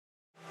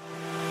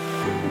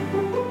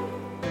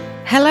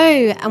Hello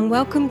and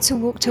welcome to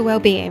Walk to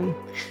Wellbeing,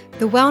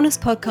 the wellness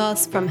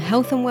podcast from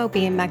Health and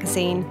Wellbeing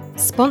magazine,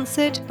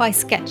 sponsored by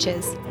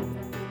Skechers.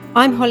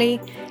 I'm Holly,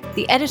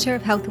 the editor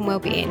of Health and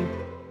Wellbeing,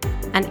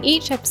 and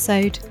each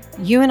episode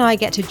you and I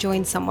get to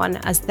join someone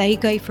as they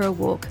go for a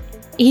walk,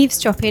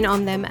 eavesdropping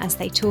on them as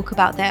they talk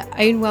about their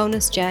own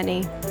wellness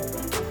journey.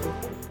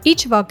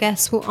 Each of our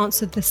guests will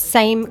answer the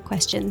same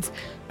questions,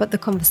 but the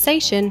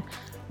conversation,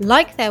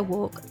 like their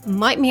walk,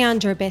 might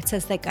meander a bit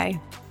as they go.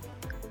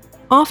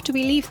 After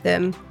we leave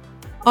them,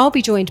 I'll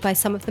be joined by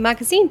some of the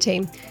magazine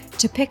team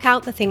to pick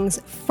out the things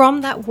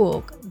from that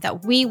walk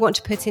that we want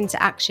to put into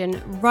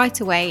action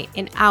right away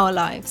in our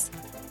lives.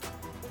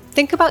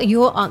 Think about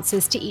your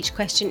answers to each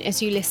question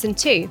as you listen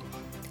too.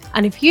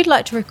 And if you'd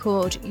like to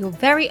record your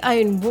very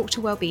own Walk to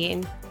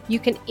Wellbeing, you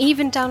can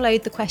even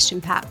download the question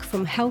pack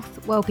from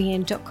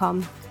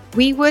healthwellbeing.com.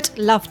 We would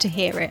love to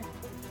hear it.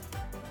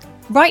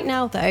 Right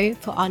now though,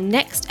 for our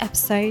next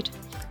episode,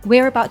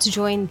 we're about to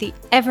join the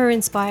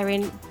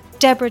ever-inspiring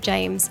Deborah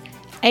James,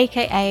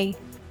 aka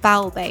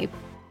Bowel Babe.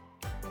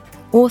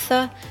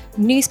 Author,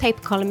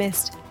 newspaper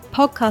columnist,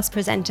 podcast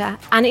presenter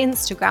and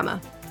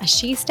Instagrammer as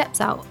she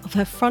steps out of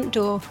her front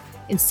door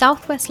in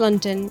southwest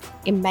London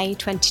in May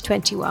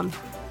 2021.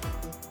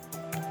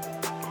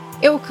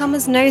 It will come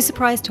as no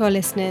surprise to our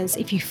listeners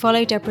if you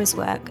follow Deborah's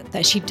work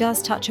that she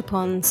does touch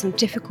upon some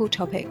difficult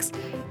topics,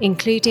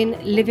 including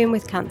living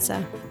with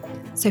cancer.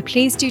 So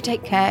please do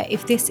take care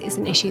if this is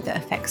an issue that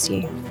affects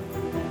you.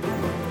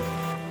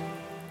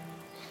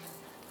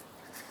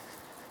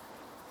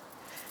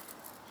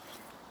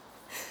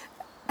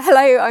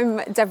 Hello, I'm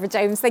Deborah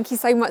James. Thank you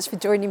so much for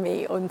joining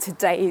me on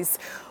today's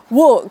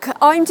walk.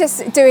 I'm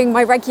just doing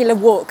my regular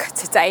walk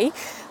today,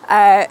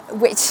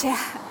 which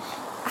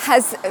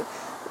has,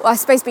 I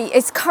suppose,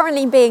 it's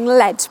currently being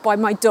led by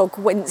my dog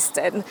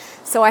Winston.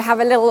 So I have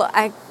a little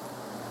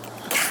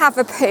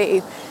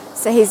Cavapoo.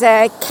 So he's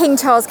a King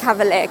Charles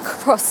Cavalier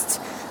crossed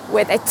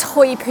with a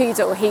toy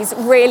poodle. He's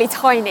really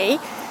tiny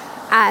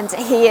and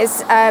he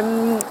is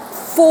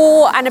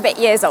 4 and a bit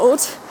years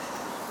old.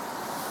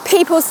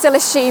 People still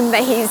assume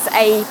that he's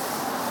a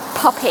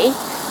puppy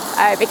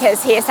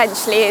because he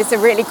essentially is a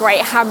really great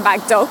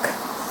handbag dog.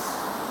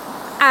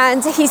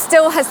 And he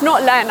still has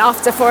not learned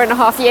after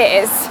 4.5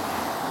 years,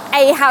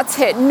 A, how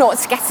to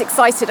not get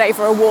excited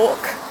over a walk,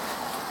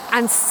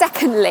 and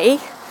secondly,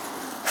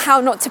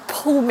 how not to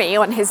pull me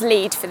on his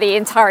lead for the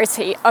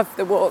entirety of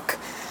the walk.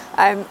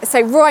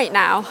 So right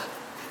now,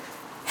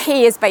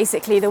 he is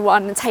basically the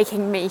one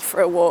taking me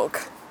for a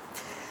walk.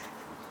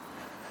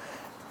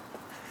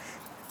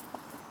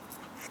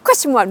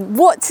 Question 1,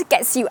 what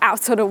gets you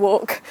out on a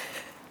walk?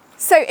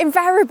 So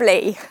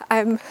invariably,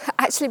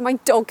 actually my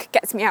dog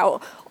gets me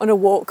out on a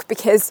walk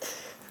because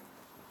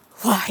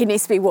he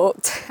needs to be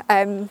walked.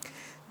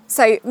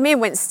 So me and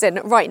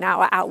Winston right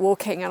now are out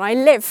walking and I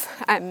live,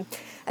 at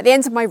the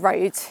end of my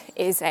road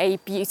is a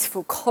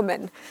beautiful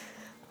common.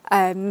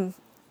 And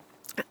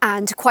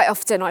quite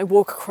often I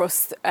walk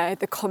across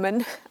the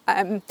common.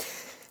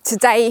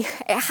 Today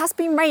it has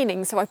been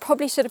raining, so I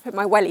probably should have put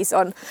my wellies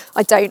on.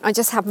 I don't, I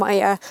just have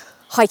my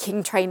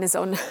hiking trainers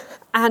on,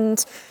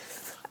 and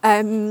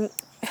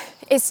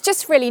it's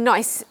just really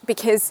nice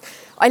because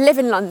I live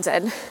in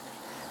London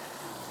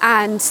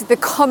and the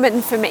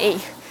common for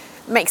me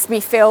makes me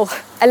feel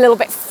a little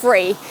bit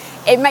free.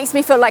 It makes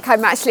me feel like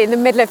I'm actually in the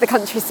middle of the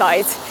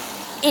countryside,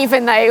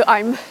 even though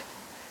I'm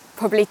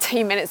probably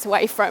 2 minutes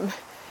away from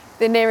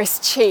the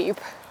nearest tube.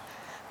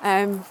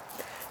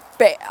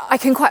 But I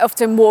can quite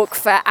often walk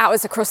for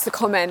hours across the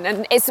common,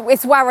 and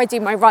it's where I do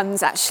my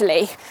runs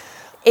actually,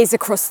 is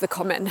across the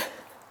common.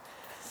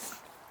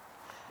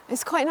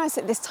 It's quite nice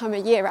at this time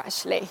of year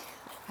actually,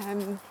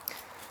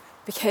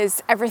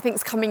 because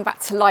everything's coming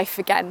back to life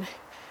again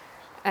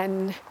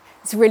and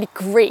it's really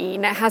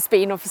green. It has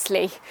been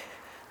obviously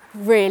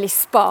really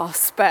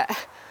sparse,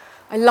 but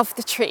I love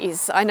the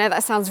trees. I know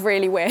that sounds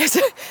really weird.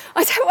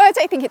 I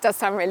don't think it does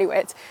sound really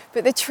weird,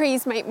 but the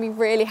trees make me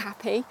really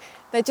happy.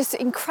 They're just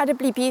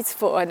incredibly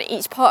beautiful, and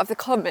each part of the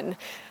common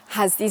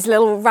has these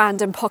little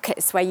random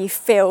pockets where you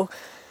feel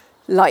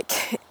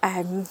like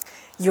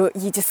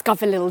you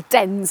discover little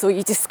dens or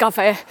you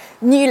discover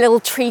new little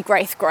tree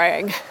growth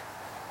growing.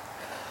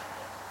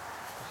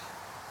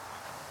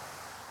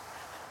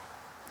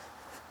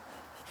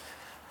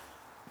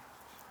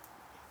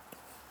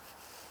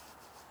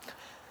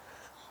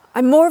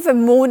 I'm more of a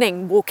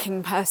morning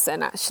walking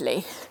person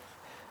actually.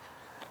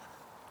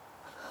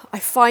 I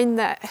find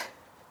that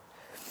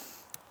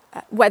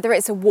whether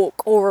it's a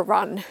walk or a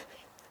run,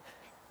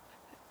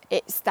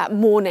 it's that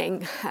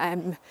morning,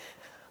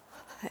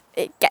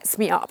 it gets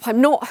me up. I'm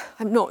not,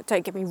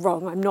 don't get me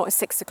wrong, I'm not a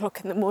 6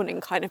 o'clock in the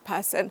morning kind of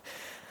person.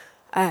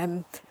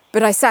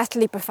 But I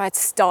certainly prefer to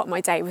start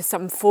my day with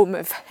some form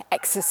of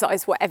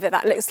exercise, whatever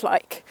that looks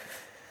like.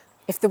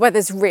 If the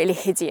weather's really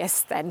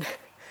hideous, then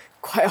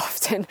quite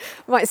often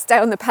I might stay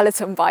on the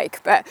Peloton bike,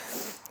 but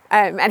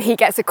and he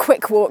gets a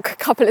quick walk a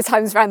couple of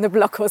times around the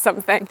block or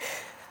something.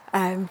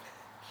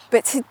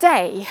 But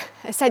today,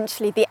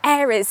 essentially, the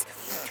air is,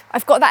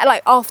 I've got that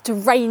like after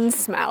rain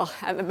smell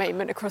at the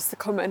moment across the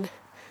common.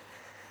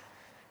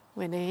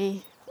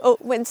 Winnie. Oh,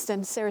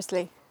 Winston,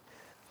 seriously.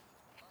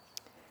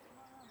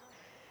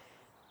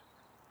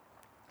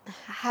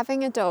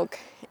 Having a dog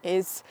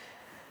is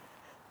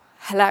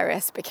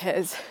hilarious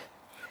because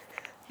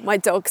my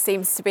dog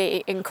seems to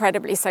be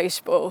incredibly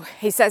sociable.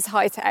 He says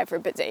hi to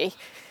everybody.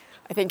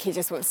 I think he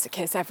just wants to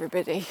kiss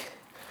everybody.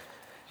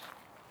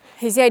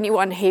 He's the only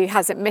one who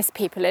hasn't missed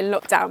people in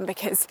lockdown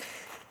because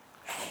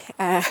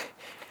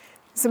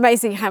it's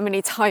amazing how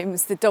many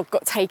times the dog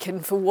got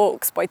taken for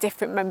walks by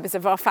different members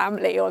of our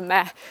family on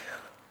their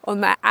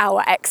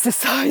hour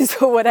exercise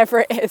or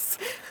whatever it is.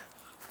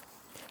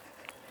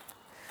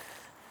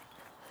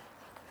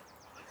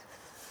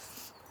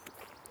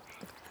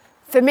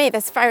 For me,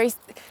 there's very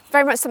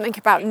much something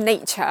about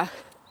nature.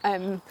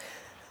 I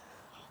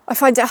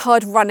find it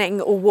hard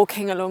running or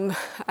walking along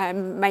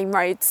main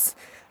roads.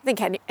 I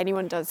think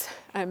anyone does.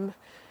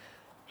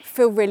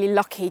 Feel really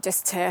lucky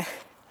just to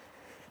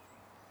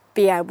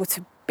be able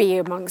to be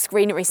amongst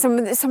greenery. Some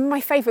of my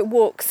favourite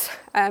walks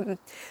are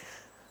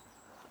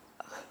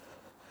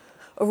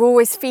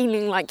always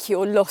feeling like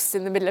you're lost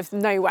in the middle of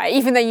nowhere,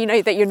 even though you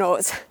know that you're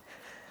not.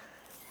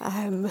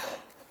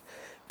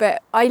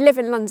 But I live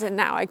in London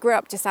now. I grew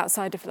up just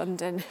outside of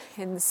London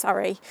in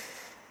Surrey,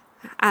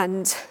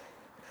 and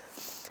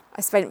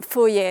I spent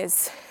 4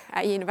 years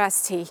at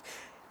university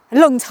a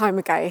long time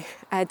ago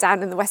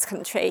down in the West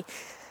Country.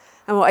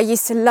 And what I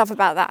used to love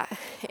about that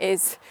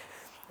is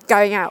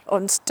going out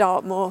onto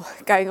Dartmoor,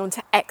 going onto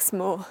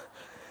Exmoor,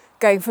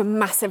 going for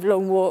massive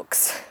long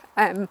walks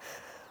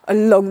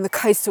along the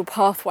coastal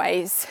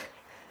pathways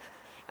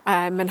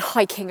and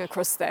hiking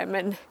across them.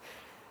 And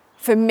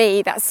for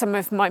me, that's some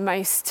of my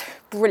most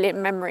brilliant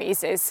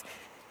memories is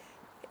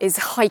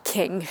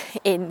hiking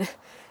in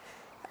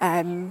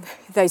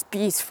those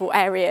beautiful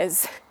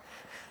areas.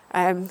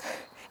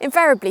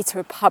 Invariably to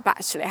a pub,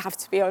 actually, I have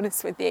to be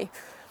honest with you.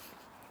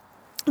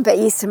 But it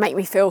used to make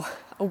me feel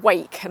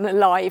awake and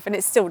alive, and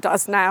it still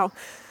does now.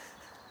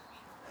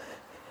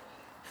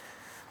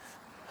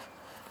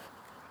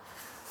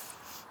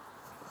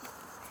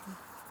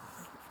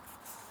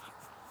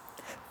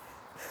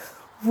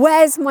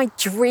 Where's my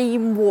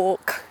dream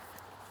walk?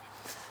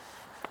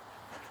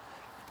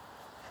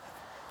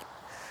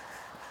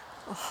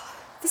 Oh,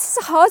 this is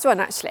a hard one,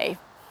 actually.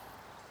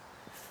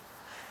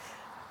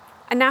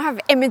 I now have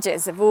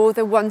images of all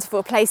the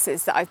wonderful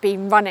places that I've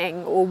been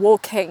running or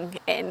walking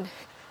in,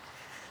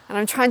 and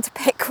I'm trying to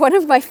pick one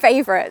of my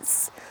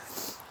favourites.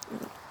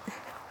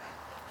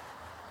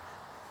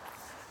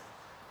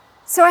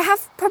 So I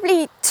have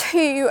probably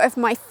two of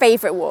my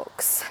favourite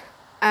walks.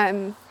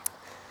 And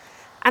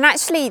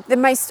actually the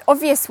most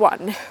obvious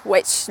one,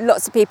 which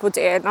lots of people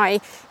do, and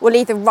I will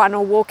either run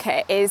or walk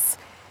it, is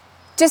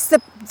just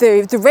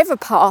the river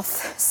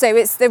path. So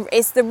it's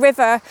the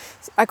river,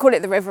 I call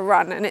it the River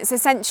Run, and it's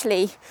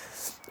essentially,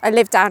 I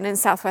live down in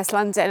southwest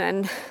London,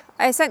 and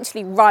I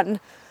essentially run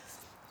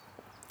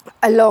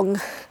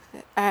along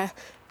the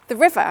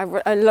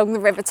river, along the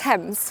River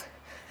Thames.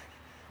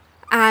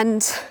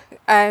 And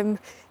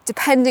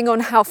depending on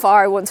how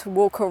far I want to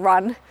walk or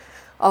run,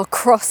 I'll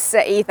cross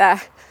at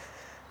either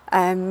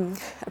a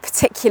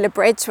particular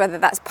bridge, whether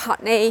that's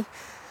Putney,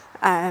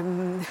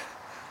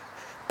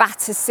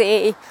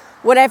 Battersea,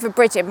 whatever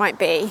bridge it might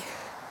be,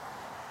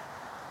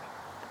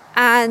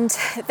 and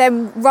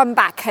then run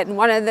back. And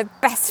one of the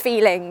best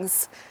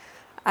feelings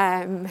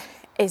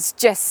is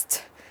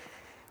just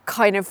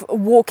kind of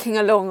walking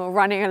along or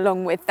running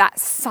along with that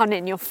sun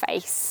in your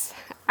face,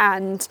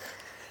 and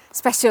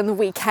especially on the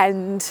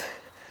weekend,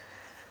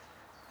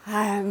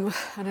 and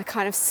a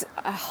kind of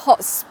a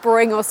hot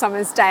spring or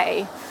summer's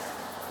day.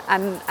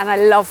 And I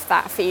love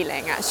that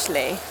feeling,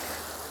 actually.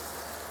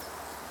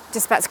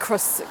 Just about to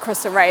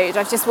cross the road.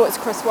 I've just walked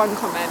across one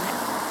common.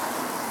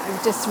 I'm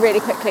just really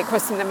quickly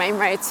crossing the main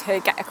road to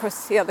get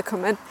across the other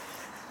common.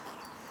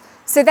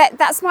 So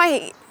that's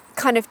my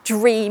kind of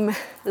dream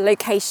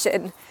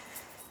location,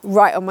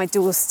 right on my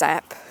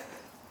doorstep.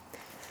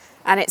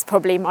 And it's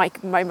probably my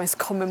most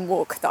common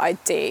walk that I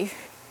do.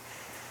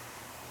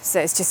 So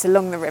it's just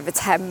along the River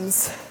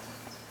Thames.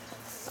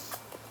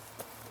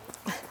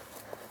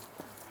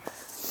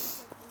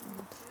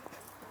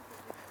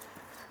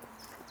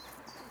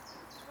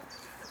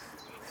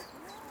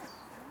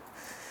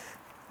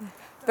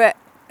 But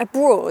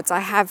abroad, I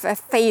have a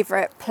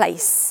favourite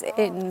place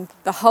in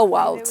the whole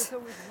world.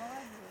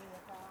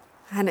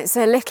 And it's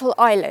a little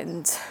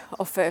island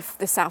off of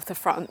the south of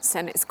France,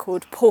 and it's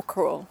called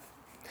Porquerolles.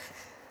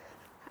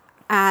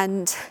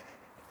 And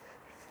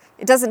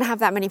it doesn't have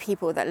that many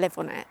people that live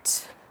on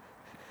it.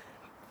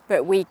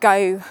 But we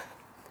go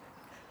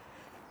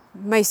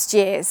most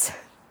years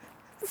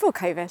before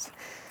COVID.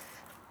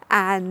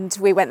 And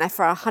we went there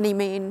for our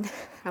honeymoon,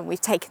 and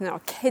we've taken our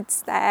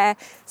kids there.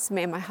 It's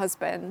me and my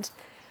husband.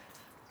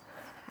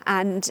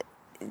 And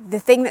the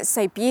thing that's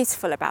so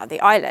beautiful about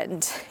the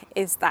island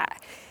is that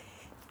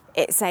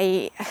it's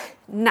a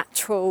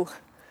natural,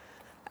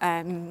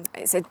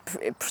 it's a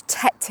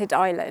protected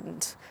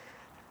island.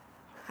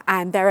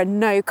 and there are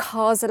no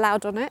cars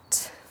allowed on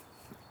it.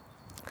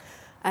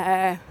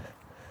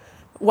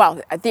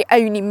 Well, the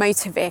only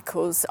motor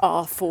vehicles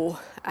are for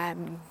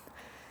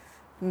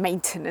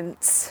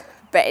maintenance,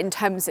 but in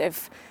terms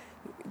of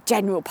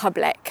general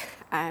public,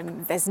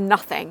 there's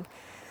nothing.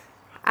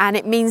 And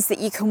it means that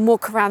you can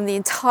walk around the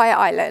entire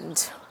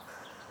island,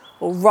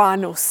 or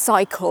run or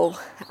cycle,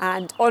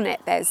 and on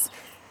it there's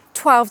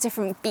 12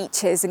 different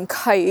beaches and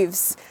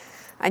coves,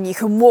 and you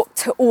can walk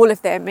to all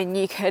of them, and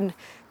you can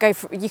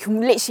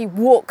literally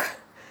walk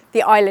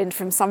the island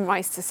from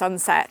sunrise to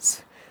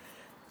sunset.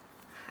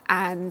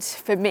 And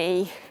for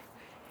me,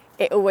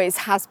 it always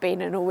has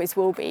been and always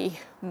will be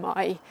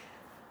my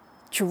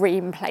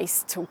dream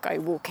place to go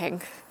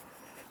walking.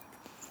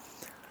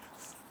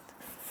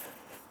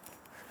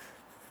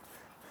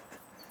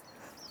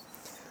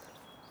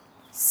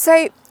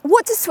 So,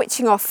 what does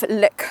switching off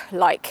look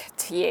like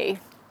to you?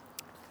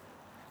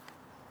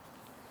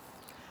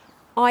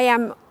 I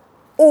am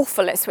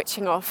awful at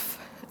switching off.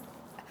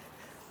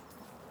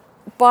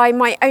 By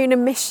my own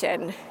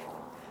admission,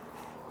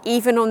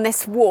 even on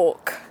this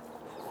walk,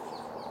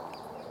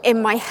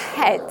 in my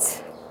head,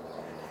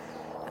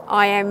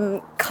 I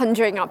am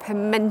conjuring up a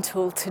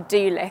mental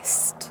to-do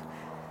list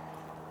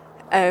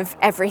of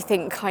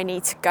everything I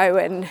need to go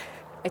and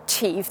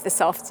achieve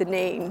this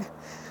afternoon.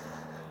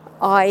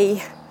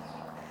 I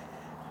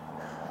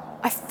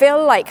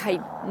feel like I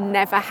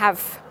never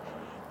have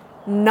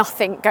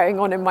nothing going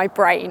on in my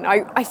brain.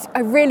 I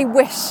really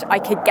wish I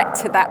could get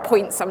to that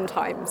point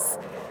sometimes.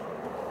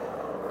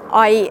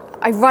 I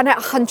run at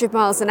 100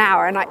 miles an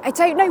hour, and I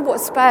don't know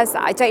what spurs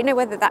that. I don't know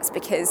whether that's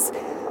because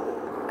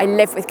I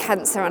live with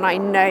cancer and I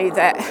know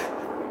that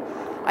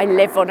I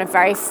live on a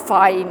very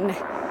fine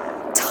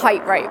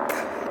tightrope.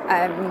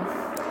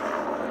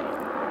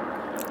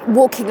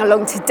 Walking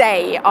along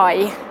today,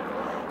 I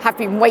have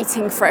been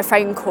waiting for a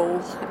phone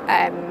call,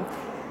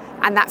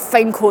 and that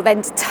phone call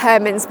then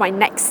determines my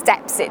next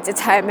steps. It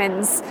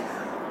determines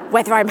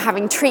whether I'm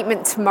having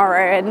treatment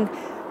tomorrow, and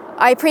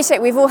I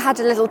appreciate we've all had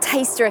a little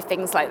taster of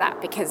things like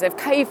that because of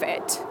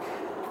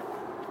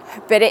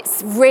COVID, but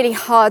it's really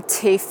hard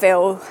to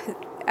feel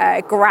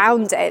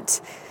grounded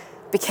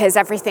because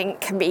everything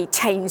can be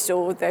changed,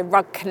 or the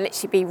rug can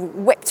literally be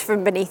whipped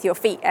from beneath your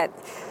feet at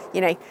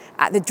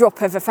the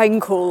drop of a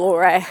phone call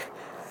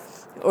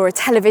or a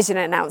television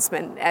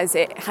announcement, as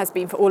it has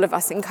been for all of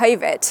us in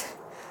COVID.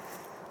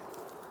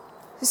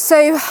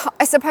 So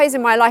I suppose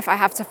in my life I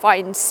have to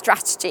find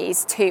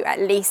strategies to at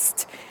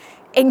least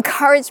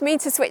encourage me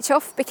to switch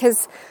off,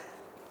 because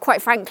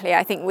quite frankly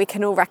I think we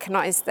can all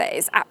recognise that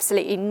it's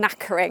absolutely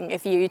knackering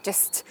if you're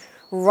just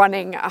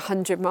running at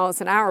 100 miles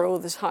an hour all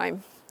the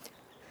time.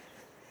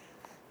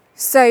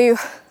 So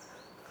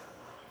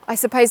I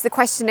suppose the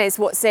question is,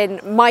 what's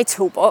in my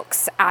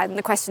toolbox? And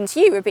the question to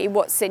you would be,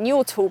 what's in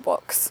your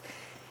toolbox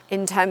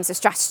in terms of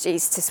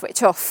strategies to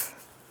switch off?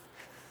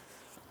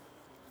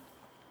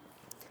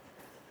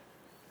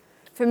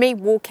 For me,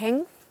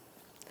 walking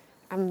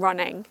and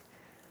running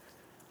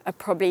are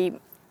probably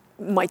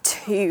my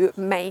two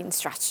main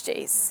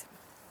strategies.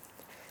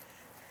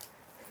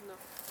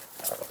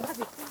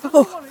 Don't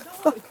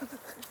worry.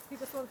 He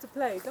just wants to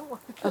play, don't worry.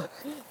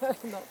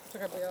 Not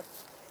terribly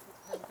off.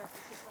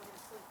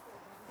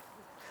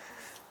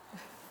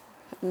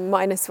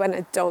 Minus when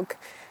a dog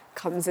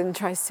comes and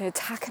tries to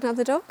attack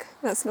another dog.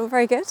 That's not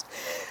very good.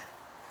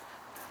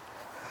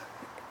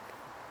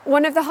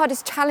 One of the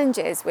hardest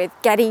challenges with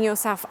getting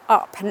yourself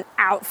up and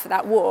out for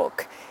that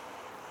walk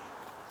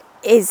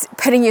is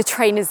putting your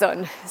trainers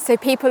on. So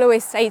people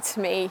always say to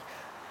me,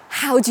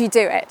 how do you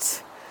do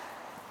it?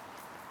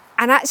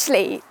 And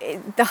actually,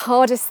 the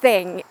hardest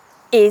thing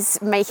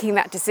is making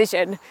that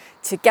decision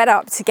to get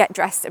up, to get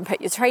dressed and put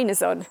your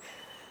trainers on.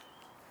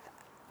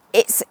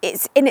 It's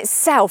in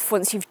itself,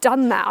 once you've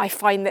done that, I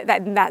find that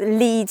then that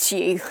leads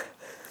you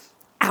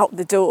out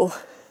the door.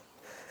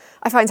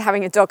 I find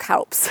having a dog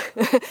helps,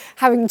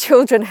 having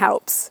children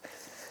helps.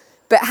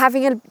 But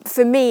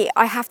for me,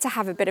 I have to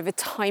have a bit of a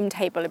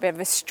timetable, a bit of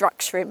a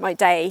structure in my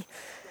day.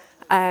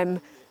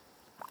 And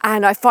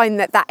I find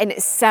that in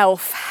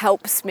itself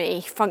helps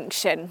me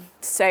function.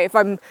 So if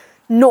I'm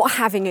not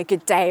having a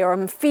good day, or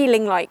I'm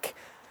feeling like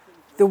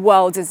the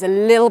world is a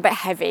little bit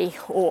heavy,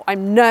 or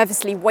I'm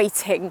nervously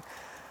waiting,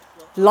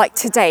 like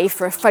today,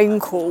 for a phone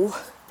call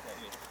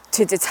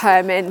to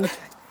determine,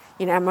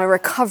 am I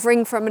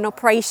recovering from an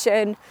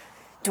operation?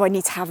 Do I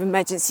need to have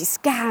emergency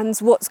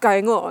scans? What's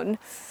going on?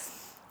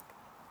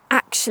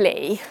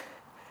 Actually,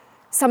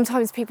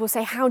 sometimes people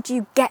say, how do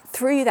you get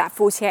through that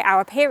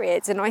 48-hour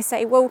period? And I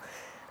say, well,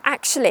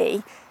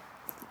 actually,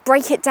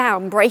 break it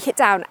down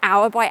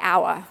hour by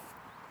hour,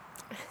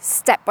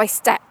 step by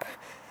step.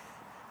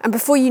 And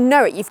before you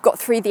know it, you've got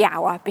through the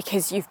hour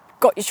because you've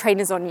got your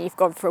trainers on and you've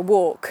gone for a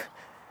walk.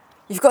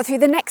 You've got through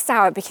the next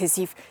hour because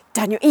you've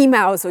done your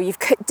emails or you've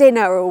cooked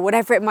dinner or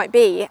whatever it might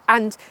be.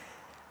 And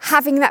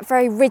having that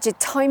very rigid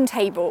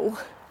timetable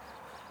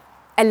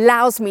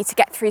allows me to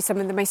get through some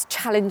of the most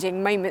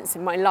challenging moments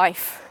in my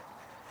life.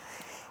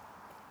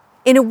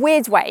 In a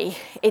weird way,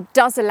 it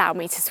does allow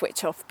me to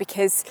switch off,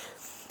 because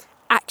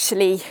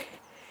actually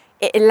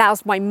it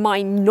allows my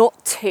mind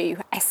not to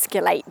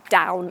escalate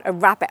down a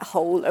rabbit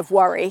hole of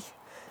worry.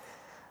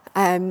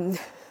 I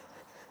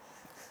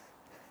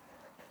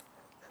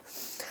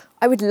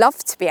would love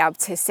to be able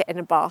to sit in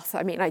a bath.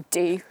 I mean, I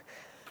do.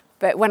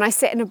 But when I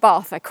sit in a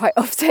bath, I quite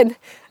often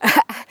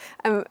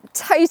am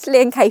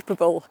totally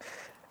incapable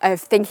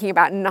of thinking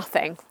about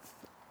nothing.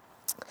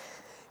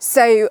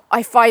 So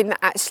I find that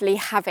actually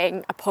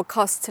having a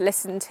podcast to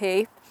listen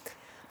to,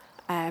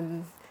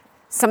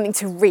 something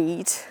to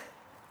read,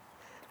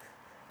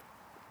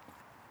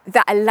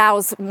 that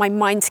allows my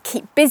mind to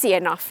keep busy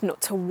enough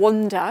not to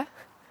wander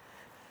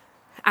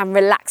and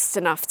relaxed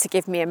enough to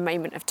give me a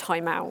moment of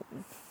time out.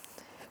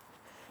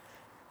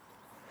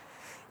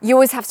 You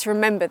always have to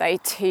remember, though,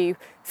 to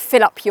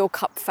fill up your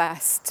cup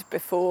first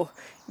before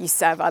you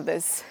serve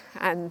others.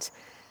 And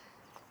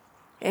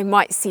it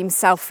might seem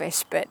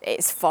selfish, but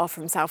it's far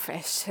from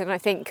selfish. And I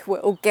think we're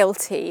all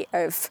guilty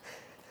of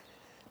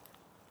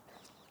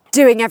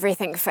doing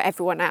everything for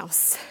everyone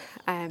else.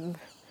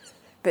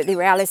 But the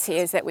reality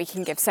is that we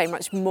can give so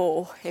much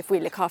more if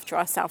we look after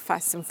ourselves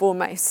first and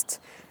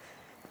foremost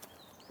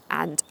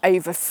and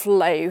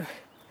overflow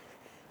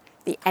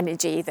the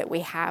energy that we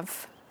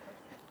have.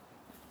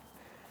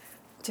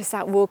 Just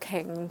out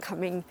walking,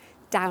 coming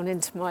down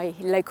into my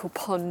local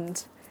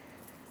pond,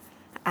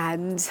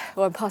 and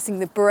I'm passing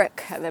the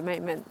brook at the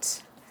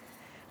moment,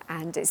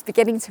 and it's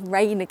beginning to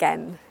rain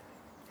again,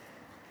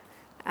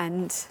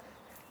 and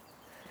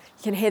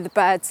you can hear the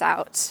birds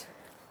out.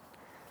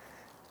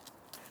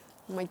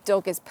 My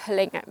dog is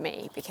pulling at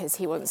me because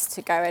he wants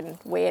to go and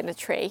wee in a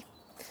tree.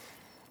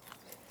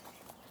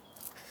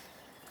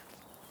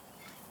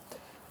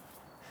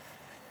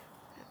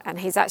 And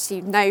he's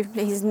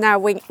now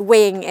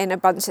weeing in a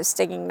bunch of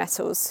stinging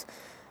nettles,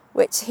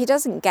 which he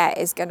doesn't get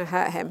is going to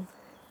hurt him.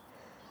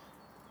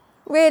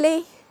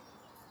 Really?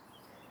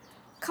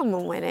 Come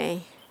on,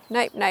 Winnie.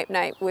 Nope.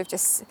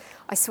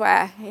 I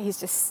swear, he's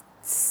just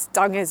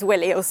stung his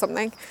willy or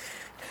something.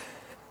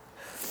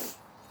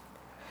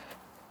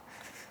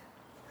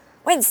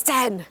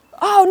 Winston!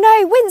 Oh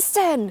no,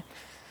 Winston!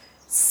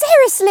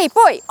 Seriously,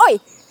 boy, oi!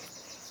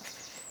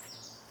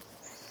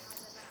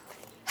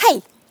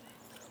 Hey!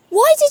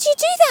 Why did you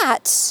do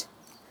that?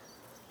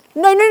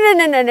 No.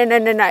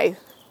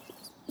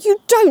 You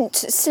don't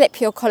slip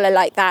your collar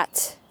like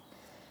that.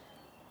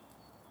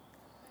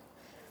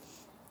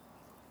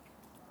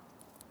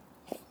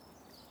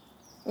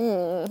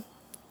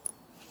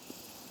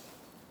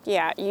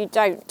 Yeah, you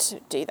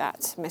don't do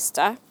that,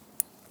 mister.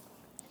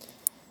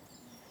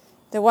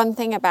 The one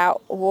thing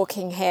about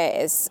walking here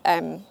is,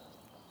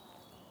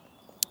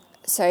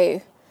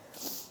 so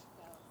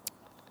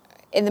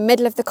in the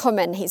middle of the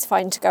common, he's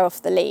fine to go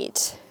off the lead.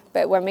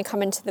 But when we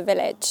come into the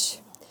village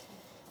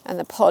and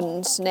the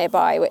pond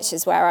nearby, which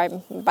is where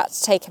I'm about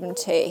to take him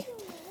to,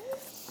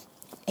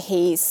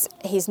 he's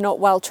not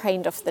well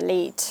trained off the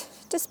lead,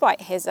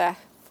 despite his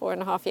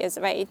 4.5 years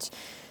of age,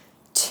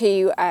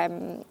 to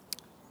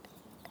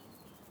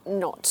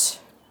not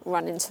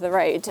run into the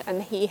road.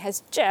 And he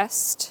has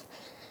just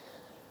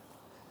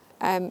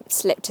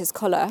slipped his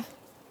collar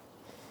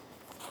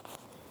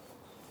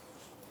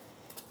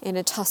in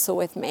a tussle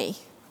with me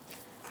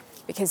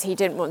because he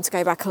didn't want to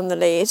go back on the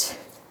lead.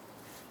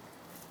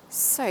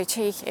 So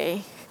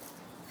cheeky.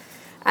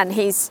 And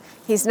he's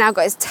now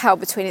got his tail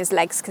between his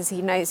legs because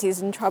he knows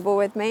he's in trouble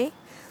with me.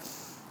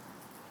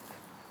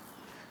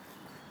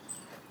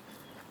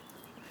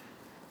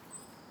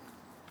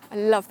 I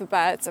love the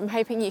birds. I'm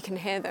hoping you can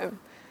hear them.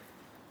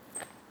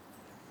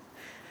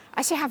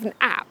 I actually have an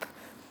app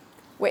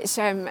which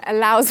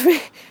allows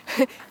me,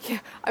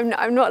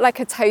 I'm not like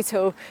a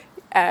total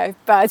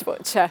bird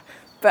watcher,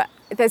 but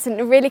there's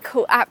a really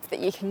cool app that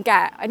you can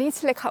get. I need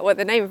to look up what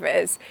the name of it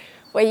is,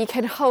 where you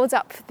can hold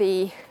up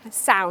the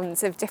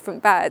sounds of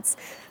different birds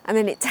and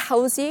then it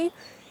tells you.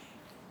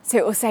 So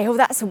it will say, oh,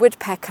 that's a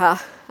woodpecker,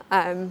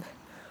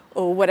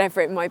 or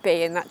whatever it might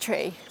be in that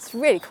tree. It's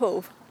really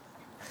cool,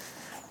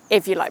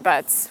 if you like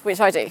birds,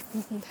 which I do.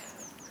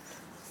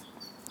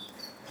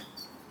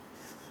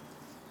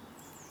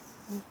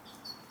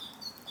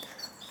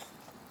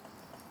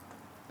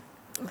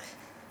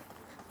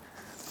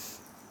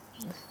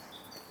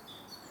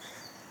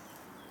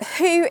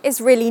 Who is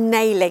really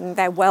nailing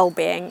their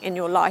well-being in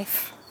your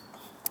life?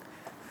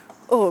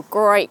 Oh,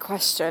 great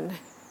question.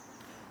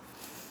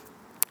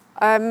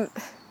 If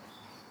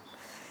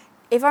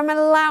I'm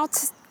allowed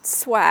to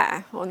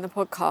swear on the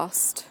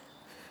podcast,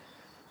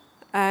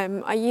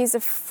 I use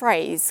a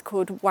phrase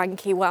called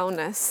wanky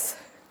wellness,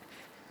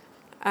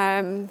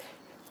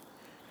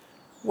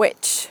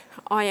 which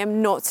I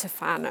am not a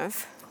fan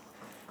of,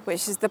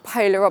 which is the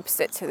polar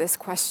opposite to this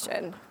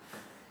question.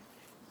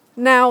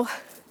 Now,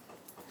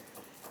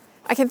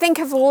 I can think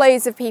of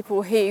loads of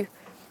people who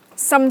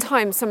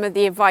sometimes some of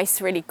the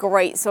advice really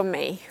grates on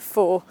me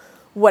for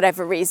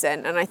whatever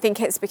reason, and I think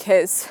it's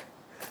because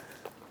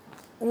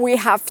we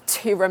have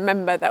to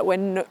remember that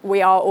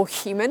we are all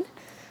human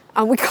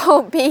and we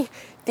can't be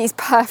these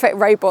perfect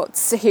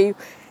robots who,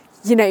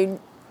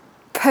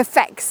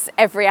 perfects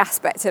every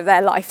aspect of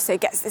their life. So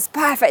gets this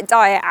perfect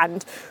diet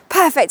and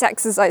perfect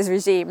exercise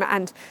regime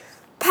and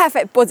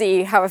perfect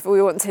body, however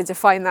we want to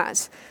define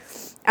that.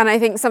 And I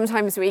think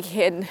sometimes we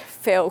can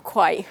feel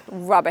quite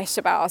rubbish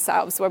about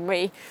ourselves when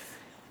we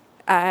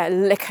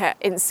look at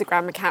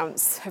Instagram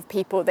accounts of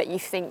people that you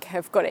think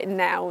have got it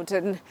nailed,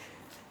 and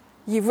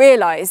you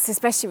realise,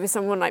 especially with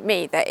someone like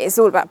me, that it's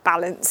all about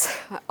balance.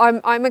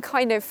 I'm a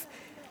kind of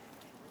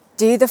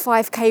do the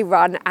 5k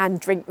run and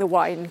drink the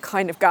wine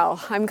kind of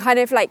girl. I'm kind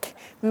of like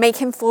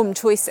make informed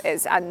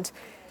choices, and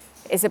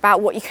it's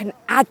about what you can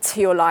add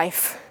to your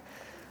life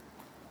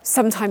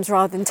sometimes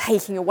rather than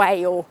taking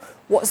away, or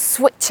what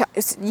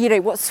switches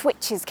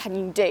can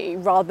you do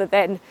rather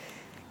than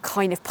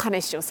kind of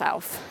punish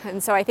yourself.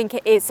 And so I think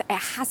it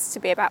has to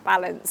be about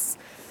balance,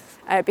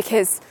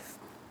 because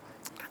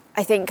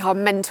I think our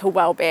mental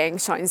well-being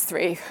shines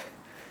through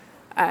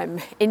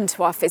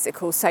into our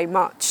physical so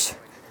much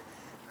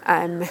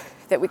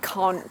that we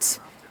can't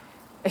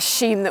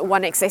assume that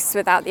one exists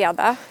without the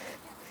other.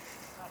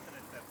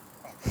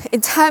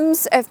 In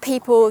terms of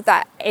people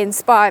that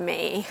inspire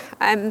me,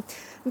 I'm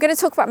going to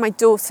talk about my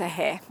daughter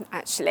here,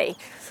 actually.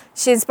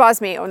 She inspires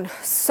me on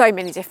so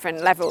many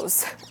different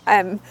levels.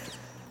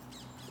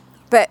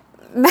 But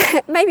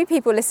maybe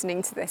people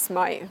listening to this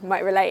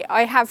might relate.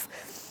 I have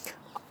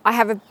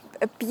a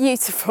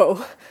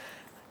beautiful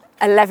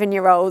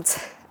 11-year-old,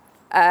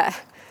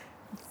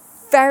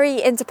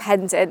 very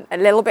independent, a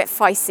little bit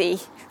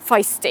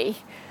feisty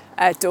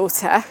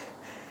daughter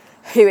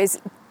who is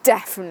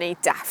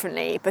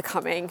definitely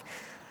becoming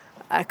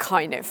a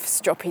kind of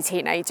stroppy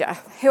teenager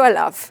who I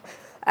love.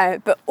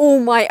 But all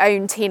my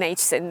own teenage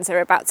sins are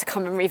about to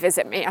come and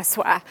revisit me, I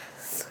swear.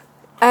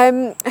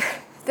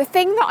 The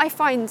thing that I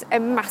find a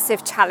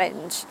massive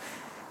challenge,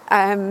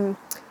 I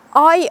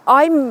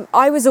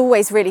was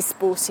always really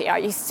sporty. I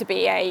used to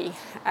be a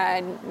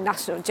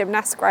national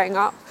gymnast growing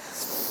up,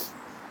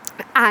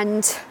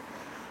 and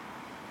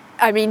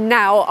I mean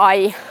now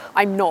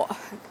I'm not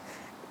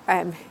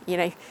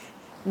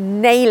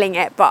nailing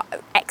it, but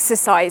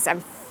exercise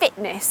and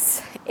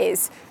fitness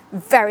is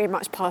very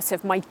much part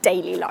of my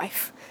daily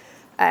life.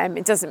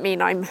 It doesn't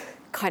mean I'm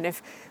kind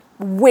of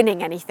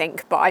winning anything,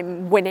 but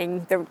I'm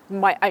winning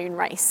my own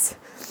race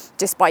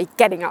just by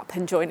getting up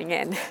and joining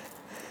in.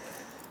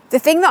 The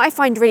thing that I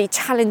find really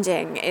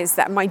challenging is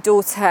that my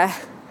daughter,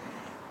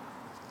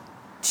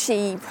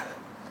 she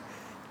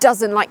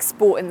doesn't like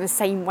sport in the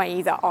same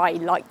way that I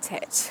liked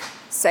it.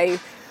 So,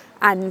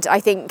 and I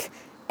think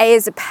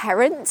as a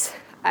parent,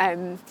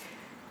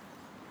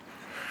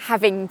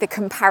 having the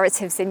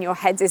comparatives in your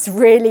head is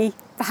really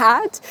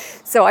bad.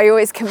 So I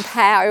always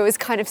compare, I always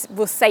kind of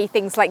will say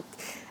things like,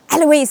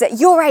 Eloise, at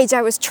your age,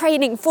 I was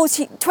training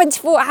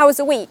 24 hours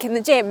a week in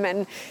the gym,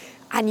 and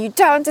you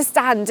don't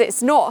understand,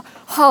 it's not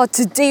hard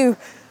to do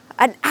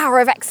an hour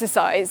of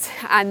exercise.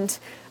 And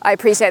I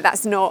appreciate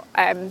that's not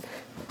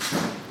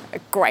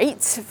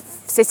great,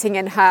 sitting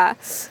in her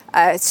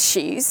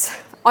shoes.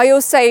 I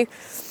also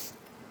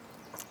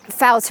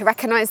fail to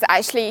recognise that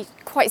actually,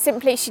 quite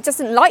simply, she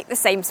doesn't like the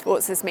same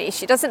sports as me.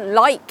 She doesn't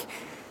like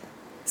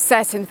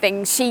certain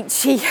things. She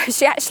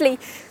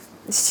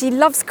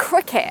loves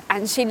cricket,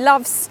 and she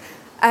loves,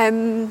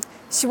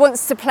 she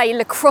wants to play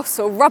lacrosse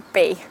or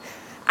rugby.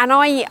 And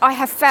I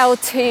have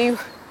failed to,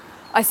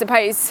 I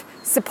suppose,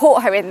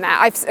 support her in that.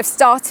 I've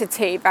started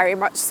to, very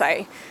much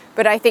so.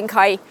 But I think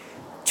I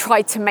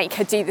tried to make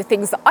her do the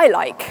things that I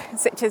like,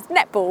 such as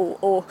netball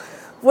or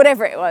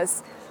whatever it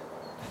was.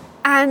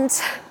 And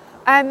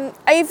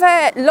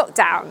over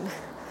lockdown,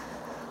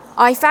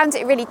 I found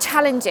it really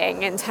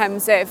challenging in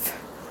terms of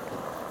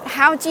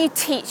how do you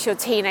teach your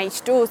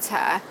teenage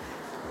daughter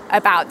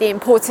about the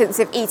importance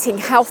of eating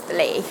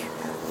healthily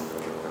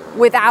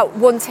without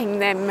wanting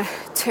them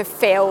to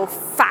feel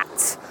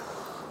fat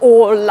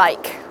or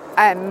like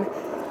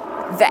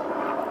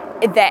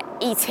that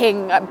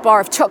eating a bar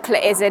of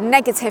chocolate is a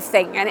negative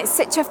thing. And it's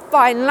such a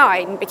fine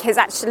line, because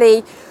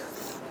actually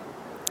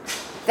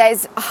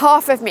there's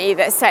half of me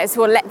that says,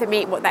 well, let them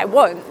eat what they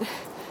want.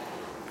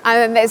 And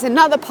then there's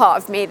another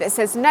part of me that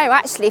says, no,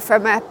 actually,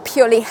 from a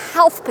purely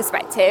health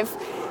perspective,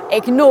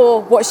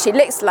 ignore what she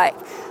looks like.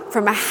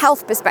 From a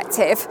health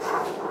perspective,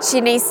 she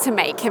needs to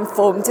make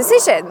informed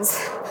decisions.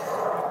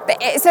 But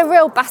it's a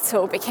real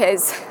battle,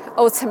 because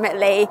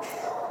ultimately,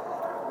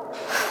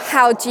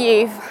 how do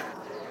you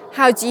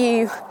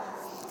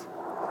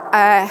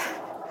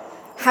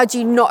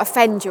not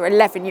offend your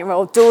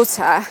 11-year-old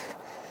daughter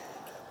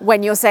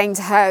when you're saying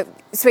to her,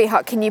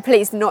 sweetheart, can you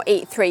please not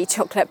eat 3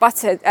 chocolate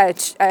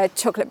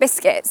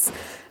biscuits?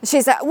 And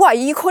she's like, what, are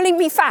you calling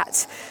me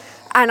fat?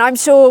 And I'm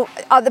sure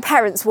other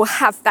parents will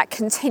have that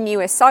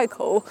continuous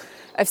cycle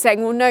of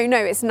saying, well, no,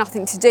 it's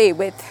nothing to do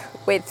with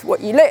what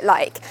you look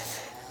like.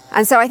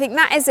 And so I think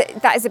that is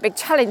a big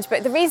challenge.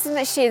 But the reason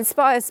that she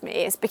inspires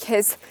me is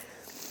because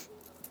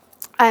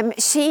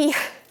she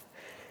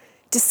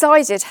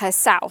decided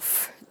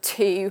herself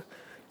to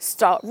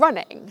start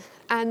running.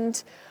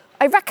 And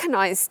I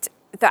recognised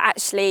that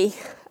actually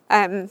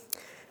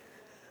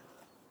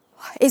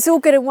it's all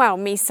good and well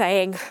me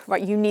saying,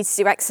 right, you need to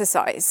do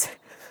exercise.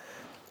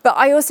 But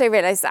I also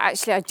realised that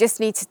actually I just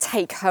need to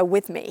take her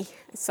with me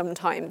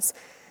sometimes.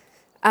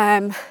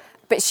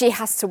 But she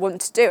has to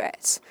want to do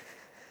it.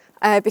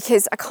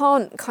 Because I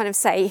can't kind of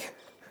say,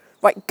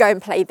 right, go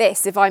and play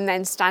this if I'm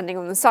then standing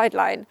on the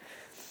sideline.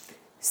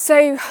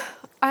 So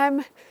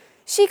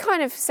she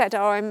kind of said,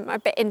 oh, I'm a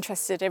bit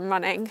interested in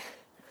running.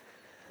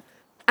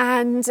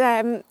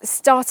 And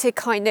started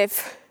kind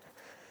of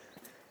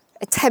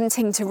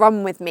attempting to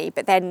run with me,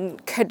 but then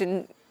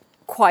couldn't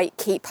quite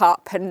keep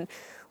up. And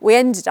we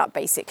ended up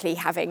basically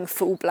having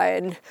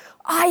full-blown,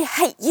 I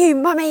hate you,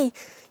 mummy.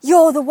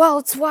 You're the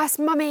world's worst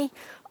mummy.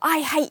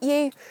 I hate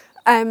you.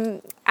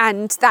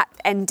 And that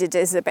ended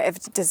as a bit of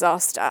a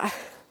disaster.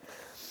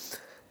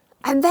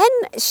 And then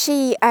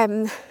she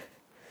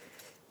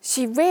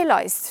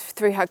realised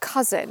through her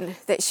cousin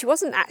that she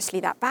wasn't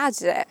actually that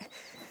bad at it.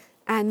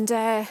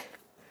 And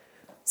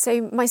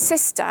so my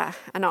sister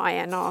and I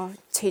and our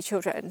 2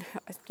 children,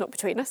 not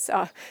between us,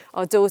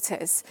 our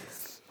daughters,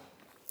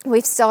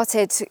 we've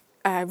started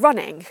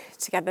running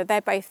together.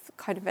 They're both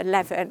kind of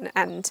 11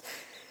 and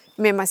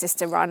me and my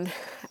sister run.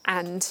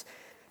 And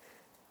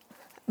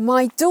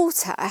my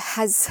daughter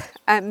has,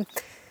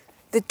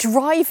 the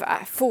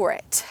driver for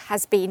it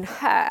has been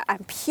her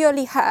and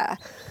purely her.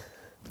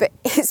 But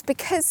it's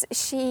because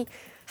she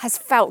has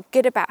felt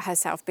good about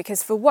herself,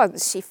 because for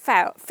once she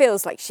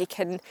feels like she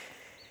can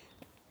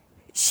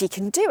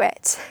do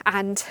it.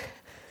 And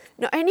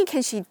not only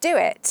can she do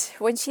it,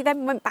 when she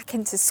then went back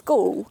into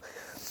school,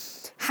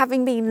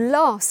 having been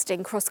last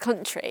in cross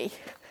country,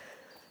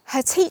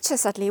 her teacher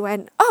suddenly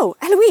went, oh,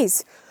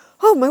 Eloise,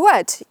 oh my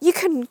word, you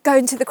can go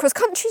into the cross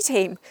country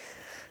team.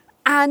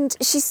 And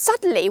she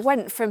suddenly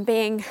went from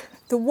being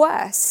the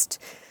worst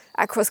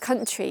at cross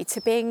country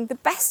to being the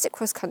best at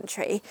cross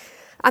country.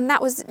 And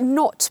that was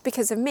not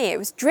because of me, it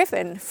was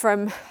driven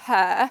from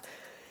her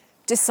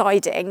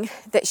deciding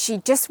that she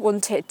just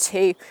wanted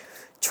to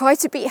try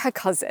to beat her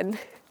cousin,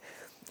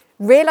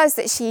 realise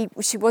that she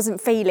wasn't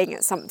failing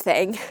at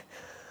something.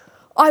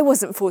 I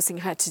wasn't forcing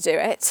her to do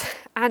it.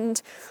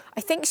 And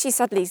I think she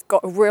suddenly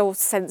got a real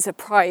sense of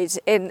pride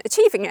in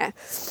achieving it.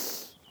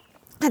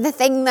 And the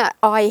thing that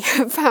I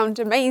found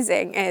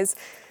amazing is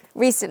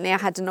recently I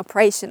had an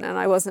operation and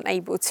I wasn't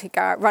able to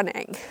go out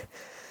running.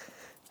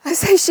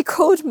 So she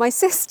called my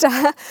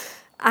sister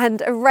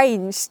and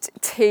arranged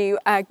to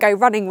go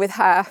running with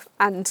her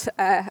and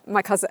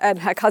my cousin and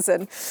her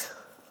cousin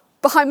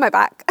behind my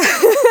back.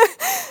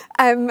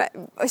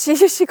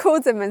 She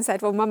called them and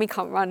said, well, mummy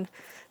can't run,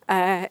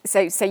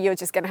 so you're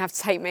just going to have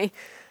to take me.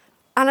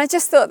 And I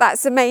just thought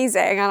that's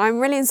amazing, and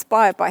I'm really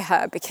inspired by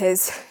her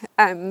because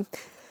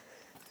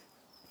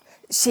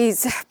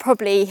she's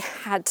probably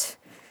had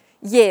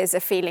years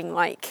of feeling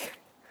like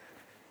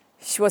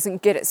she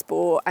wasn't good at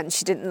sport and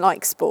she didn't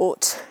like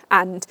sport,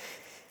 and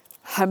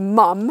her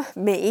mum,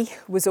 me,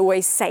 was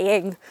always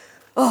saying,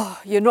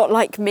 oh, you're not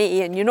like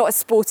me and you're not as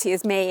sporty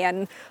as me,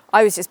 and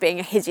I was just being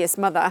a hideous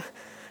mother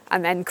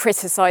and then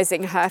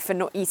criticising her for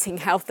not eating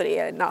healthily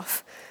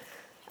enough.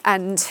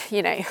 And,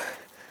 you know,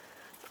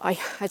 I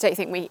don't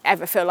think we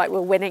ever feel like we're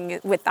winning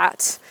with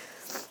that.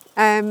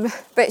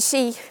 But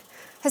she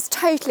has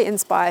totally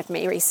inspired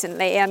me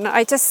recently, and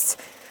I just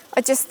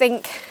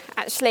think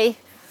actually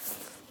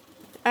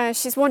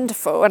she's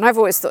wonderful, and I've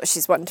always thought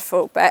she's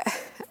wonderful, but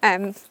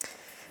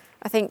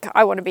I think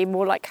I want to be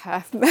more like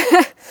her.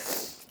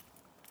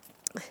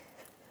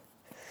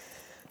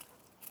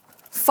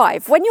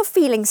 5, when you're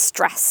feeling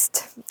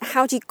stressed,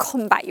 how do you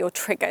combat your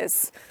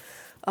triggers?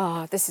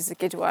 Oh, this is a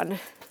good one.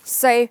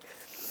 So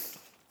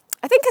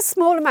I think a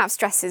small amount of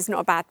stress is not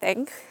a bad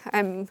thing.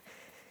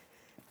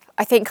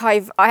 I think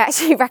I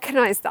actually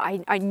recognise that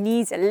I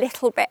need a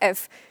little bit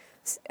of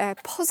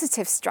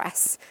positive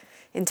stress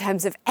in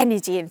terms of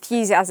energy,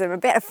 enthusiasm, a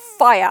bit of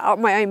fire up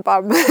my own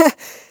bum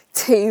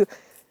to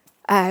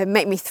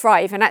make me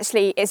thrive. And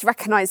actually it's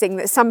recognising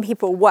that some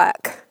people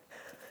work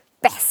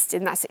best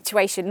in that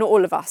situation, not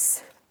all of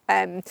us.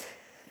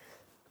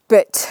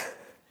 But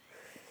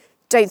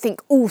don't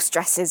think all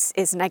stress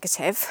is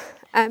negative.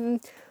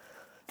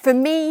 For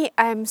me,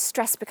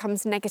 stress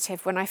becomes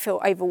negative when I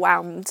feel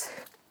overwhelmed.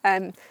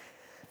 And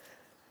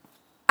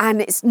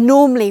it's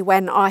normally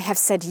when I have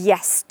said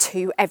yes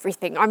to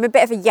everything. I'm a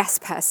bit of a yes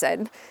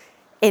person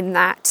in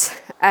that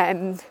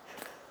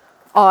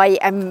I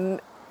am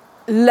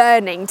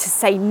learning to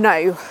say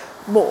no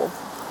more.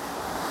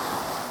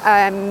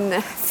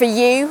 For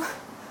you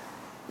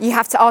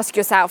have to ask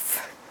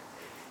yourself,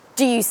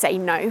 do you say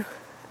no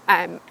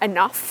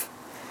enough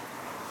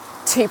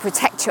to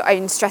protect your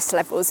own stress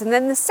levels? And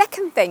then the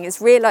second thing is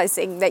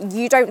realising that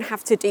you don't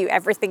have to do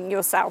everything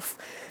yourself.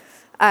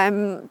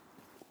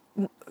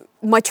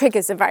 My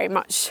triggers are very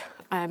much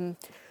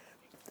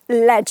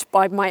led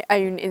by my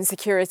own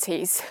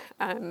insecurities.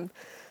 I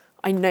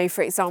know,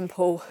 for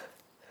example,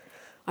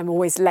 I'm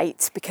always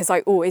late because I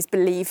always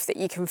believe that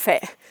you can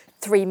fit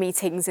 3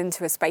 meetings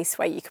into a space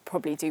where you could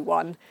probably do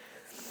 1.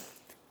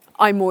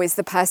 I'm always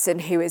the person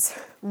who is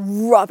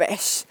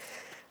rubbish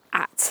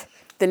at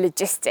the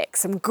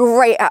logistics. I'm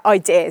great at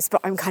ideas,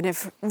 but I'm kind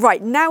of,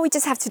 right, now we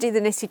just have to do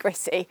the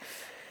nitty-gritty.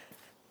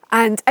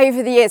 And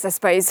over the years, I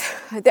suppose,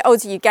 the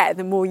older you get,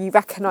 the more you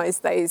recognise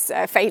those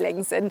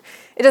failings, and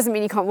it doesn't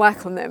mean you can't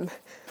work on them.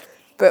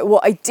 But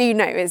what I do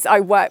know is I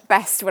work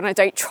best when I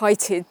don't try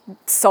to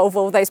solve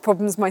all those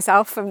problems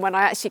myself, and when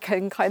I actually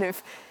can kind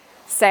of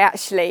say,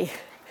 actually,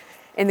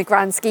 in the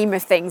grand scheme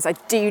of things, I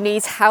do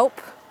need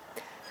help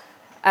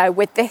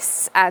with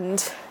this,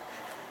 and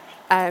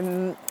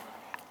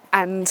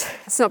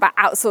it's not about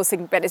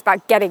outsourcing, but it's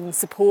about getting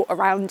support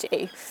around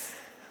you.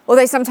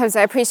 Although sometimes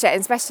I appreciate,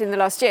 especially in the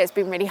last year, it's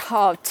been really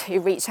hard to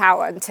reach out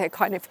and to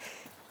kind of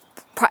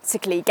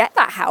practically get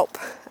that help.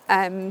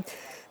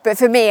 But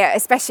for me,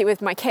 especially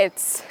with my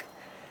kids,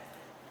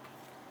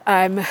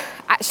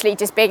 actually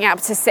just being able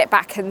to sit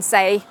back and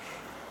say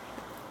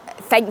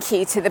thank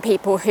you to the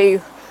people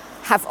who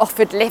have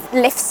offered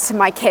lifts to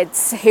my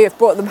kids, who have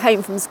brought them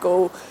home from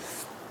school,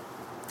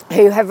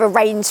 who have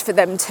arranged for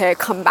them to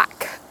come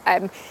back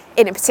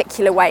in a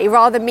particular way,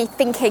 rather than me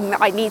thinking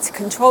that I need to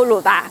control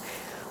all that.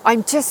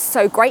 I'm just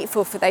so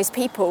grateful for those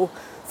people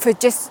for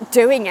just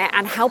doing it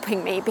and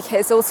helping me,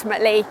 because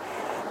ultimately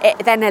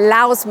it then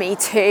allows me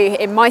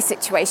to, in my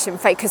situation,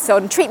 focus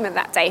on treatment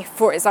that day,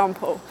 for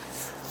example.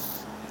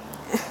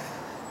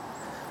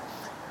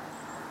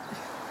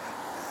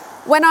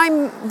 When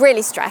I'm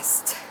really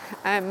stressed,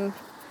 I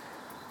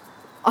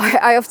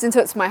often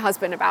talk to my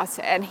husband about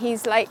it, and he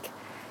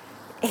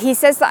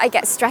says that I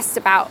get stressed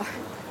about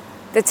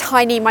the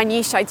tiny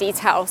minutiae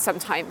detail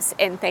sometimes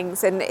in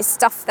things, and it's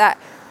stuff that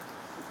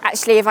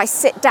actually if I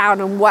sit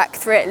down and work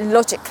through it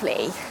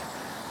logically,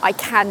 I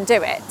can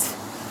do it.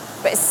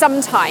 But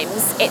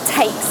sometimes it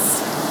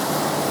takes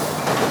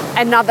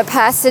another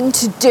person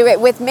to do it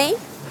with me.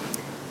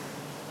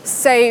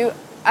 So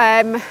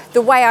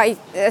the way I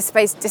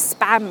suppose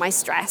disband my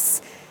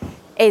stress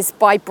is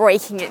by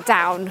breaking it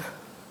down,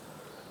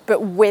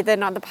 but with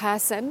another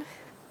person.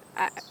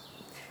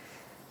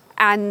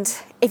 And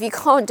if you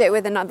can't do it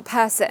with another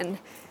person,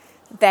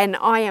 then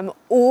I am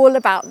all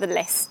about the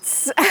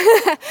lists.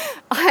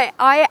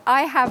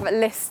 I have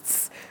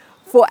lists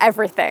for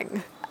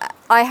everything.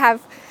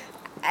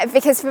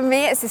 Because for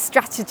me it's a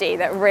strategy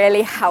that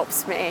really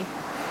helps me.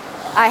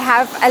 I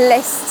have a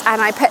list and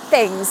I put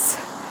things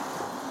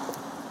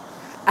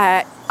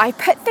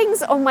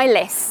on my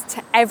list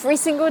every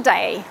single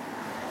day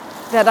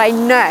that I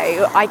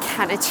know I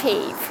can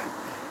achieve,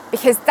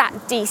 because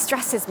that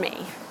de-stresses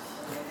me.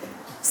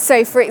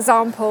 So for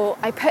example,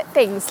 I put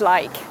things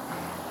like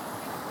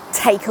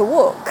take a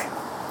walk,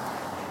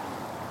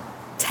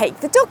 take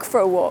the dog for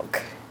a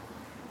walk,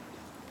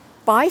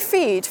 buy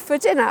food for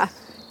dinner,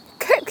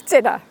 cook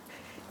dinner,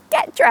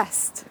 get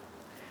dressed,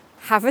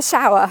 have a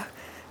shower.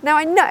 Now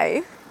I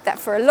know that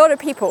for a lot of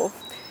people,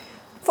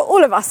 for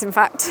all of us in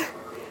fact,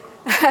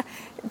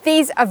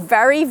 these are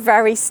very,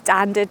 very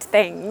standard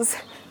things.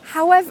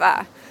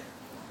 However,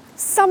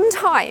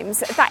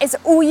 sometimes that is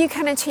all you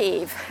can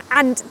achieve,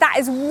 and that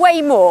is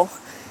way more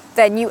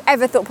than you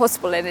ever thought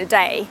possible in a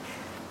day.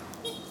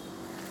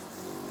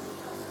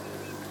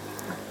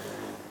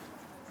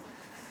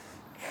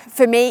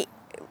 For me,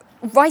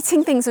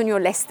 writing things on your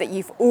list that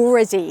you've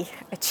already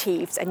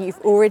achieved and you've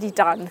already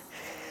done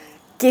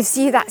gives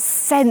you that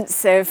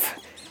sense of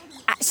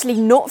actually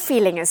not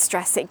feeling as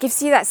stressed. It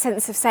gives you that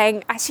sense of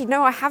saying, actually,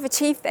 no, I have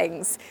achieved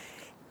things,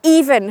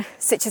 even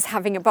such as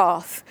having a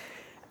bath,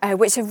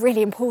 which are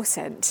really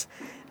important,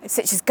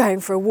 such as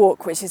going for a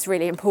walk, which is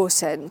really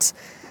important.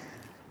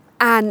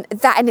 And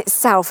that in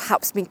itself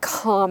helps me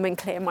calm and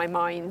clear my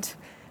mind.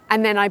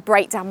 And then I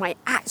break down my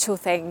actual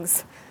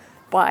things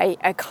by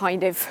a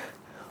kind of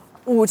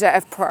order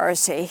of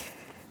priority.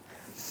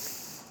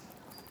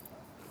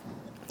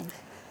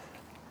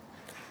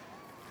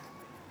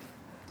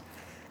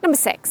 Number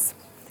 6.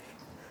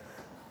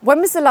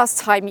 When was the last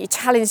time you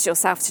challenged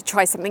yourself to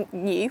try something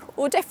new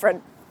or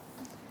different?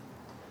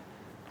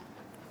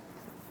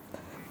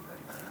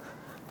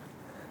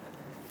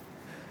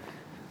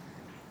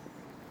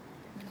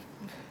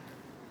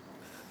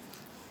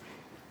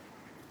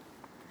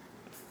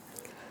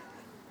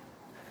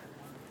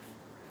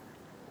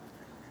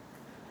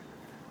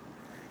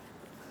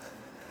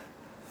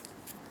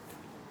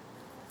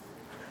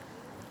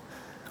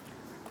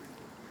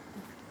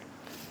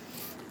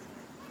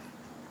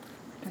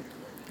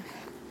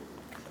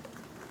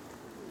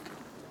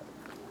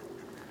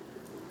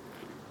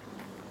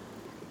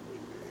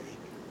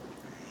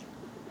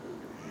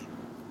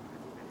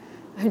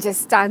 I'm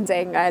just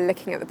standing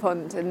looking at the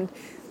pond, and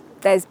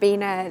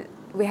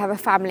we have a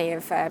family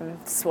of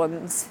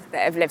swans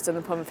that have lived on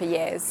the pond for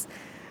years,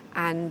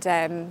 and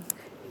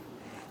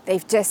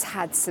they've just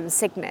had some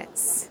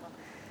cygnets,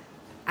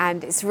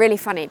 and it's really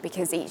funny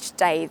because each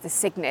day the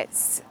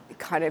cygnets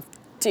kind of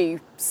do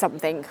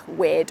something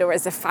weird, or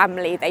as a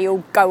family they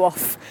all go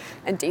off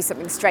and do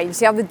something strange.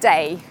 The other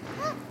day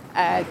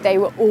they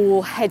were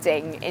all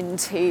heading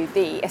into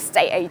the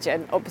estate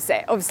agent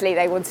opposite. Obviously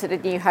they wanted a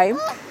new home,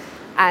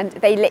 and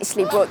they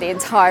literally brought the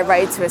entire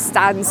road to a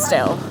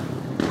standstill.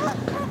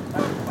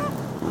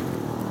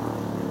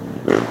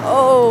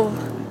 Oh,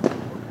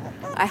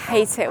 I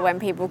hate it when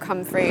people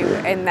come through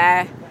in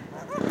their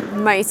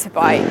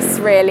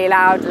motorbikes really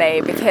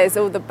loudly because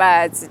all the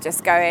birds are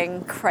just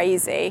going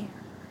crazy.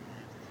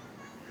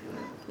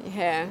 You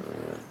hear?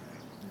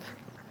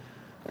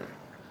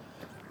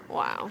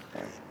 Wow.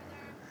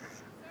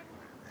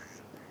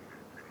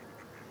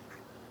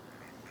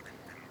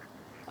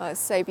 Oh, it's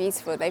so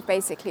beautiful. They've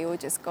basically all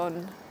just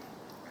gone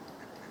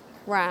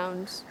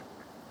round.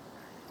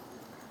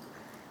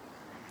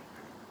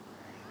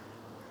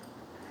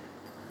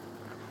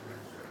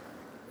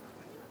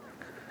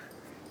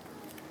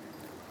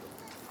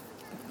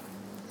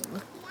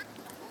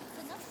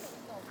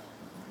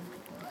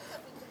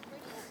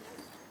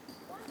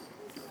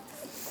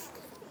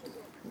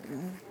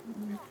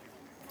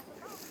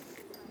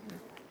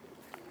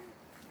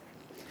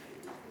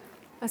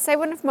 I'd say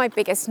one of my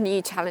biggest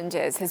new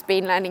challenges has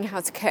been learning how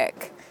to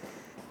cook,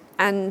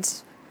 and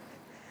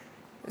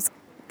it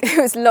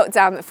was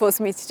lockdown that forced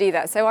me to do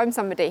that. So I'm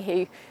somebody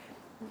who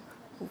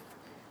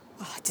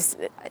just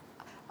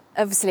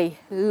obviously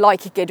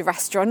like a good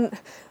restaurant.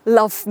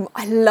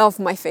 I love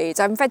my food.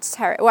 I'm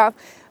vegetarian. Well,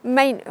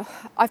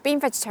 I've been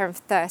vegetarian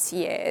for 30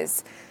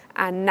 years,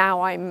 and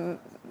now I'm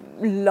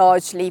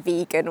largely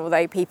vegan,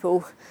 although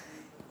people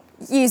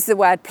use the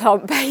word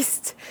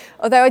plant-based.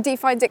 Although I do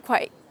find it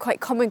quite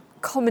common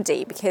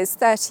comedy, because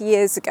 30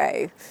 years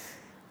ago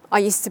I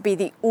used to be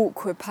the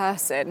awkward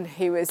person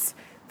who was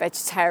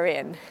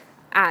vegetarian,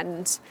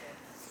 and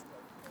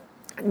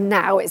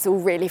now it's all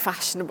really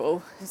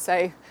fashionable.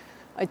 So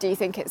I do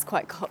think it's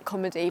quite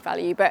comedy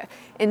value. But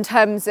in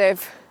terms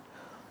of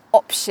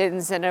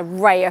options and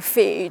array of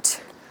food,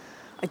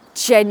 I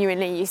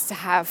genuinely used to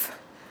have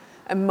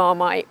a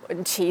Marmite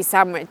and cheese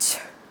sandwich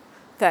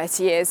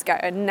 30 years ago,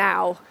 and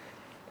now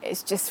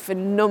it's just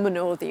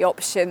phenomenal, the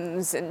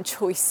options and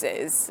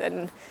choices,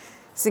 and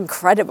it's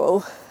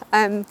incredible.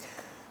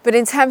 But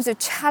in terms of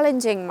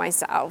challenging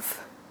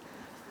myself,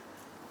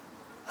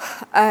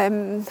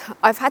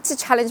 I've had to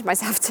challenge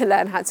myself to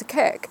learn how to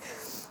cook.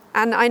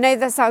 And I know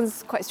that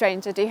sounds quite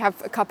strange. I do have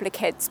a couple of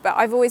kids, but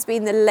I've always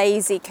been the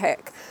lazy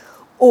cook,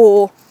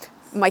 or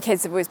my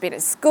kids have always been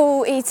at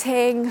school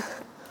eating,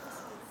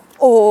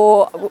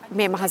 or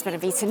me and my husband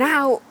have eaten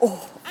out, or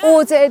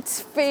ordered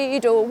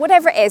food, or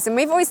whatever it is. And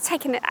we've always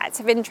taken an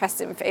active interest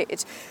in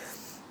food.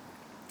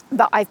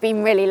 But I've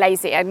been really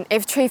lazy. And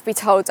if truth be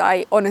told,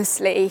 I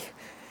honestly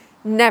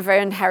never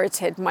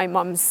inherited my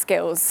mum's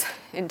skills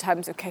in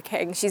terms of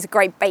cooking. She's a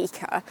great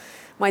baker.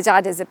 My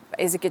dad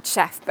is a good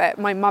chef, but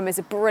my mum is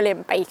a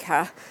brilliant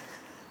baker.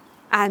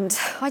 And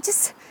I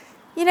just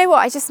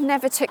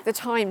never took the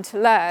time to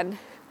learn.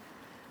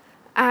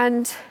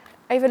 And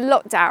over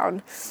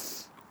lockdown,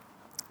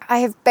 I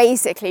have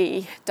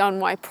basically done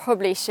what I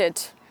probably should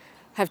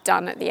have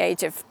done at the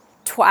age of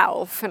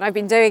 12. And I've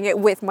been doing it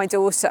with my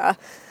daughter.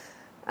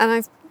 And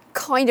I've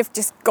kind of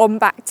just gone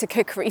back to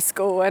cookery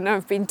school, and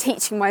I've been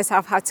teaching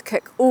myself how to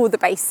cook all the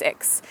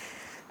basics.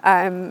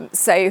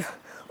 So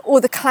all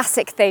the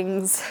classic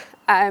things.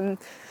 And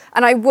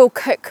I will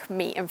cook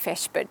meat and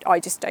fish, but I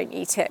just don't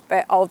eat it.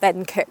 But I'll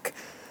then cook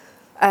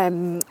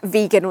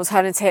vegan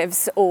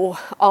alternatives, or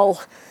I'll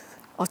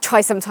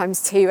try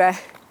sometimes to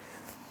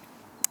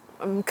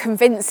I'm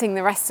convincing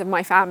the rest of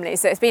my family.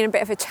 So it's been a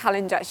bit of a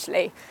challenge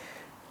actually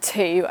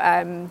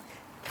to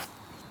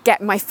get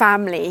my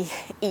family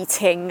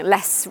eating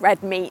less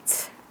red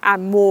meat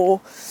and more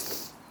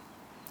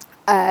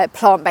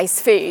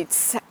plant-based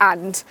foods.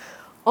 And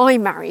I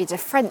married a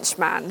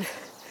Frenchman,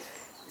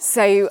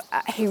 so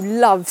who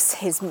loves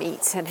his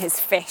meat and his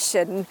fish,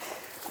 and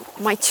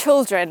my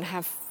children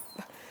have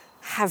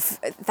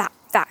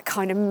that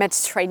kind of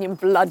Mediterranean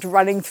blood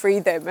running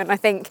through them. And I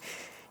think,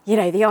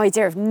 the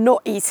idea of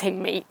not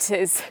eating meat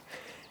is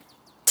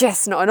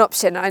just not an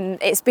option. And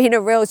it's been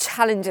a real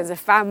challenge as a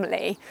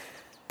family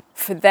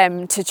for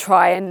them to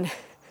try and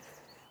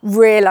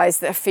realise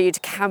that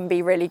food can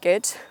be really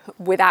good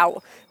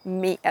without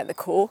meat at the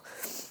core.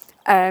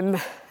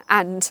 And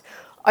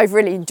I've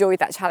really enjoyed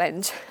that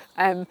challenge.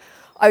 I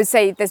would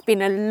say there's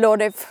been a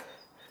lot of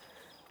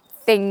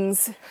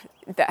things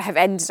that have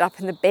ended up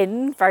in the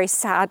bin, very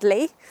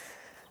sadly.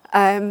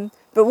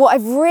 But what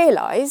I've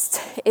realised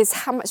is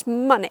how much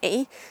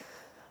money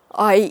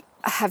I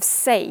have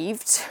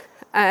saved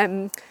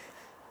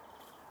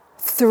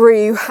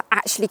through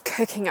actually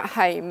cooking at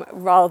home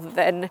rather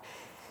than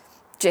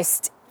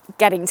just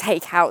getting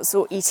takeouts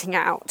or eating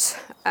out.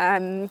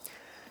 And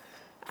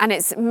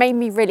it's made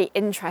me really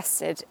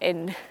interested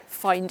in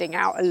finding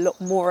out a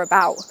lot more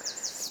about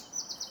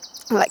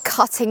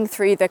cutting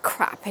through the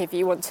crap, if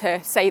you want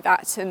to say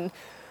that, and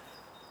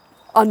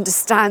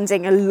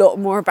understanding a lot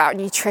more about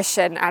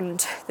nutrition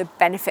and the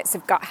benefits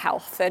of gut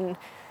health. And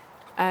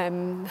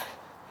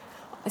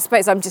I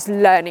suppose I'm just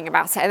learning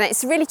about it, and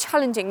it's really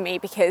challenging me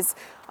because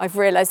I've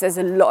realised there's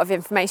a lot of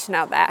information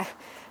out there,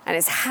 and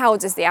it's how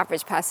does the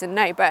average person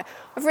know? But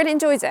I've really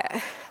enjoyed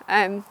it.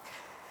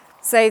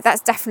 So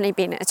that's definitely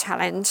been a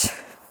challenge.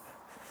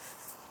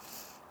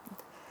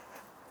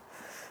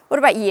 What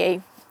about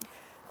you?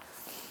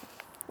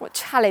 What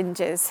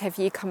challenges have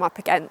you come up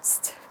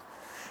against?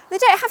 They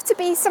don't have to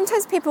be.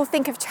 Sometimes people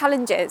think of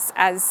challenges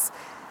as,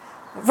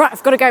 right,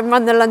 I've got to go and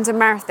run the London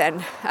Marathon,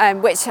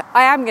 which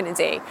I am going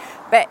to do.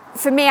 But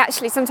for me,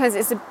 actually, sometimes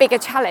it's a bigger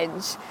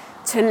challenge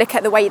to look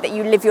at the way that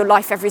you live your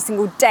life every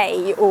single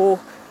day, or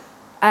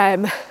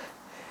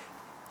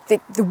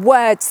the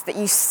words that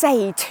you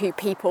say to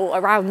people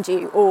around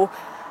you, or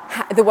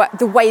the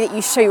way that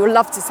you show your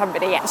love to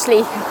somebody.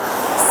 Actually,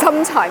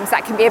 sometimes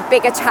that can be a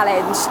bigger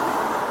challenge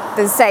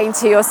than saying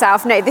to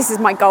yourself, no, this is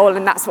my goal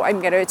and that's what I'm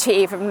going to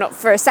achieve. I'm not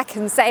for a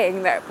second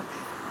saying that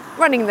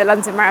running the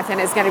London Marathon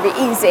is going to be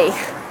easy,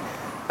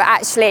 but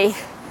actually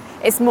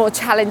it's more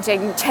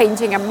challenging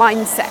changing a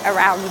mindset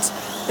around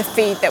the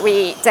food that we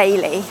eat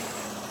daily.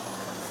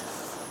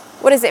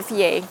 What is it for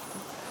you?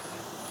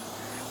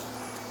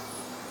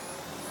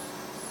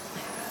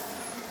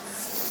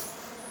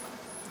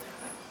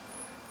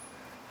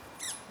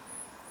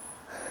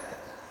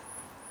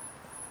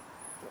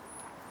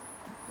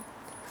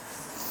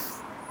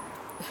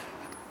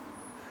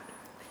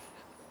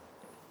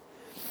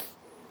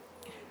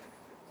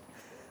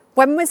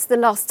 When was the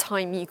last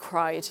time you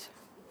cried?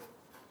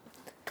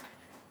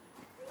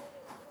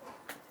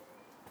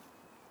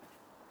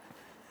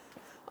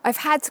 I've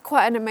had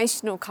quite an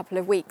emotional couple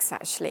of weeks,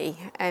 actually.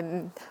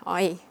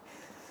 I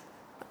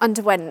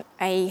underwent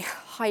a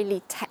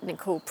highly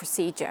technical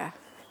procedure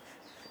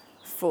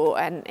for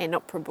an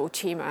inoperable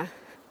tumour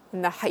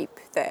in the hope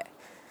that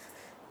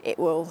it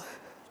will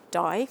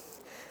die.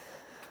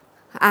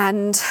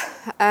 And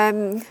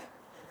I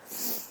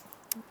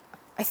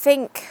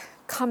think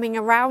coming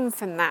around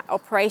from that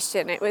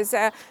operation, it was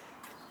I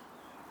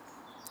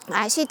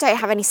actually don't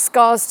have any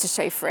scars to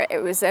show for it.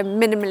 It was a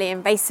minimally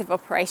invasive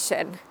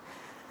operation.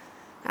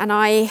 And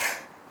I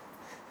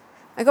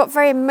got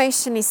very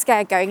emotionally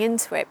scared going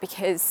into it,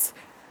 because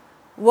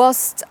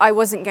whilst I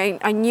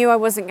knew I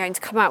wasn't going to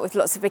come out with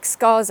lots of big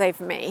scars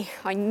over me,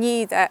 I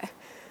knew that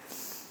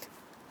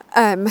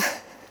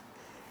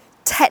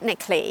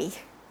technically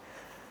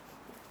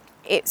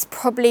it's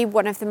probably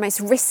one of the most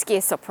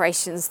riskiest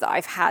operations that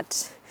I've had,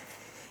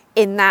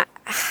 in that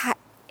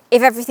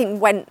if everything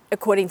went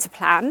according to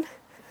plan,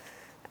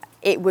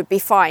 it would be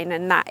fine.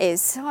 And that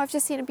is, I've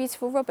just seen a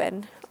beautiful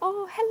robin.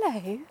 Oh,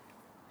 hello.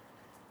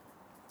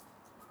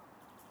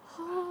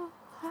 Oh,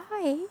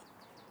 hi.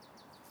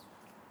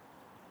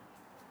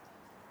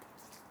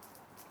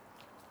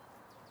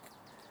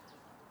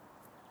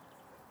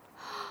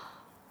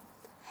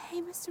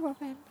 Hey, Mr.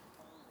 Robin.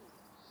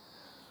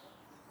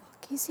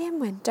 Can you see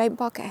him when? Don't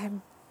bark at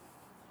him.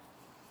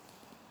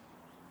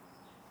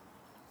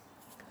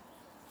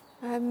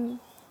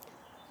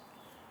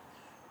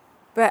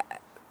 But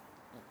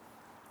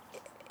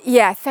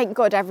yeah, thank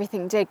God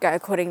everything did go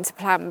according to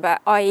plan.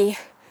 But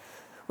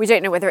we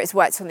don't know whether it's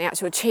worked on the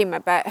actual tumour.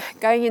 But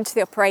going into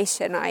the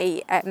operation,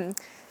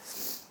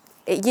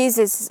 it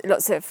uses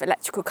lots of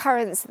electrical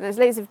currents, and there's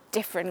loads of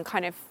different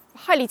kind of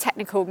highly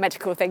technical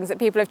medical things that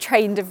people have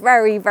trained a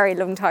very, very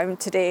long time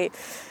to do.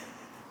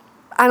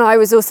 And I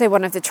was also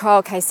one of the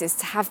trial cases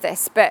to have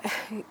this. But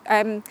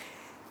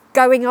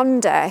going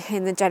under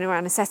in the general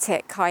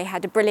anaesthetic, I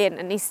had a brilliant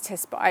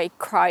anaesthetist, but I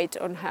cried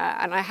on her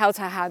and I held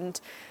her hand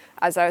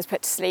as I was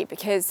put to sleep,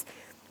 because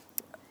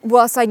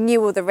whilst I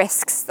knew all the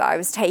risks that I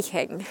was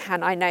taking,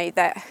 and I know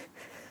that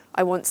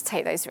I want to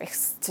take those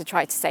risks to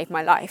try to save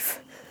my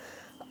life,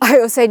 I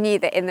also knew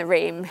that in the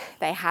room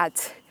they had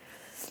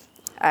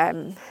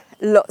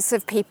lots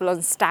of people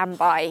on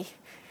standby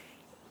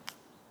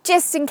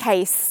just in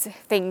case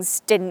things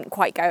didn't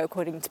quite go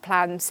according to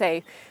plan.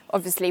 So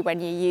obviously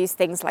when you use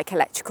things like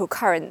electrical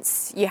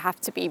currents, you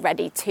have to be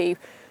ready to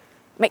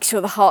make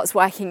sure the heart's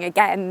working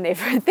again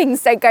if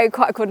things don't go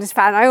quite according to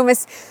plan. I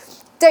almost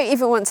don't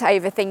even want to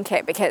overthink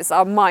it, because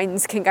our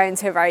minds can go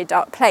into a very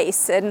dark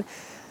place, and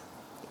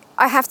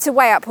I have to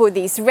weigh up all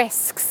these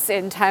risks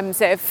in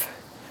terms of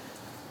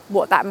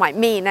what that might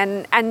mean.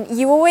 And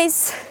you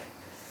always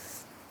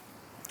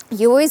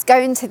go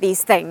into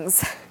these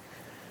things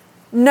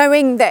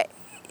knowing that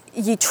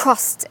you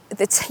trust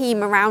the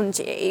team around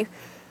you,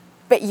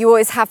 but you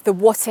always have the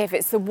what if.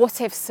 It's the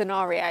what if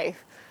scenario.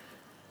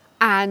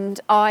 And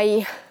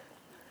I,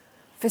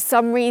 for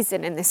some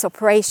reason in this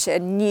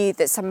operation, knew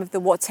that some of the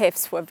what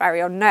ifs were very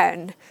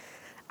unknown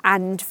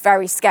and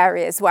very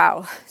scary as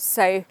well.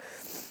 So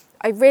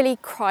I really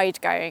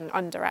cried going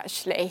under,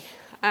 actually.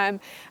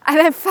 And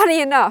then funny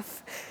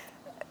enough,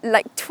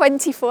 like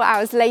 24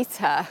 hours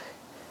later,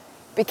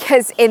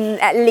 because in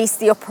at least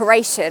the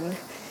operation,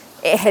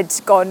 it had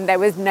gone, there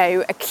was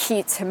no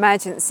acute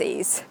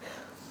emergencies.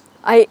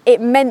 It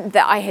meant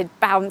that I had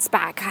bounced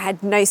back. I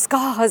had no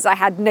scars, I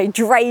had no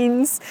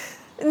drains.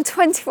 And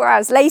 24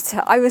 hours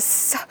later,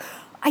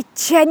 I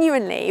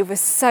genuinely was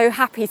so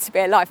happy to be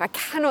alive. I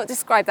cannot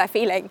describe that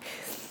feeling.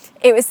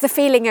 It was the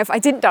feeling of, I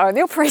didn't die on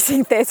the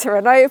operating theatre,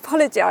 and I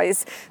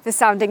apologise for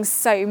sounding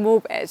so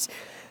morbid.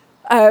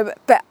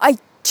 But I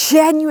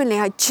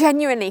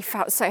genuinely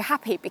felt so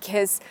happy,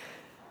 because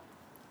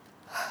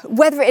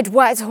whether it had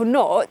worked or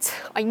not,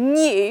 I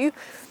knew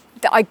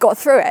that I got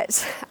through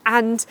it.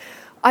 And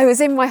I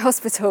was in my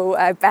hospital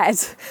bed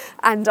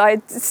and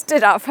I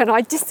stood up and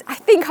I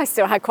think I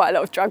still had quite a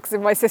lot of drugs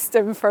in my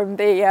system from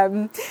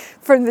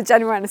the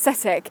general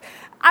anaesthetic,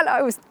 and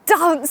I was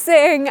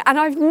dancing, and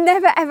I've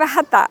never ever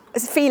had that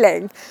as a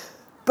feeling,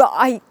 but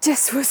I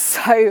just was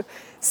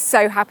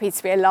so happy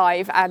to be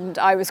alive, and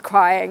I was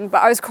crying,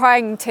 but I was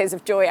crying tears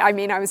of joy. I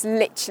mean, I was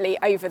literally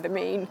over the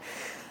moon.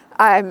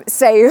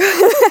 So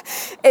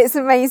it's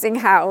amazing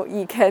how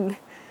you can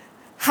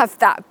have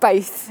that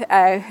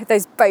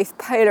those both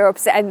polar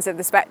opposite ends of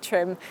the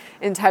spectrum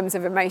in terms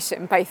of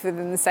emotion, both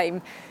within the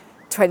same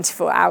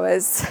 24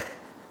 hours.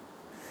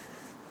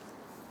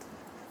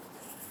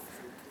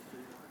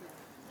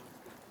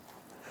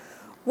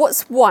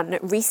 What's one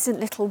recent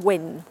little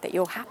win that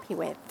you're happy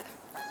with?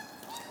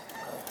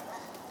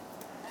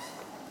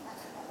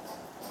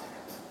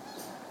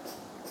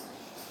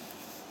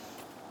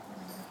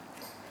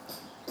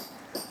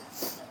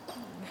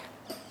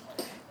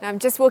 Now I'm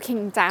just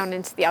walking down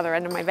into the other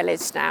end of my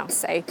village now,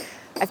 so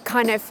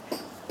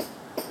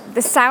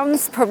the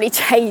sounds probably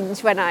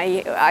change when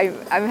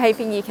I'm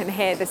hoping you can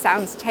hear the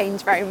sounds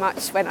change very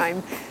much when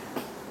I'm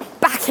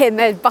back in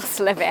the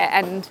bustle of it,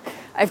 and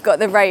I've got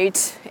the road.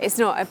 It's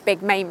not a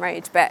big main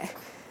road, but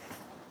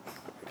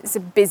it's a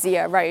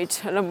busier road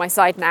along my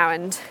side now,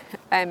 and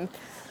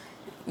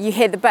you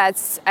hear the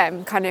birds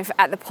kind of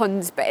at the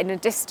ponds but in a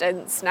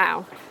distance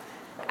now,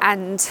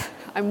 and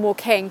I'm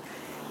walking.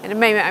 In a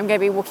moment I'm going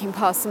to be walking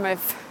past some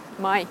of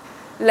my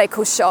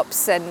local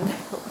shops and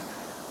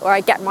where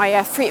I get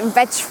my fruit and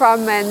veg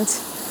from and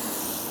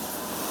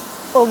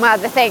all my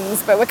other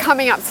things, but we're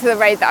coming up to the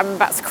road that I'm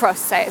about to cross,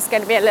 so it's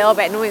going to be a little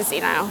bit noisy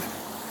now.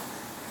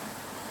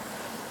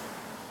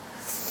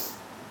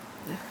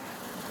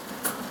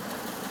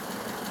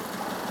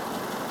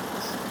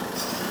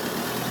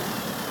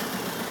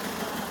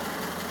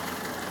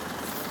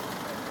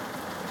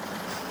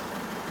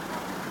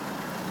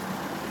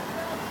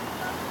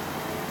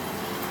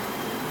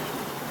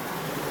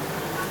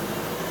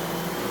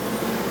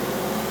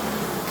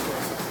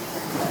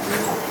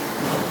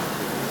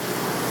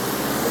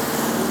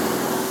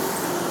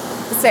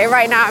 So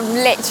right now I'm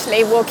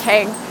literally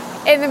walking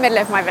in the middle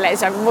of my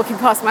village. I'm walking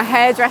past my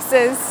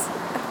hairdressers.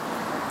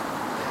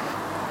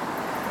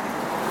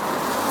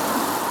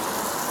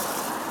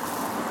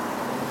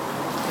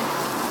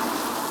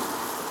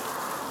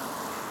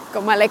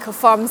 Got my local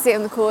pharmacy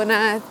on the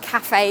corner,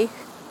 cafe.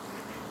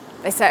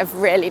 They serve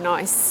really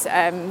nice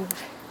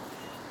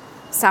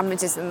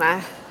sandwiches in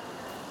there.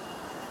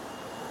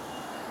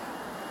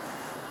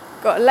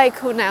 Got a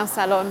local nail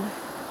salon.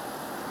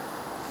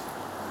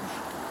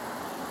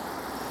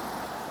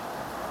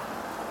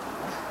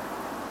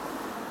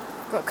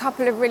 Got a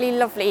couple of really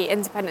lovely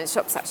independent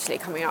shops actually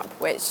coming up,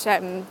 which,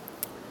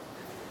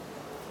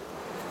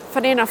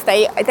 funny enough,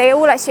 they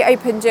all actually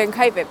opened during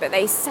COVID, but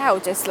they sell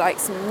just like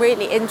some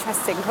really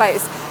interesting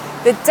clothes.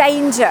 The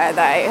danger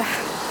though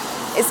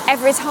is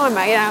every time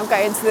I now go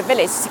into the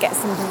village to get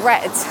some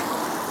bread,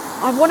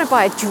 I want to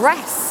buy a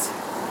dress.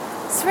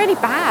 It's really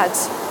bad.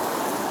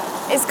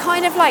 It's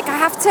kind of like I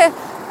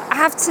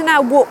have to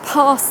now walk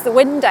past the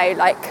window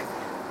like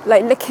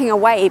looking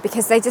away,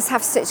 because they just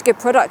have such good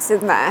products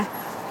in there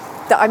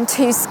that I'm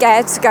too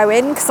scared to go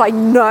in because I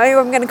know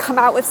I'm going to come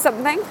out with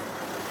something.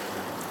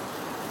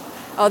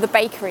 Oh, the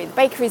bakery. The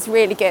bakery's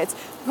really good.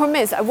 The problem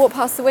is I walk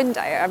past the window,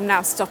 I'm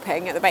now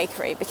stopping at the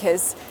bakery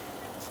because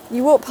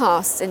you walk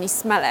past and you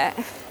smell it.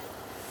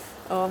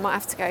 Oh, I might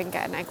have to go and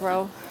get an egg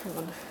roll. Hang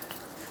on.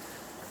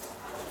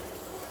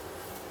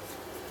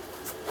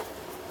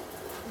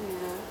 Yeah.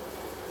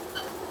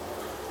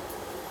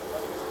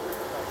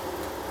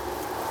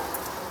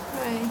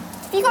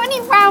 Have you got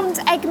any round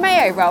egg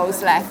mayo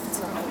rolls left?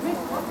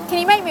 Can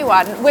you make me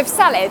one with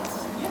salad?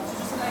 Yeah,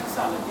 just an egg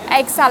salad. Yeah.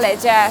 Egg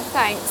salad, yeah,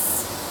 thanks.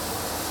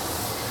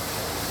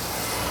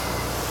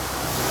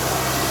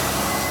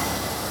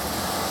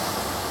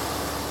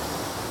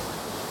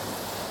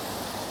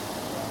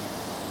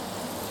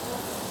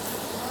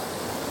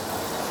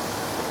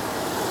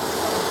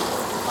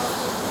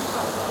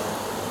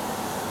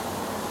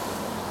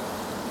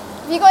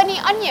 Have you got any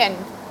onion?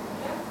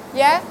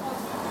 Yeah?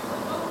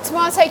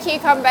 Tomato,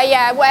 cucumber,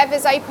 yeah,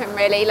 whatever's open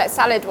really, like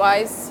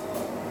salad-wise.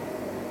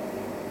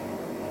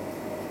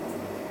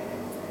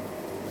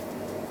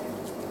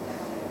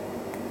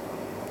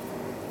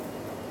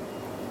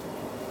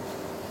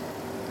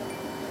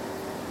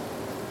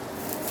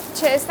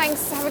 Cheers,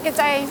 thanks, have a good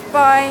day,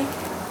 bye.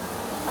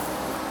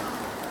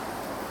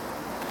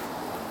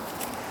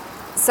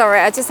 Sorry,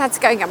 I just had to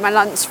go and get my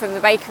lunch from the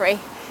bakery.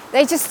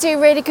 They just do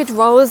really good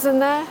rolls in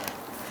there.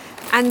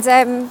 And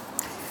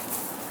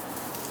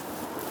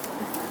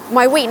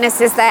my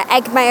weakness is their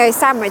egg mayo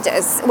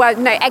sandwiches. Well,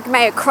 no, egg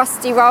mayo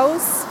crusty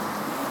rolls.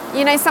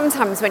 You know,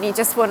 sometimes when you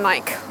just want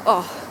like,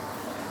 a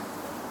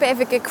bit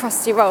of a good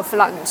crusty roll for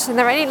lunch, and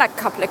they're only like a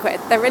couple of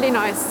quid. They're really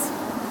nice.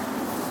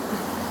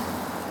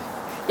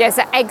 Yeah,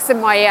 so eggs are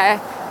my,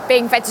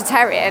 being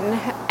vegetarian,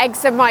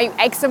 eggs and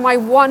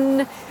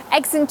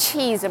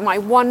cheese are my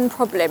one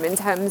problem in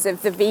terms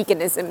of the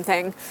veganism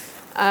thing.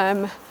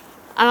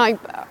 and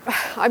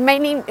I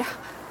mainly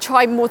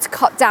try more to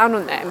cut down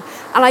on them.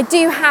 And I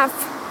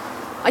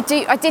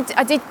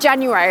did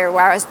January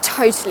where I was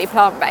totally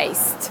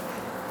plant-based,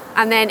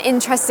 and then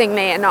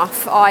interestingly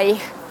enough, I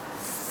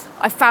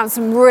found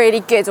some really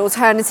good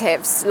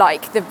alternatives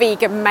like the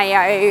vegan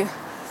mayo.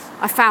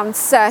 I found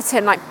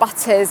certain like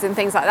butters and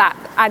things like that,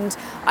 and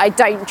I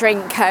don't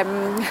drink.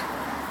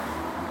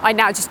 I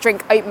now just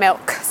drink oat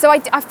milk. So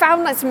I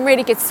found like some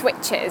really good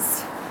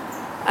switches.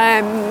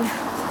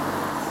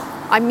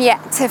 I'm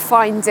yet to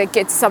find a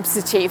good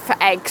substitute for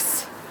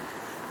eggs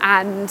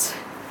and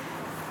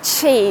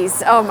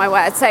cheese. Oh my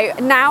word. So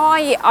now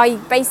I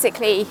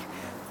basically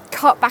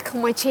cut back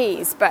on my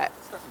cheese, but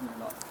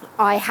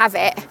I have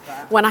it.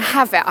 When I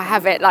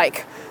have it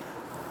like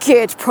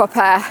good,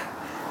 proper,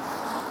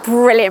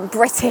 brilliant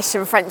British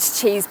and French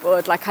cheese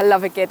board. Like I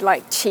love a good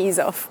like cheese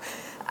off.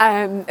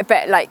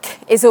 But like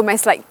it's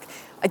almost like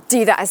I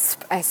do that as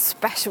a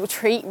special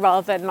treat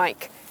rather than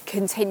like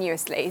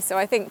continuously. So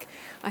I think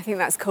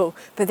that's cool.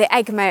 But the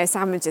egg mayo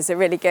sandwiches are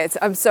really good.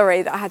 I'm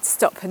sorry that I had to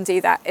stop and do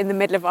that in the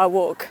middle of our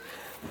walk.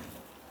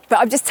 But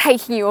I'm just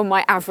taking you on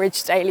my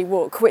average daily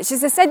walk, which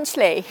is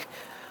essentially,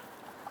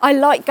 I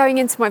like going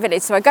into my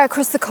village. So I go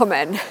across the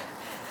common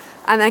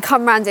and then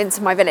come round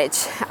into my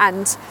village.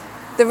 And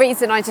the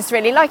reason I just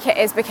really like it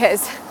is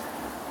because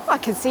I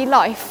can see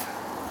life.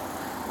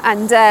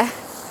 And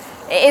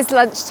it is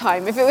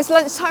lunchtime. If it was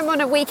lunchtime on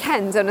a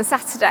weekend, on a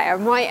Saturday, I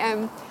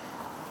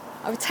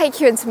would take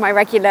you into my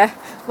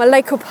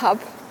local pub.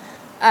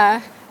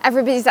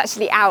 Everybody's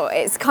actually out.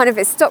 It's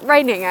stopped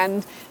raining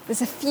and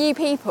there's a few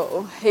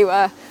people who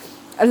are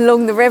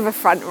along the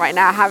riverfront right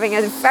now having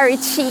a very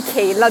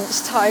cheeky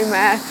lunchtime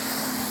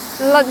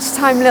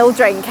little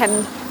drink.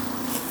 And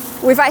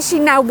we've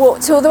actually now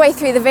walked all the way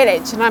through the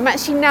village, and I'm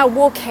actually now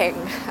walking,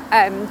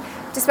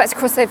 just about to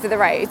cross over the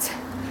road.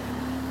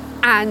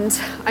 And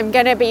I'm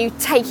going to be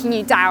taking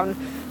you down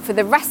for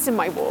the rest of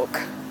my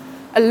walk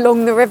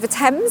along the River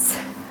Thames.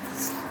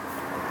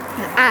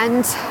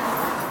 And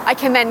I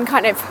can then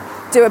kind of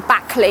do a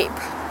back loop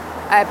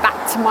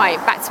back to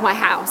my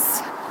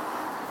house.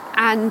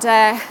 And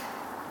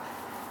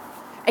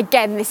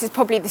again, this is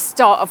probably the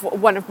start of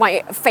one of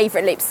my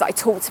favourite loops that I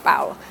talked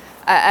about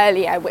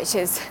earlier, which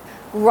is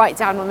right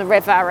down on the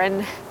river.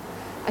 And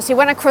actually,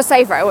 when I cross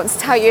over, I want to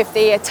tell you if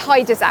the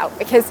tide is out,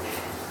 because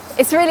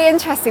it's really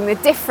interesting the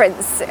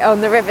difference on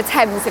the River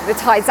Thames if the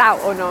tide's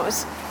out or not.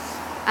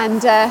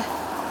 And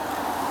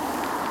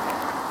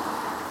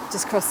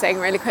just crossing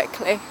really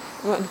quickly.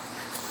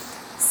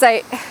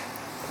 So,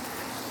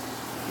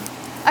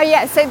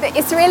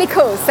 it's really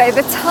cool. So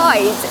the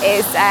tide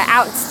is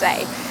out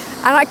today,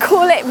 and I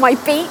call it my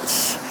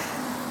beach.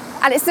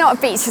 And it's not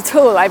a beach at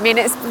all. I mean,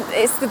 it's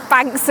the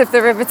banks of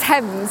the River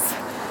Thames.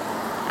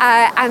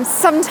 And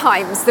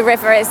sometimes the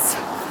river is,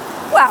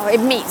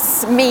 it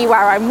meets me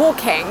where I'm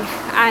walking,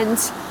 and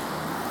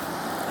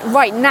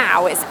right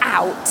now it's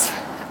out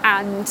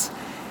and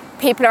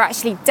people are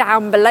actually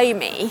down below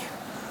me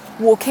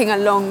walking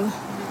along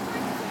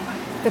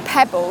the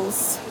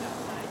pebbles.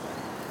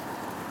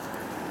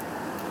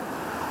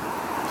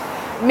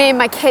 Me and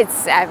my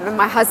kids and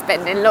my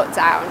husband in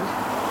lockdown,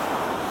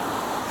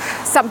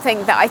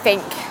 something that I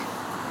think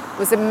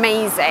was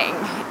amazing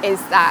is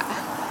that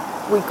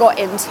we got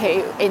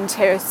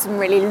into some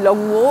really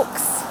long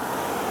walks.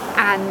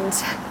 And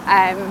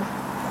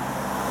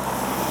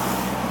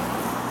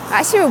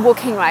actually we were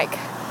walking like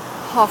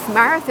half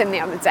marathon the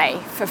other day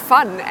for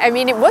fun. I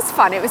mean, it was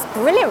fun. It was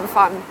brilliant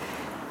fun.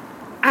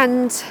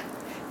 And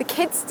the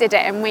kids did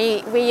it, and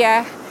we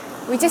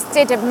just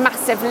did a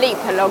massive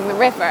loop along the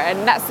river.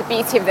 And that's the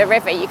beauty of the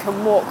river. You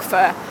can walk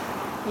for,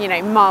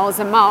 miles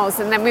and miles.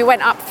 And then we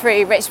went up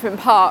through Richmond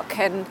Park,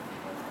 and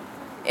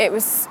it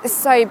was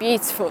so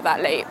beautiful,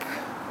 that loop.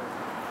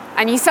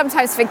 And you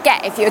sometimes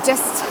forget, if you're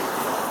just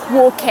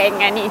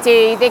walking and you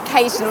do the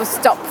occasional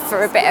stop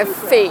for a bit of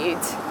food,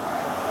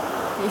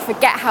 you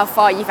forget how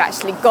far you've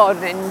actually gone,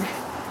 and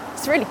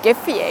it's really good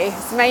for you.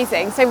 It's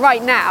amazing. So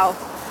right now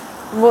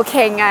I'm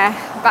walking,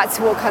 about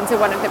to walk onto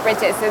one of the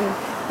bridges, and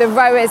the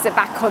rowers are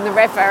back on the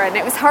river, and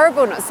it was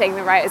horrible not seeing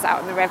the rowers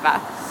out on the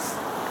river.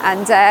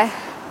 And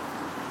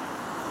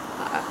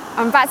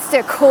I'm about to do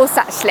a course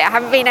actually. I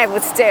haven't been able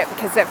to do it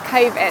because of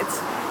COVID.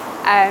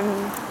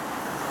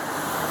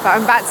 But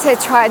I'm about to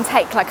try and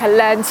take like a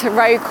learn to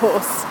row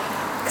course,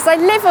 because I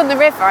live on the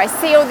river. I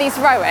see all these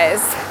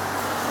rowers.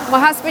 My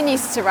husband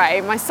used to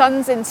row, my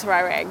son's into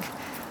rowing,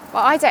 but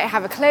I don't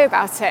have a clue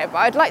about it, but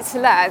I'd like to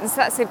learn, so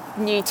that's a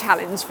new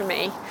challenge for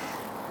me.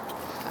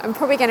 I'm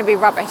probably going to be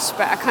rubbish,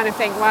 but I kind of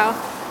think,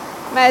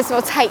 may as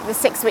well take the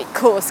 6-week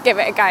course, give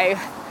it a go,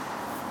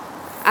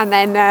 and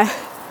then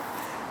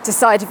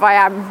decide if I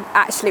am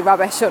actually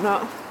rubbish or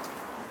not.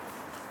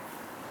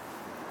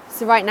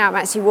 So right now I'm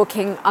actually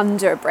walking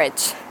under a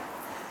bridge,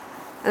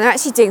 and they're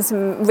actually doing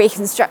some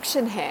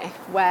reconstruction here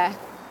where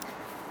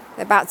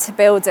they're about to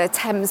build a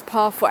Thames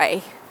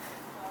pathway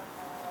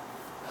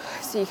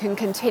so you can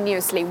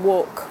continuously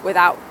walk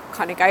without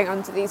kind of going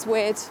under these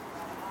weird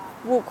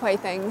walkway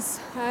things.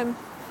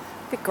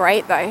 Be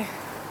great though,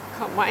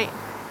 can't wait.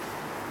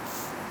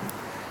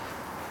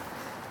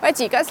 Where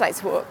do you guys like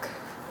to walk?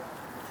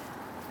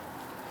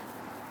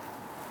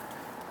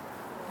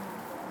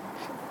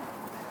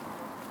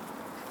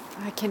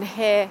 I can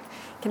hear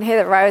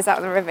the rowers out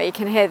on the river. You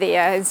can hear the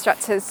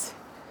instructors.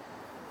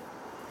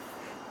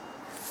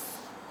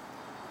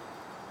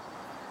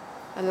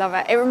 I love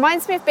it. It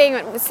reminds me of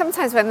being,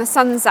 sometimes when the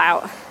sun's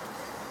out,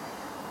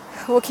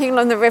 walking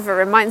along the river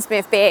reminds me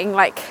of being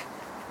like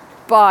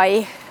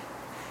by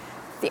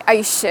the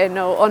ocean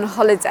or on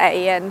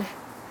holiday. And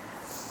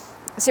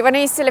so when I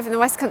used to live in the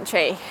West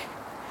Country,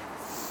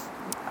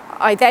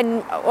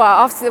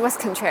 after the West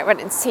Country I went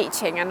into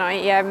teaching, and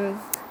I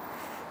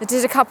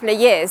did a couple of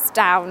years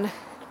down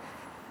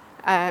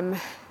in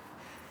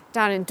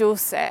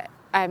Dorset,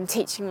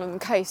 teaching along the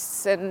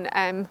coasts,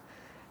 and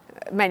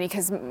mainly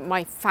because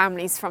my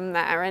family's from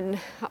there. And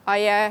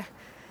I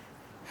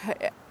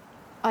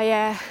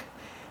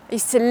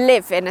used to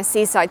live in a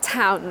seaside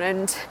town,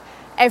 and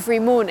every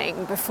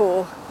morning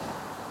before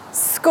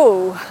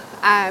school,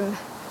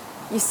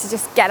 used to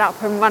just get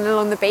up and run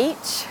along the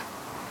beach.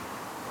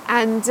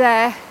 And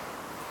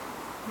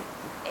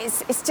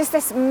it's just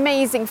this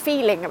amazing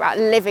feeling about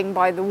living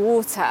by the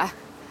water.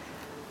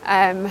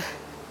 And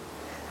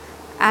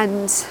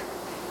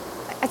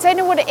I don't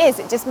know what it is,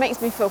 it just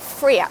makes me feel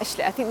free,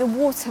 actually. I think the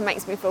water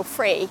makes me feel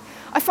free.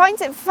 I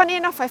find it, funny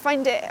enough, I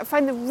find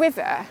the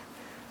river,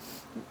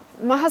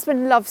 my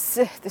husband loves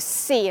the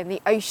sea and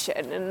the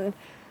ocean, and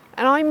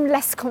I'm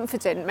less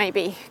confident,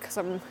 maybe because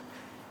I'm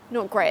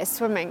not great at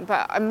swimming,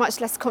 but I'm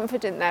much less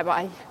confident there. But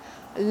I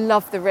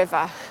love the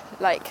river.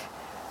 Like,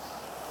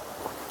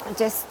 I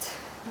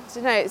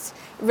don't know, it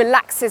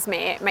relaxes me,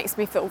 it makes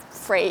me feel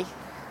free.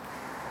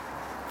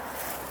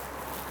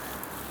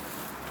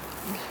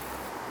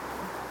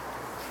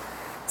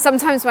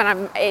 Sometimes when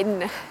I'm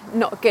in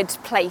not a good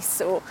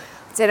place, or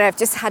I don't know, I've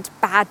just had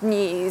bad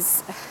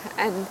news,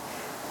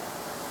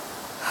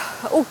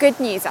 or good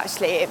news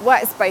actually, it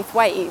works both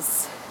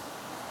ways.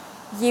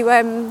 You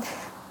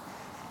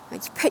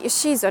put your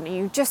shoes on and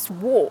you just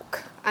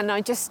walk, and I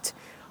just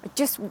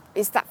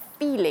it's that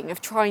feeling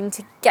of trying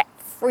to get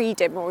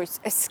freedom or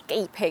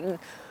escaping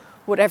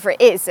whatever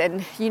it is,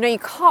 and you know you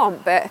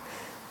can't, but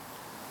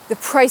the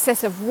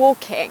process of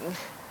walking,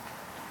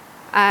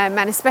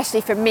 and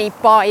especially for me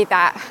by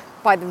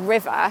the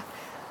river,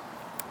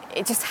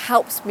 it just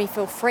helps me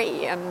feel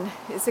free, and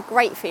it's a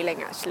great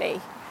feeling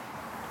actually.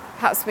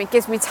 Helps me,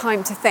 gives me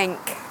time to think.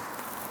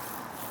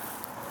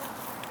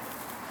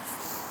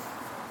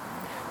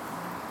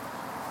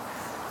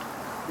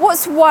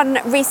 What's one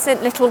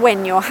recent little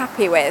win you're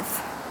happy with?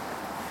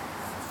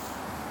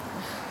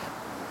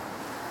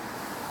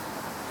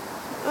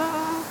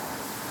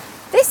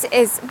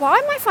 Why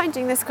am I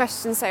finding this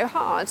question so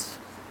hard?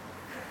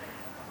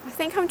 I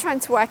think I'm trying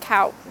to work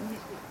out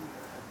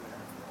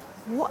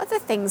what are the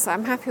things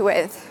I'm happy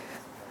with.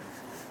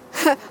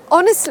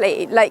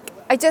 Honestly, like,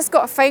 I just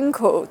got a phone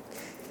call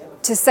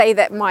to say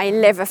that my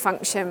liver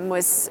function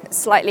was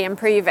slightly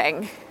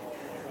improving.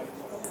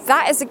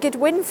 That is a good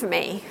win for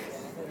me.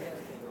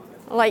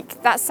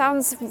 Like, that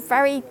sounds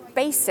very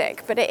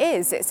basic, but it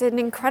is. It's an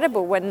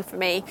incredible win for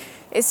me.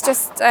 It's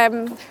just,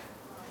 I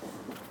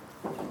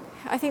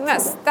think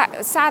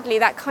sadly,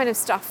 that kind of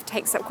stuff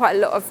takes up quite a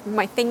lot of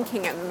my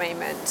thinking at the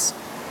moment.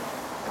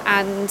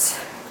 And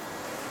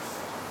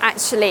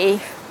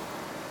actually,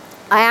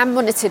 I am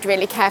monitored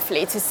really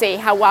carefully to see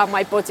how well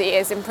my body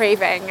is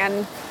improving.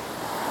 And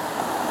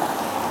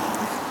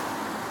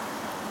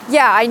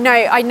yeah, I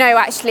know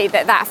actually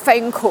that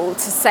phone call to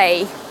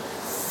say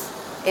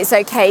it's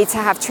okay to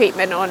have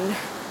treatment on a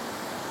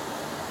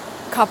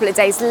couple of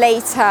days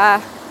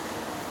later,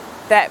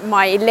 that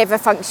my liver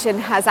function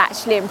has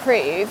actually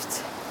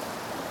improved,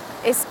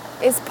 is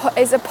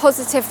a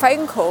positive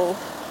phone call.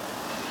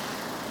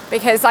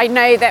 Because I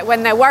know that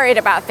when they're worried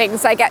about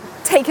things, I get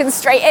taken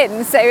straight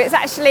in. So it's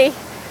actually,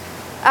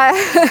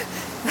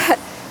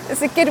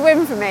 it's a good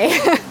win for me.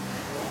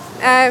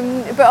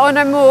 But on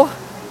a more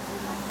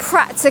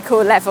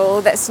practical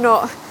level that's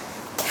not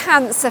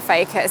cancer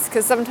focused,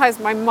 because sometimes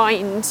my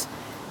mind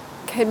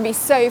can be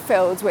so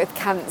filled with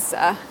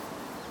cancer.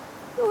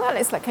 Oh, that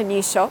looks like a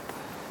new shop.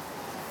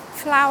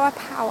 Flower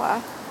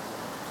Power,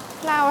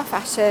 flower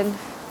fashion,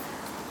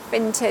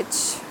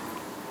 vintage.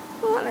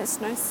 Oh, that looks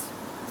nice.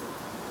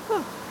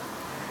 Oh.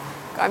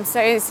 God, I'm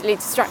so easily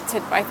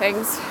distracted by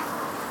things.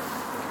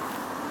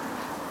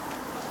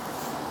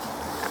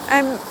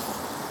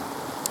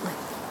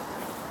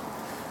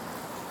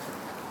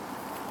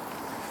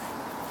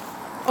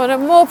 On a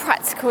more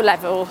practical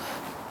level,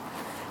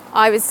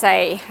 I would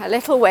say a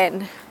little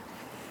win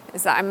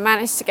is that I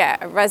managed to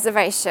get a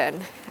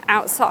reservation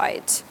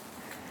outside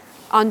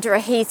under a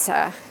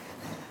heater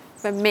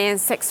for me and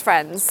 6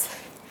 friends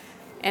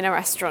in a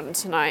restaurant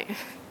tonight.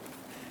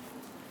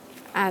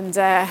 And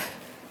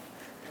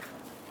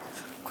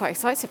quite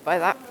excited by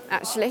that,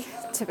 actually,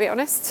 to be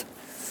honest.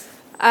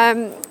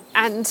 And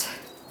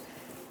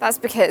that's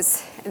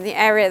because in the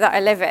area that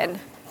I live in,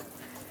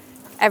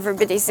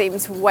 everybody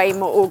seems way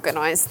more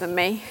organised than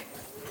me.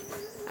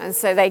 And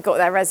so they got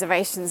their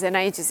reservations in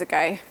ages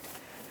ago.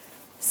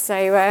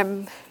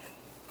 So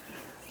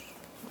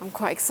I'm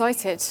quite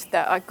excited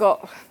that I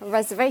got a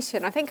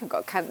reservation. I think I got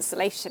a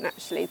cancellation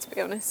actually, to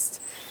be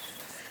honest.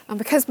 And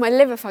because my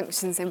liver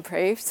function's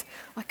improved,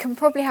 I can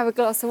probably have a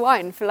glass of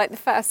wine for like the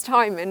first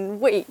time in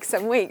weeks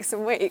and weeks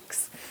and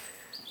weeks.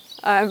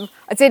 I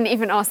didn't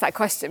even ask that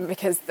question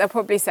because they'll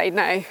probably say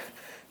no,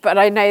 but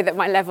I know that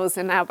my levels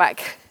are now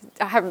back.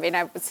 I haven't been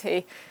able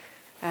to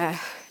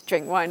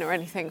drink wine or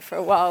anything for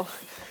a while,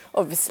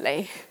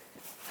 obviously.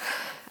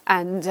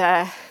 And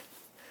I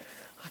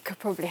could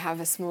probably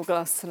have a small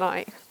glass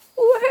tonight.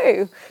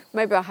 Woohoo!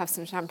 Maybe I'll have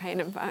some champagne,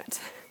 in fact.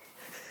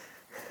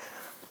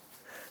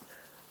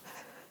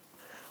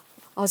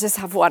 I'll just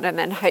have one and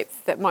then hope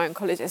that my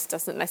oncologist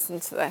doesn't listen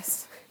to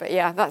this. But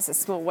yeah, that's a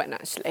small win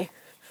actually.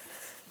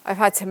 I've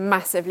had to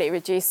massively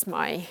reduce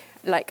I've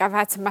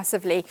had to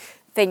massively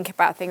think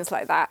about things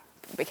like that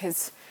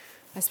because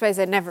I suppose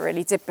I never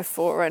really did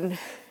before, and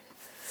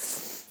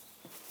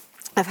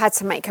I've had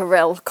to make a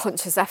real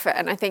conscious effort.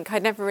 And I think I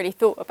never really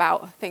thought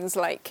about things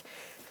like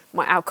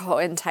my alcohol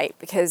intake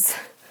because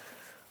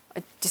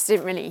I just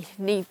didn't really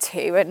need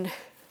to. And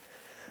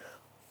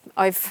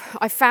I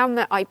found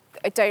that I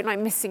don't like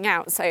missing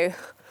out. So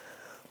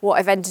what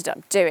I've ended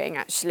up doing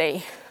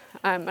actually,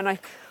 and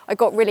I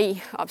got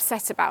really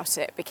upset about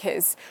it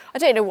because I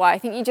don't know why. I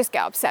think you just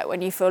get upset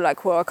when you feel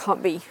like, well, I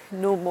can't be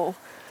normal.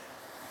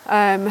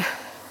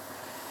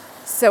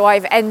 So I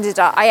ended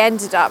up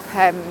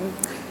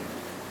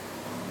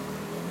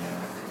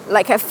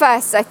like at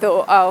first I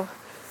thought, oh,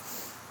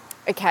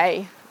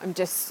 okay, I'm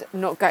just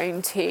not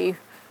going to,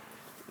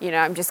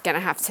 I'm just going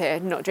to have to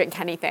not drink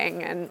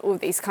anything and all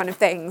these kind of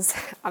things.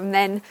 And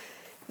then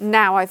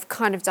now I've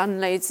kind of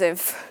done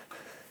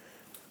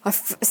I've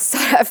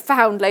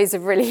found loads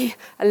of really,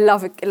 I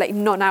love like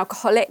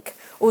non-alcoholic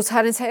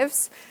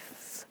alternatives,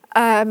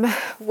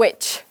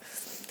 which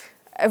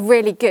are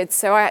really good.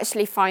 So I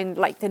actually find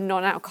like the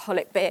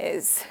non-alcoholic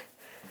beers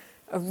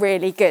are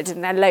really good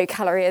and they're low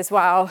calorie as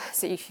well.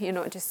 So you're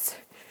not just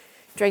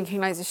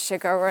drinking loads of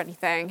sugar or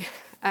anything.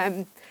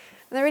 And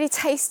they're really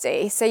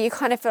tasty. So you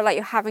kind of feel like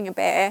you're having a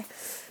beer,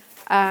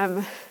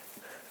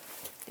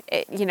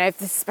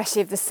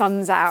 especially if the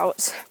sun's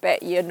out,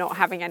 but you're not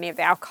having any of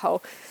the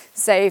alcohol.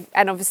 So,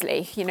 and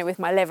obviously, with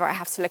my liver, I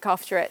have to look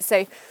after it.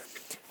 So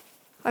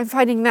I'm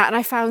finding that, and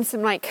I found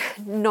some like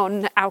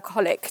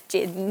non-alcoholic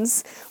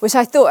gins, which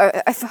I thought,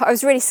 I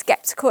was really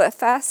sceptical at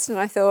first, and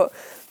I thought,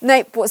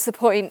 nope, what's the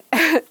point?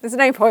 There's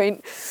no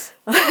point.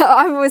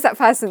 I'm always that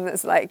person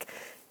that's like,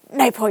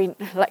 no point,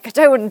 like I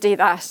don't want to do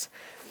that.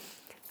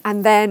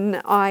 And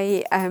then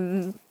I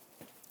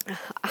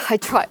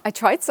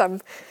tried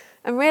some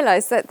and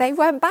realised that they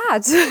weren't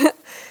bad.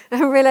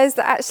 And realised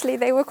that actually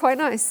they were quite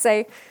nice.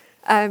 So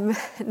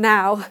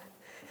now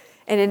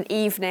in an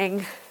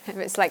evening, if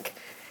it's like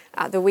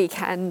at the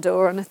weekend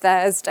or on a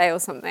Thursday or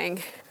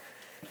something,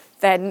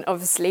 then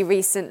obviously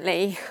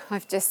recently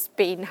I've just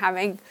been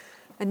having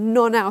a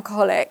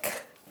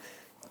non-alcoholic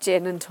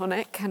gin and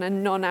tonic and a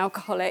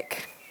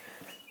non-alcoholic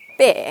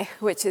beer,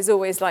 which is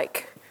always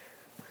like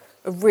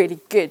a really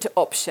good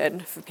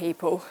option for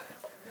people.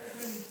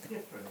 It's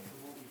different to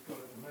what we've got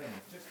at the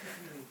moment. Just because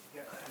we need to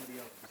get somebody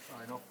else to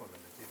sign off on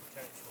them as if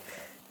potential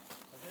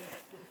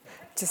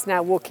there. Just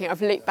now walking,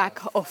 I've looped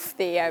back off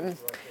the,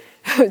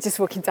 just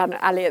walking down an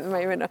alley at the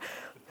moment.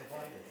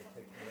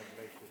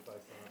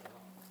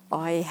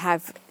 I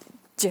have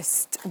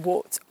just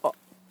walked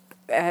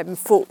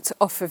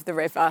off of the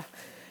river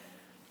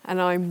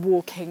and I'm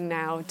walking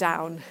now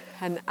down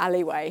an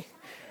alleyway.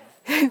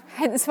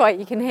 Hence why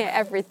you can hear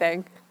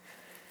everything.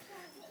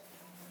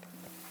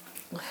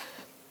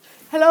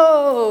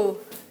 Hello!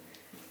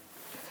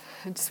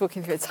 I'm just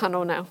walking through a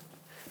tunnel now.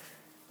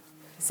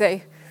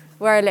 So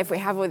where I live, we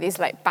have all these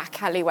like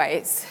back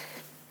alleyways.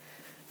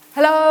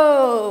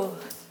 Hello!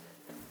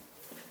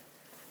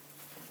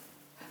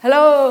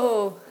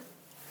 Hello!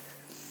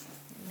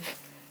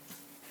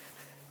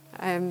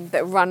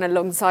 That run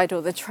alongside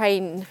all the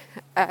train,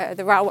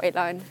 the railway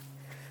line.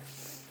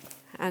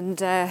 And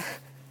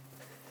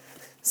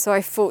so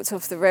I forked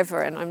off the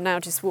river and I'm now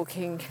just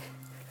walking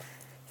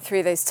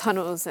through those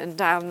tunnels and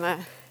down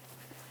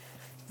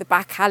the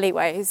back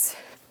alleyways.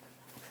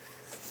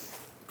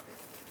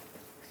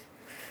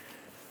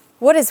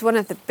 What is one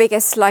of the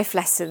biggest life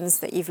lessons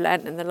that you've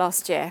learned in the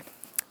last year?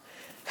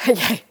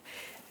 Okay,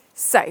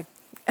 so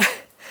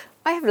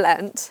I have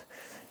learnt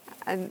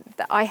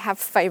that I have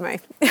FOMO.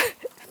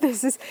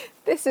 This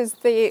is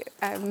the.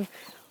 I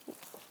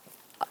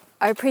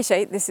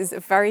appreciate this is a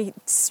very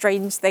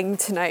strange thing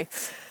to know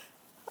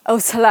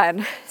or to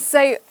learn.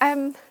 So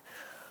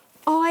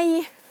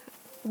I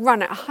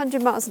run at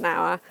 100 miles an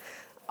hour.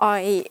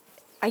 I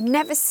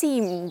never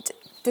seemed.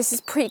 This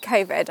is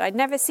pre-COVID. I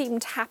never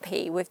seemed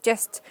happy with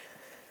just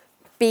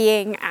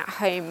being at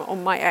home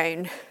on my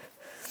own,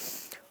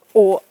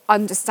 or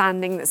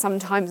understanding that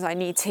sometimes I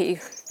need to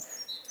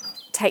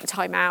take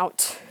time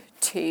out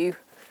to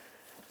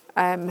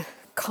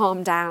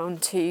calm down,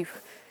 to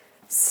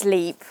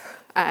sleep,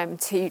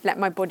 to let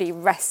my body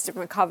rest and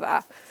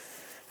recover.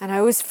 And I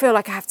always feel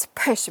like I have to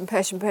push and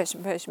push and push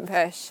and push and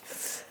push.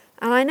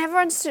 And I never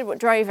understood what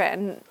drove it.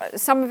 And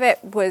some of it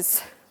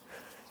was,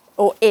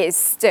 or is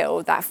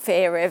still, that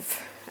fear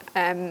of,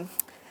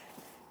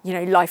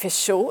 life is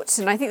short.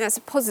 And I think that's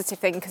a positive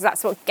thing because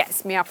that's what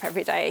gets me up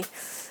every day.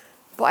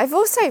 But I've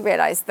also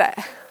realised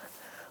that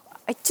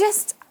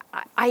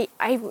I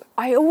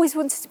always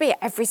wanted to be at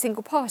every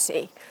single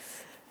party.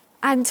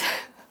 And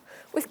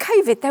with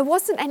COVID, there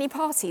wasn't any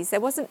parties. There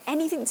wasn't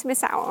anything to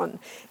miss out on.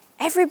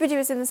 Everybody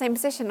was in the same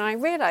position. And I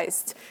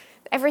realised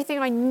everything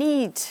I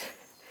need,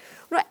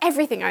 not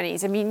everything I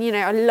need. I mean,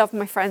 I love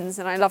my friends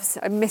and I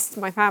missed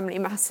my family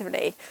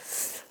massively.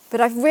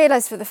 But I've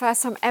realised for the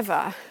first time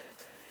ever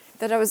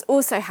that I was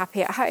also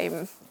happy at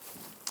home.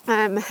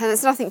 And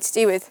it's nothing to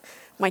do with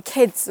my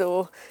kids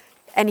or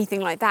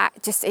anything like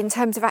that. Just in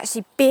terms of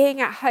actually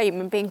being at home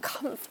and being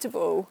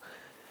comfortable,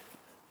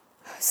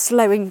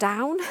 slowing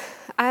down.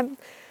 And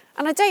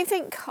I don't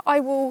think I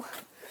will,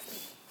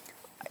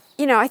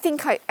 I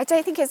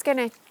don't think it's going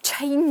to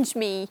change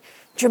me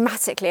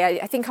dramatically.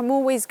 I think I'm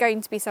always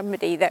going to be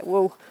somebody that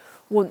will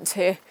want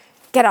to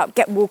get up,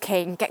 get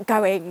walking, get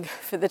going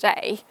for the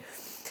day.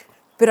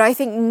 But I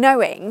think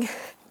knowing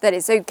that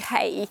it's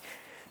okay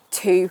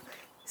to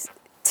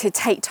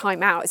take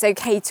time out, it's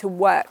okay to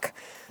work,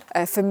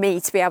 for me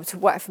to be able to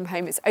work from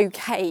home, it's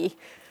okay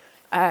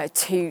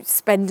to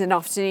spend an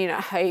afternoon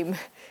at home.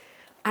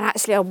 And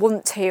actually I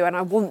want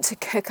to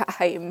cook at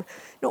home,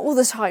 not all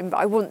the time,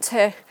 but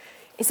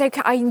it's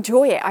okay, I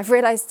enjoy it. I've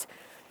realised,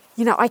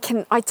 I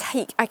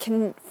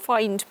can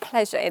find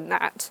pleasure in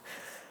that.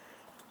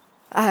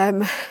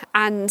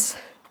 And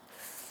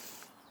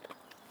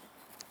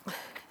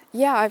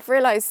I've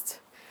realised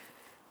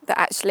that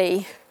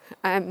actually,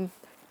 the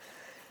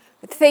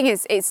thing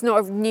is, it's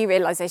not a new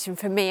realisation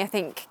for me. I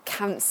think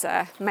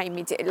cancer made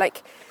me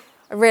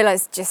I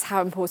realised just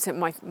how important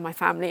my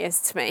family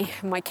is to me,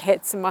 my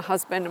kids and my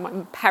husband and my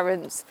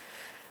parents,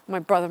 my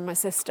brother and my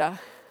sister.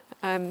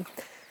 And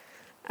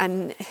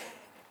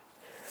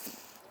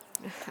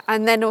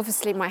then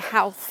obviously my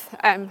health.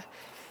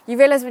 You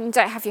realise when you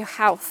don't have your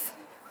health,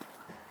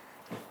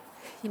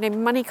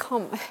 money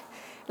can't,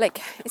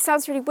 it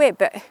sounds really weird,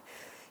 but,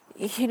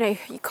 you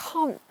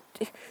can't,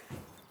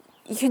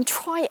 you can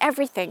try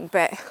everything,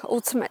 but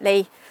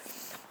ultimately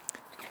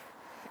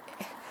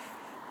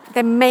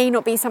there may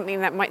not be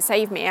something that might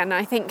save me. And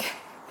I think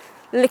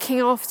looking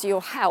after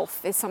your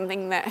health is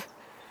something that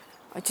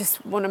I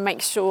just want to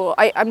make sure.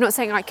 I'm not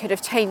saying I could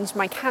have changed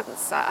my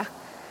cancer,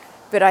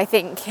 but I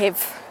think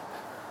if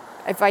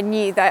I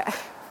knew that,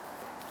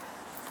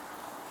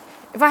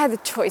 if I had the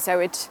choice, I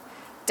would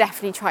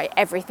definitely try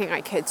everything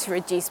I could to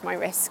reduce my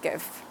risk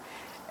of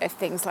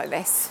things like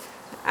this.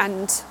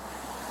 And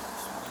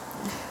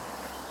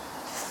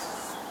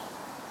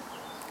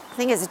I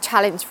think it's a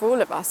challenge for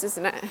all of us,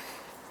 isn't it?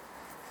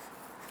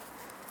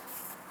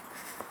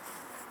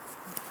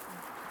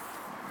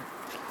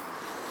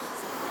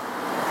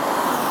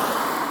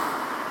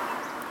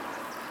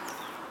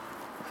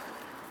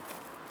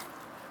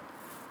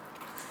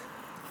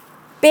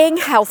 Being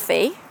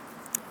healthy,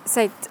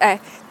 so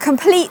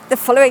complete the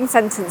following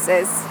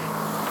sentences.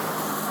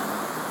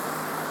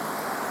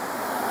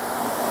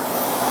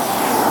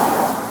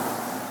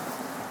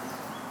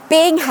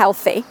 Being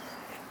healthy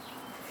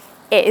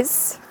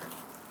is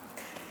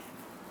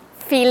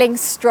feeling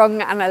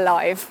strong and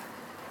alive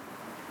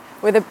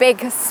with a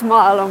big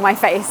smile on my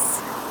face.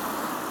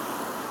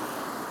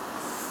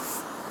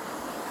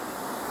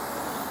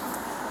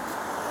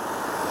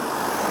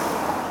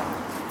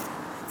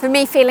 For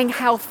me, feeling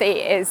healthy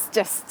is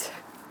just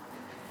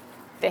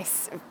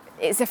this,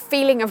 it's a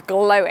feeling of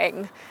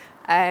glowing.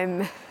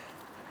 And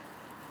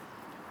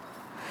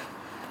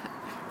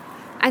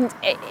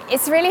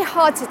it's really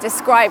hard to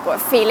describe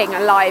what feeling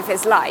alive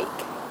is like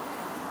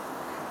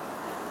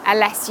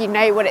unless you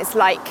know what it's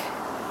like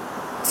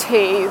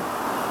to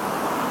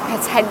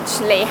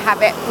potentially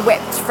have it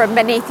whipped from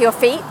beneath your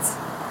feet.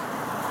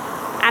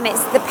 And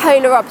it's the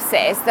polar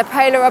opposite. It's the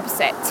polar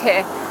opposite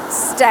to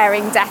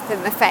staring death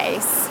in the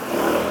face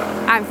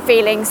and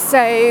feeling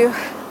so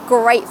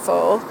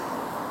grateful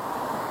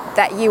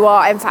that you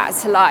are in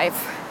fact alive.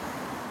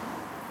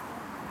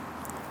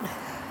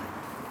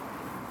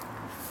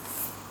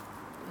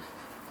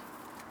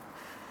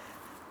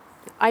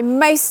 I'm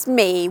most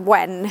me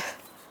when,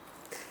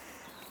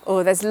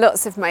 there's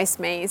lots of most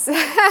me's.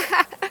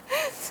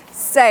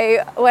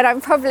 So when I'm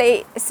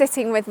probably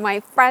sitting with my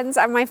friends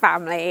and my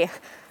family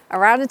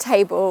around a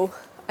table,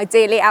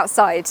 ideally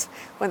outside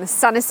when the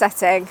sun is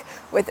setting,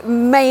 with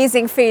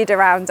amazing food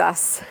around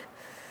us,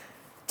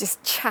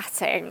 just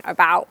chatting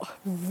about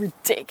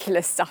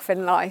ridiculous stuff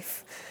in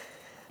life.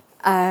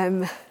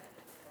 And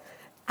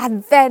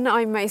then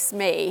I'm most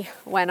me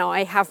when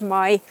I have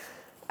my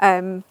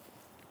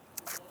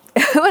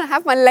when I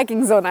have my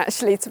leggings on,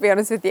 actually, to be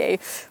honest with you.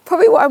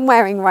 Probably what I'm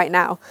wearing right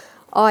now.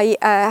 I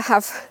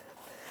have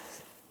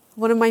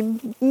one of my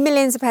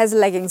millions of pairs of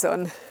leggings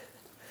on.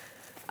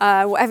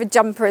 Whatever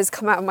jumper has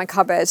come out of my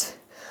cupboard.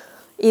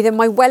 Either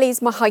my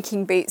wellies, my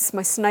hiking boots,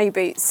 my snow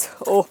boots,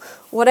 or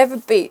whatever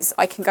boots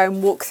I can go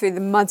and walk through the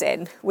mud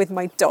in with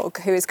my dog,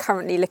 who is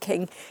currently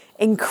looking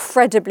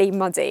incredibly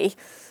muddy,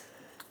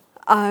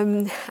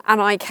 and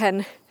I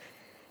can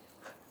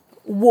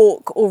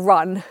walk or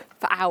run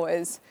for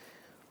hours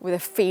with a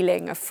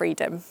feeling of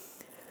freedom.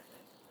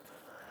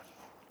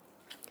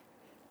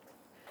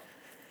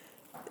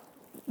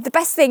 The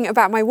best thing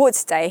about my walk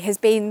today has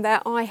been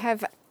that I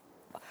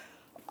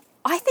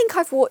think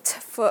I've walked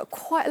for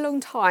quite a long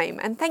time,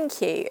 and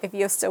thank you if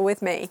you're still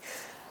with me.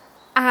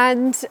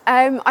 And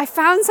I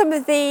found some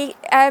of the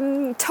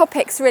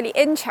topics really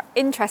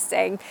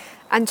interesting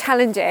and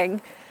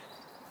challenging,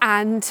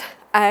 and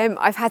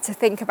I've had to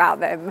think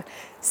about them.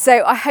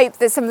 So I hope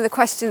that some of the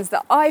questions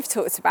that I've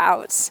talked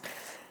about,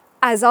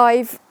 as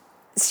I've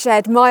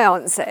shared my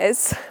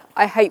answers,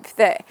 I hope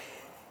that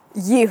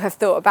you have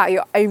thought about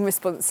your own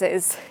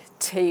responses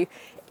to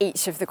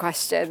each of the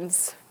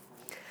questions.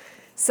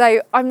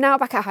 So I'm now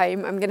back at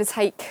home. I'm going to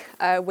take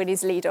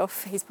Winnie's lead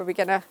off. He's probably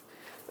going to...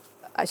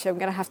 Actually, I'm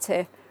going to have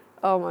to...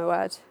 Oh, my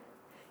word.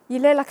 You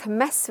look like a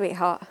mess,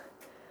 sweetheart.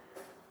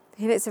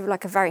 He looks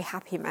like a very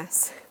happy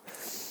mess.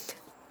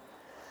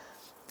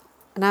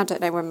 And I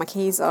don't know where my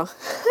keys are.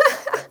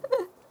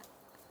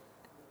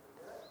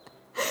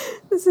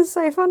 This is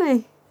so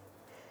funny.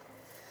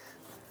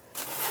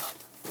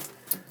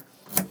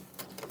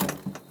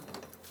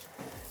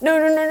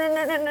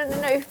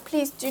 No.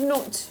 Please do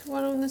not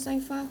run on the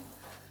sofa.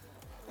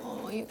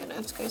 Oh, you're going to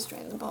have to go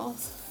straight in the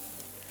bath.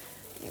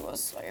 You are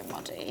so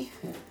muddy.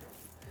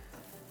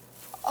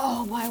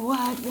 Oh my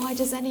word, why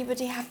does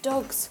anybody have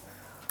dogs?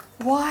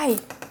 Why?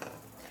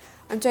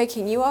 I'm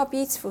joking, you are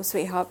beautiful,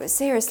 sweetheart, but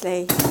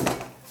seriously,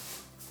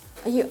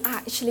 are you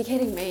actually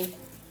kidding me?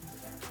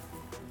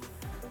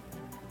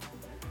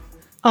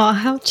 Oh,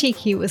 how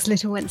cheeky was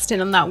little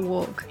Winston on that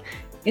walk.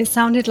 It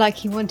sounded like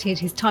he wanted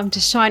his time to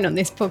shine on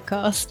this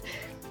podcast.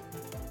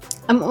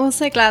 I'm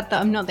also glad that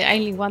I'm not the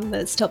only one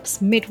that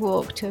stops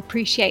mid-walk to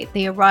appreciate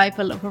the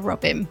arrival of a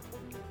robin.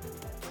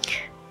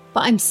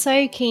 But I'm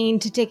so keen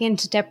to dig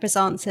into Deborah's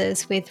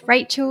answers with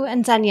Rachel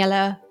and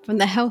Daniela from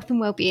the Health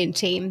and Wellbeing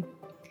team.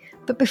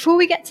 But before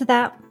we get to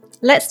that,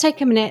 let's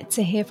take a minute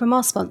to hear from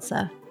our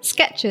sponsor,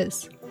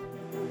 Skechers.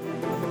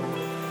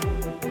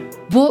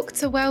 Walk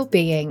to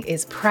Wellbeing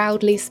is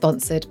proudly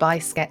sponsored by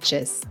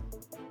Skechers.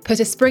 Put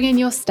a spring in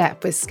your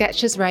step with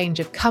Skechers' range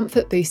of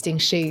comfort-boosting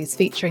shoes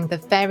featuring the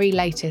very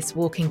latest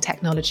walking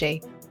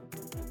technology.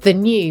 The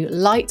new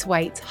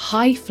lightweight,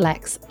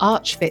 high-flex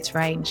Arch Fit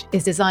range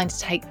is designed to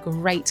take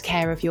great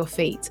care of your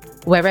feet,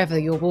 wherever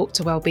your walk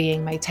to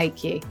wellbeing may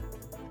take you.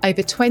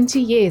 Over 20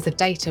 years of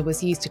data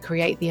was used to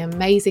create the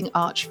amazing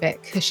Arch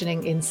Fit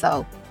cushioning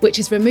insole, which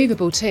is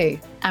removable too,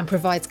 and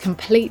provides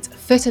complete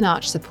foot and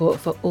arch support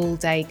for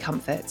all-day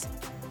comfort.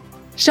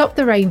 Shop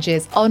the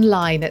ranges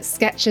online at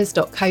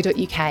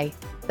skechers.co.uk.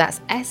 That's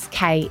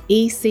skechers.co.uk.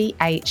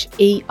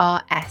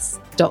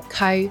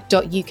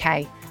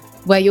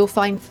 where you'll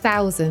find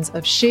thousands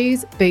of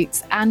shoes,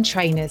 boots and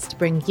trainers to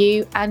bring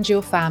you and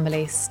your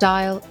family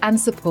style and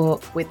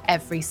support with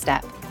every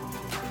step.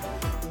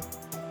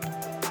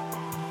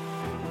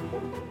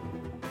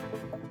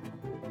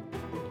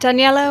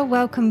 Daniela,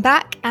 welcome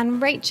back.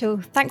 And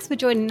Rachel, thanks for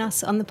joining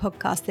us on the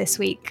podcast this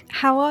week.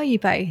 How are you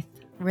both?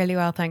 Really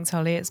well, thanks,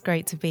 Holly. It's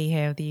great to be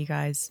here with you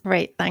guys.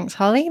 Great, thanks,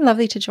 Holly.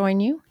 Lovely to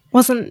join you.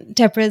 Wasn't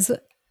Deborah's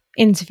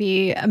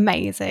interview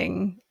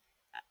amazing?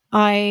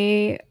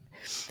 I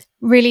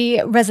really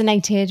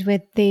resonated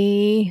with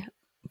the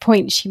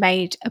point she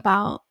made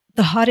about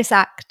the hardest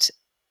act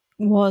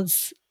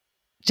was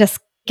just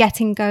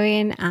getting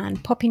going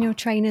and popping your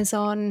trainers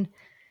on,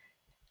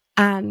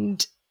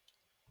 and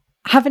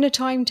having a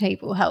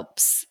timetable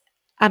helps.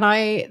 And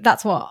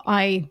that's what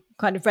I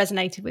kind of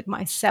resonated with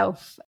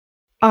myself.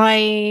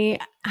 I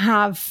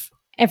have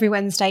every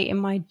Wednesday in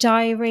my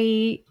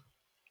diary.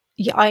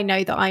 I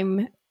know that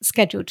I'm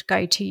scheduled to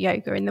go to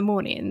yoga in the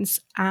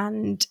mornings,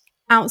 and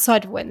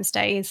outside of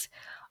Wednesdays,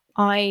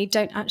 I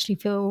don't actually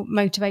feel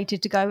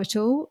motivated to go at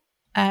all.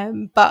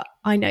 But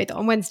I know that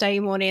on Wednesday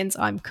mornings,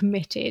 I'm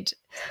committed.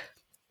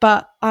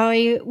 But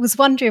I was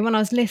wondering when I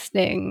was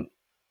listening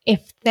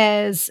if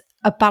there's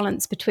a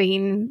balance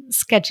between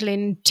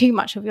scheduling too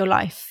much of your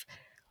life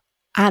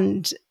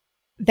and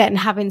then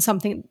having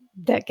something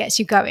that gets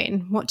you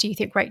going. What do you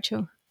think,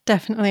 Rachel?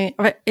 Definitely.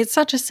 It's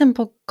such a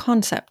simple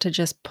concept to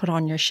just put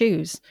on your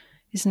shoes,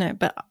 isn't it?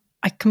 But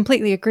I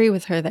completely agree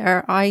with her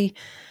there. I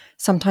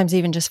sometimes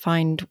even just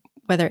find,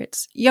 whether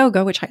it's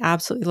yoga, which I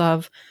absolutely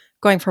love,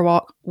 going for a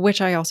walk,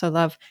 which I also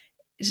love,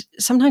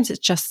 sometimes it's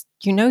just,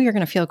 you're going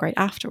to feel great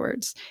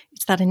afterwards.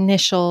 It's that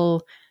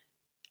initial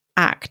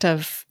act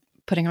of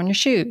putting on your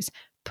shoes,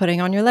 putting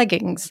on your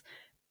leggings,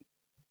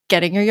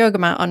 getting your yoga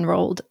mat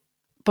unrolled.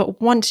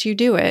 But once you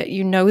do it,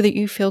 you know that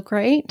you feel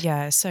great.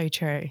 Yeah, so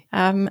true.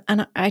 And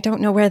I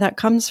don't know where that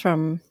comes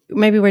from.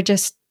 Maybe we're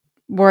just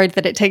worried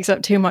that it takes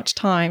up too much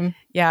time.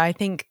 Yeah, I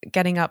think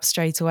getting up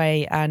straight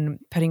away and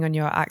putting on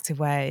your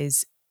activewear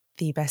is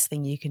the best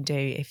thing you can do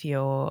if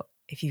you've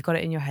got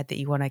it in your head that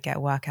you want to get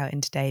a workout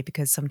in today,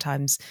 because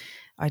sometimes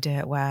I do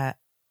it where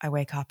I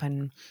wake up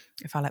and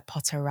if I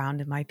potter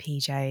around in my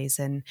PJs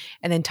and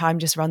then time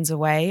just runs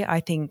away. I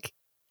think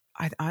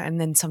and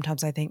then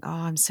sometimes I think, oh,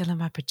 I'm still in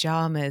my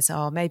pajamas,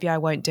 or maybe I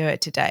won't do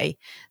it today.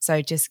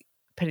 So just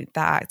putting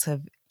that act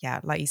of,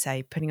 like you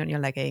say, putting on your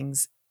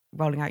leggings,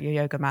 rolling out your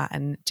yoga mat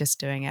and just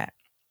doing it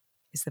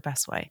is the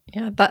best way.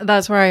 Yeah,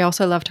 that's where I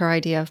also loved her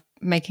idea of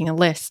making a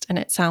list. And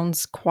it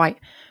sounds quite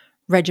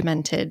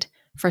regimented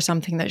for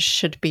something that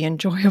should be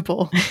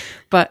enjoyable.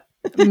 But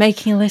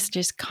making a list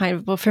is kind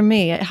of, well, for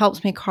me, it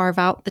helps me carve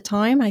out the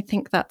time. I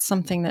think that's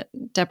something that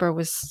Deborah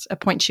was, a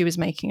point she was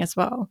making as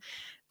well.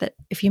 That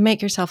if you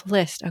make yourself a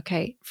list,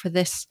 okay, for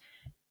this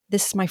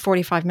is my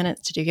 45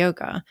 minutes to do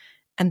yoga,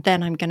 and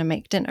then I'm going to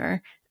make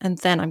dinner, and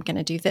then I'm going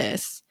to do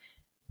this.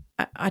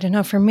 I don't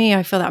know, for me,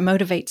 I feel that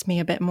motivates me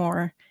a bit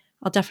more.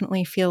 I'll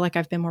definitely feel like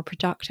I've been more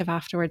productive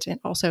afterwards. It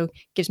also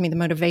gives me the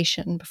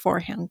motivation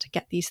beforehand to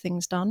get these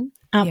things done.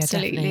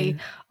 Absolutely.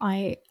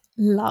 I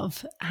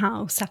love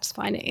how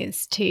satisfying it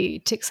is to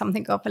tick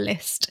something off a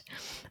list.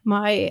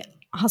 My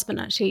husband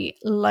actually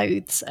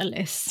loathes a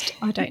list.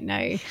 I don't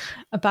know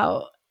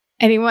about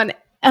anyone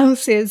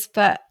else's,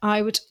 but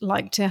I would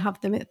like to have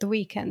them at the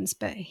weekends,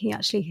 but he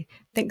actually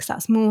thinks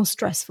that's more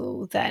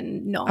stressful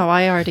than not. Oh,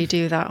 I already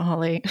do that,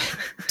 Holly.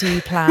 Do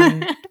you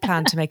plan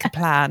to make a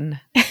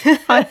plan?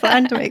 I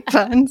plan to make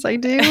plans, I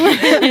do.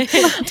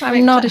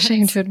 I'm not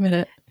ashamed to admit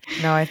it.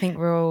 No, I think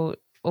we're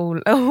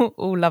all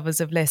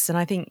lovers of lists. And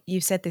I think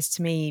you've said this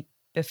to me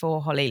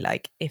before, Holly,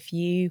 like if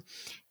you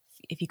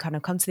kind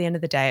of come to the end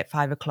of the day at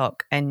 5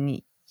 o'clock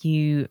and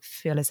you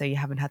feel as though you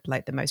haven't had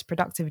like the most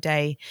productive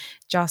day,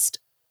 just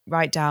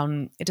write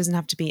down, it doesn't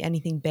have to be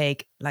anything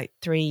big, like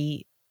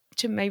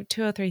maybe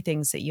 2 or 3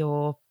 things that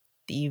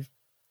you've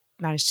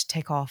managed to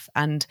tick off.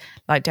 And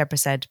like Deborah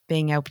said,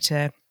 being able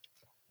to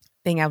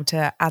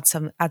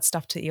add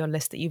stuff to your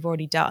list that you've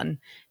already done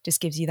just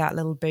gives you that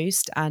little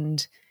boost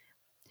and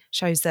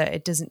shows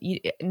that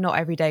not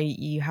every day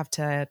you have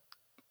to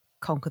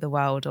conquer the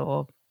world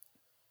or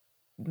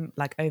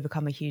like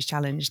overcome a huge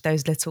challenge.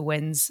 Those little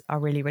wins are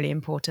really, really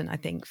important, I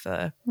think,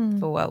 for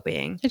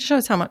well-being. It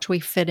shows how much we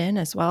fit in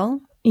as well.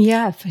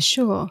 Yeah, for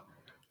sure.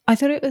 I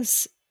thought it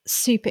was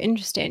super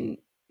interesting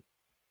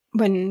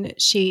when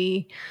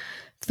she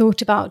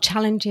thought about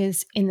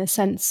challenges in the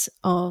sense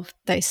of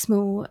those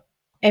small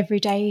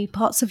everyday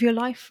parts of your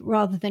life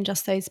rather than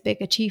just those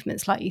big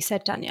achievements, like you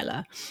said,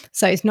 Daniela.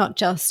 So it's not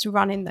just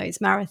running those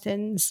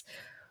marathons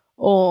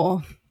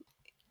or,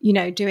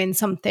 doing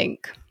something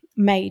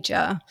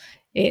major.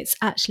 It's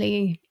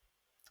actually,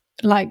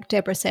 like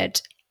Deborah said,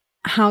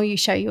 how you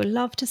show your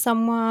love to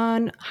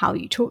someone, how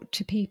you talk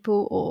to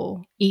people,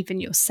 or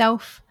even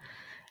yourself.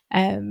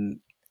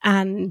 And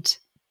I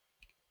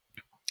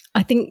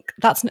think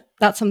that's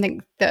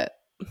something that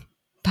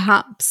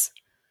perhaps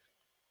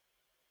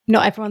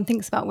not everyone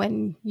thinks about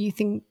when you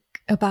think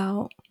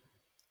about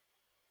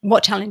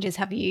what challenges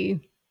have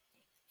you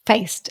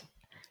faced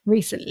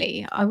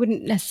recently. I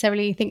wouldn't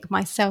necessarily think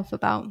myself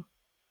about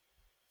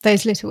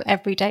those little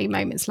everyday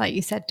moments, like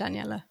you said,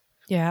 Daniela.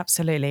 Yeah,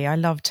 absolutely. I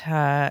loved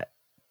her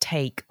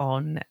take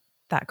on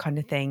that kind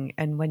of thing.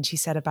 And when she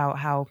said about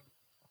how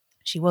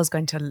she was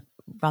going to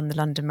run the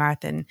London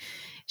Marathon,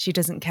 she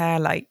doesn't care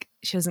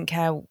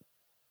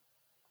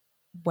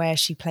where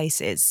she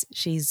places.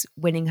 She's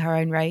winning her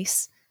own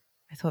race.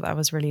 I thought that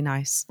was really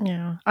nice.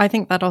 Yeah, I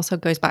think that also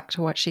goes back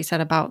to what she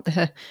said about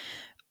the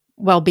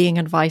well-being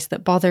advice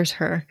that bothers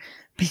her,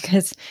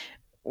 because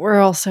we're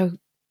also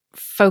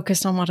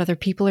focused on what other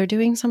people are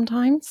doing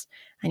sometimes.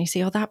 And you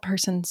see, oh, that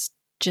person's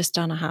just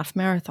done a half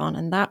marathon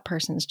and that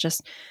person's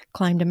just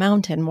climbed a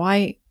mountain.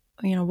 Why,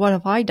 what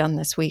have I done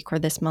this week or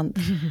this month?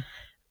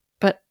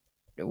 But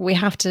we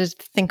have to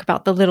think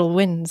about the little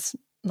wins,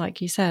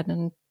 like you said,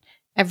 and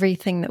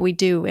everything that we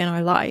do in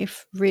our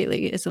life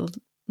really is a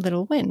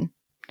little win.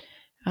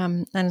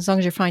 And as long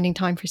as you're finding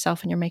time for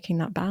yourself and you're making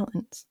that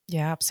balance.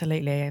 Yeah,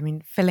 absolutely. I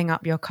mean, filling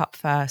up your cup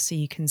first so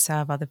you can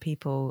serve other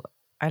people.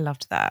 I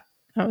loved that.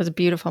 That was a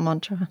beautiful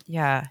mantra.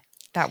 Yeah.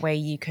 That way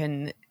you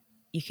can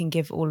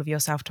give all of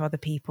yourself to other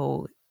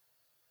people,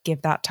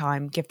 give that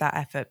time, give that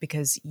effort,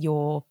 because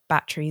your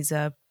batteries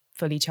are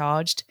fully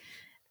charged.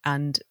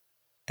 And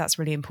that's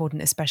really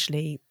important,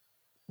 especially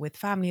with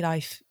family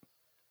life,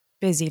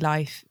 busy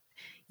life.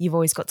 You've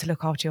always got to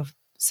look after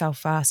yourself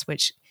first,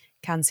 which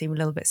can seem a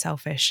little bit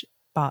selfish,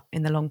 but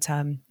in the long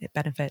term, it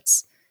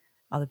benefits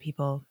other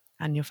people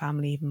and your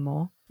family even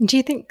more. Do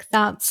you think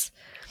that's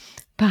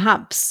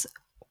perhaps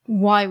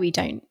why we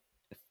don't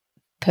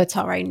put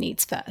our own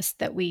needs first,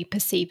 that we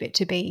perceive it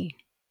to be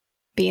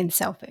being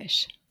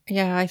selfish?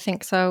 Yeah, I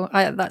think so.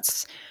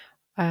 That's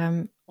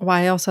why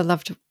I also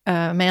loved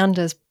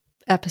Amanda's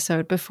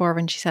episode before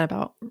when she said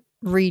about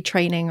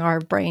retraining our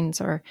brains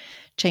or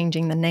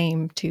changing the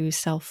name to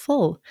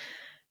self-full,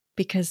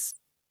 because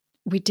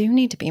we do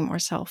need to be more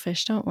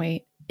selfish, don't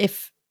we?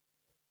 If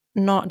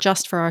not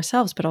just for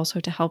ourselves, but also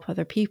to help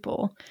other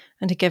people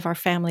and to give our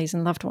families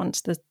and loved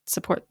ones the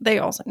support they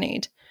also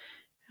need.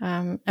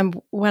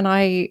 And when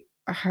I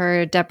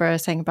heard Deborah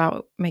saying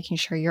about making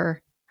sure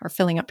you're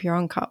filling up your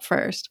own cup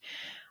first,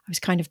 I was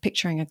kind of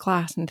picturing a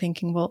glass and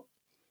thinking, well,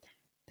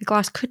 the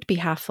glass could be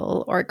half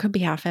full or it could be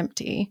half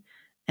empty,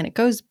 and it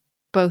goes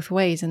both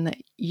ways, in that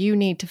you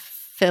need to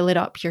fill it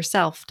up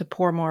yourself to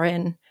pour more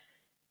in.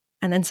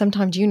 And then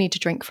sometimes you need to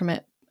drink from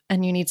it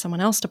and you need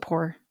someone else to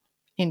pour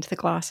into the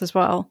glass as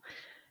well.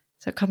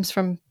 So it comes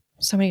from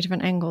so many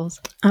different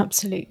angles.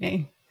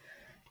 Absolutely.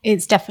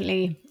 It's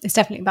definitely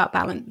about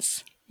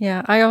balance.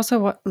 Yeah, I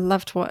also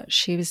loved what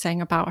she was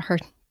saying about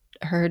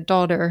her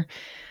daughter.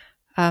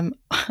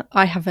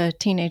 I have a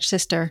teenage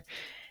sister,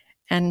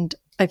 and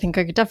I think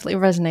I could definitely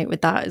resonate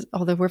with that,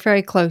 although we're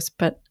very close,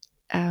 but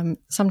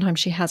sometimes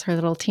she has her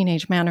little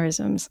teenage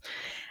mannerisms.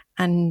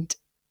 And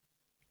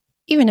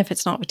even if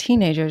it's not with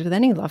teenagers, with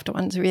any loved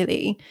ones,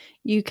 really,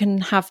 you can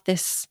have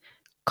this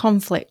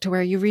conflict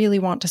where you really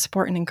want to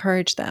support and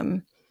encourage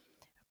them,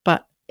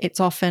 but it's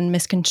often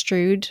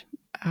misconstrued,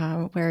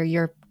 where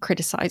you're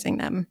criticizing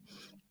them.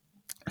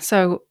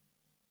 So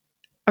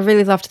I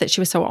really loved that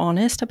she was so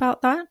honest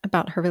about that,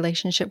 about her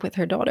relationship with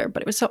her daughter.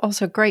 But it was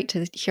also great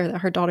to hear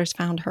that her daughter's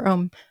found her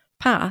own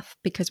path,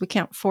 because we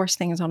can't force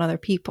things on other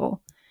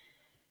people.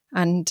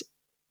 And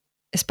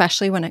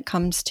especially when it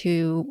comes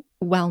to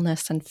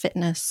wellness and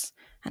fitness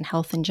and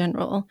health in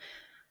general,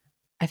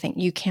 I think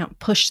you can't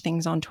push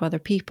things onto other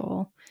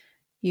people.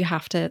 You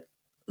have to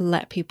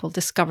let people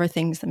discover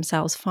things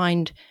themselves,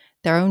 find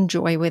their own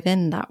joy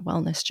within that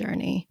wellness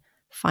journey,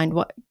 find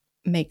what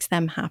makes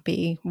them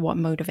happy, what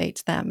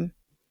motivates them.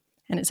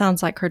 And it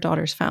sounds like her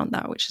daughter's found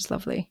that, which is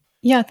lovely.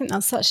 Yeah, I think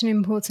that's such an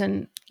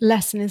important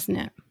lesson, isn't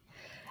it?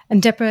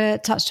 And Deborah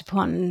touched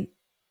upon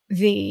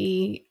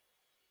the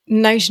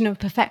notion of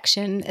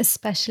perfection,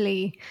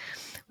 especially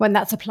when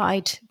that's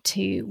applied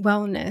to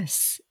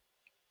wellness.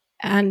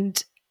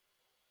 And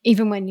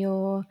even when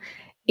you're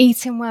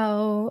eating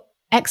well,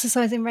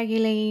 exercising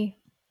regularly,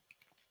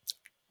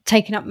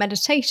 taking up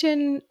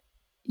meditation,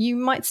 you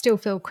might still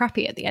feel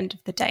crappy at the end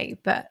of the day,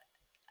 but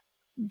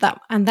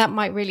that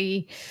might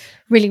really,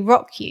 really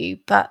rock you.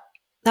 But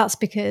that's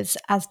because,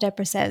 as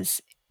Deborah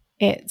says,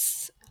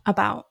 it's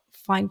about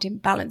finding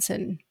balance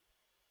and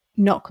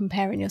not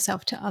comparing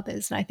yourself to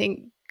others. And I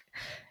think,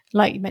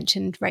 like you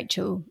mentioned,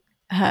 Rachel,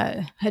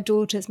 her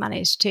daughter's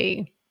managed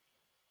to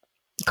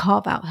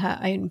carve out her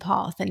own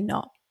path and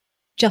not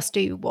just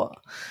do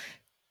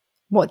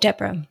what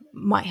Deborah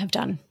might have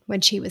done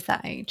when she was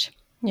that age.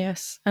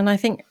 Yes. And I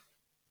think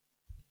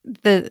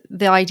the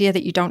idea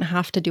that you don't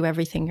have to do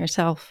everything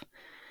yourself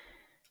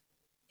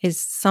is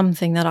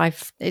something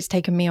that it's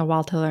taken me a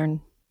while to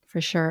learn,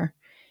 for sure.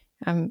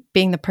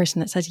 Being the person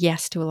that says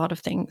yes to a lot of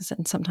things,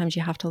 and sometimes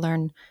you have to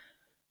learn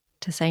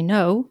to say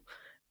no,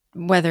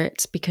 whether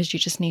it's because you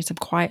just need some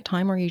quiet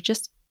time or you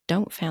just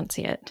don't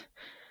fancy it.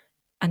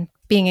 And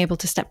being able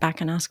to step back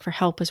and ask for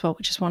help as well,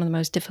 which is one of the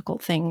most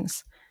difficult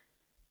things.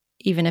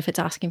 Even if it's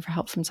asking for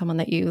help from someone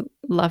that you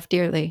love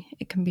dearly,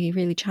 it can be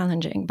really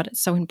challenging, but it's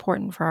so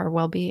important for our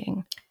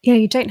well-being. Yeah,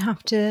 you don't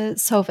have to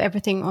solve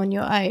everything on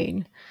your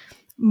own.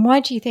 Why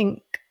do you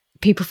think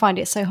people find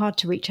it so hard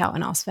to reach out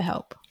and ask for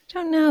help? I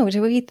don't know.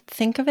 Do we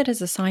think of it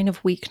as a sign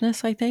of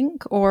weakness, I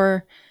think?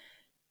 Or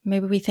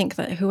maybe we think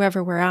that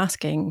whoever we're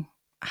asking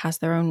has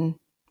their own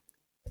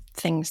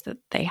things that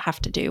they have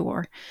to do,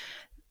 or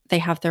they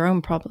have their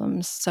own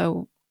problems.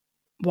 So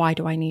why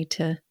do I need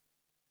to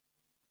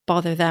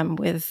bother them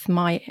with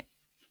my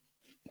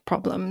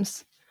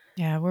problems?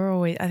 Yeah,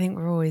 I think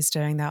we're always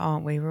doing that,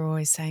 aren't we? We're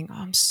always saying, "Oh,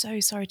 I'm so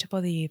sorry to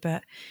bother you,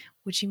 but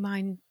would you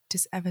mind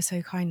just ever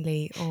so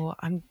kindly?" Or,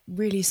 "I'm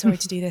really sorry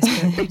to do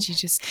this, but could you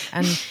just..."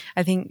 And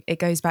I think it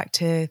goes back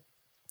to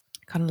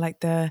kind of like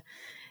the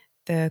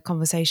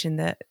conversation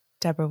that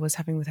Deborah was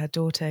having with her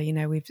daughter. You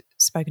know, we've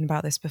spoken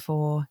about this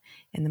before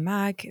in the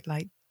mag,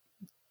 like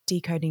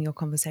decoding your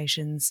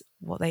conversations,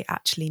 what they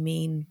actually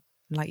mean.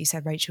 Like you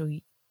said, Rachel,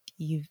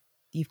 you've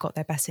got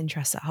their best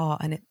interests at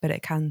heart, but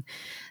it can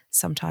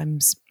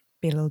sometimes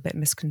be a little bit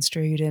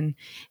misconstrued. And,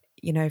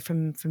 you know,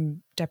 from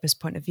Deborah's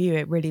point of view,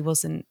 it really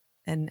wasn't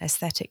an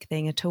aesthetic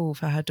thing at all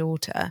for her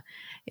daughter.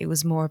 It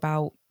was more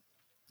about,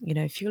 you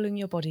know, fueling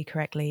your body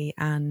correctly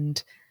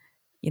and,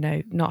 you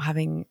know, not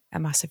having a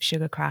massive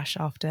sugar crash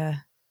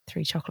after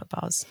 3 chocolate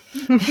bars.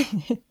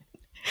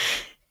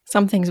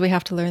 Some things we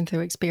have to learn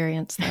through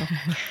experience, though.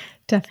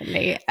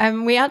 Definitely.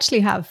 We actually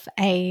have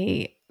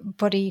a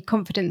body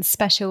confidence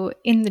special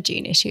in the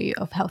June issue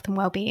of Health and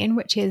Wellbeing,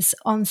 which is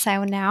on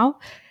sale now.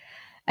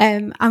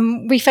 And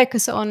we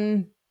focus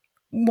on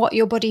what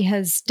your body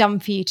has done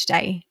for you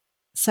today.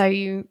 So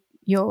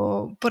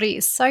your body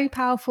is so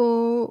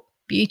powerful,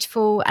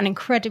 beautiful, and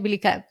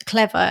incredibly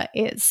clever.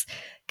 It's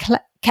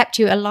kept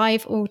you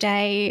alive all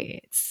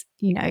day. It's,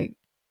 you know,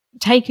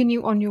 taken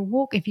you on your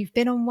walk if you've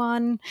been on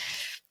one,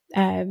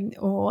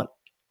 or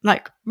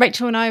like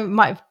Rachel and I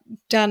might have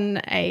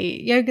done a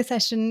yoga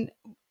session,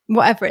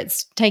 whatever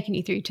it's taken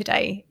you through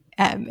today.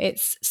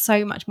 It's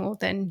so much more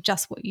than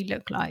just what you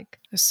look like.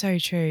 It's so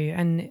true.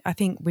 And I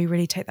think we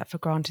really take that for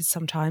granted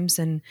sometimes.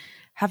 And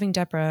having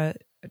Deborah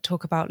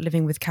talk about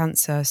living with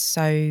cancer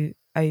so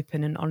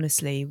open and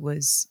honestly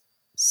was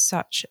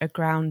such a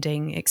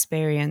grounding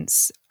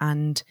experience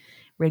and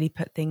really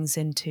put things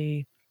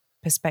into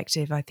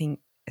perspective. I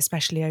think,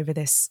 especially over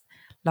this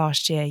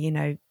last year, you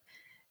know,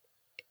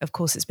 of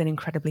course, it's been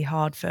incredibly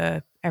hard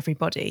for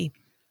everybody,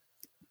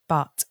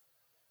 but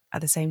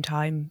at the same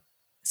time,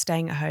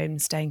 staying at home,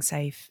 staying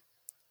safe,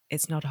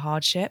 it's not a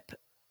hardship.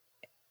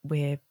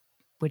 We're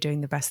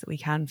doing the best that we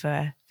can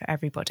for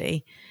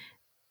everybody.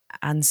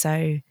 And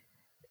so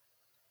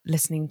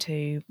listening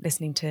to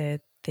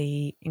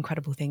the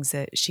incredible things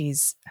that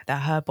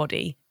her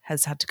body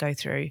has had to go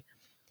through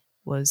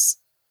was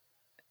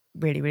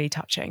really, really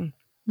touching.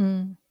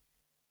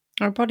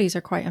 Our bodies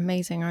are quite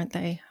amazing, aren't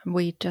they?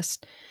 We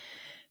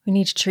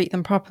need to treat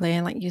them properly.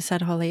 And like you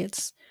said, Holly,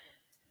 it's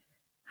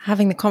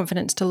having the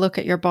confidence to look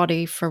at your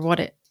body for what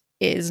it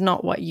is,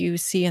 not what you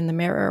see in the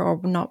mirror or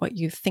not what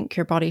you think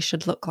your body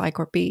should look like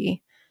or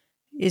be,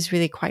 is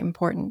really quite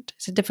important.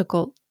 It's a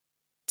difficult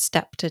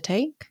step to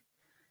take,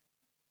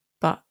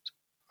 but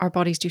our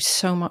bodies do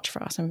so much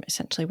for us, and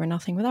essentially we're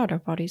nothing without our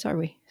bodies, are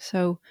we?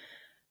 So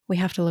we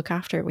have to look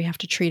after it. We have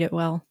to treat it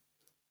well,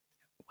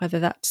 whether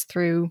that's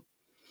through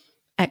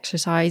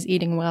exercise,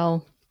 eating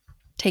well,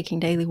 taking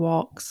daily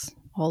walks,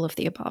 all of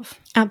the above.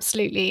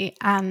 Absolutely.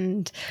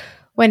 And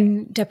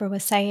when Deborah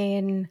was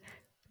saying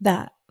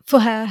that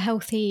for her,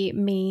 healthy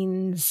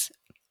means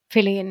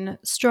feeling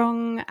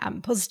strong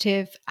and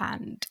positive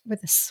and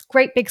with a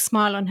great big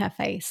smile on her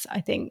face,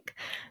 I think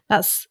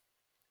that's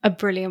a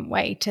brilliant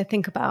way to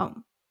think about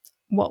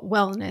what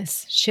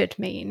wellness should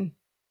mean.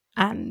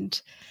 And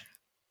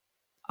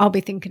I'll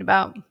be thinking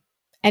about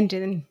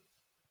ending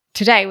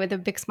today with a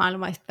big smile on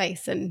my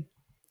face and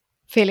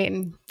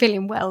feeling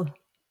well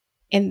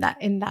in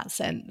that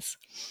sense.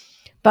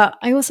 But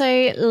I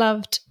also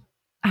loved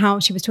how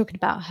she was talking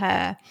about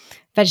her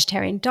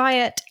vegetarian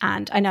diet,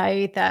 and I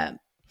know that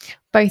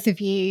both of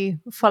you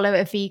follow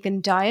a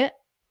vegan diet.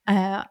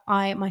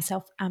 I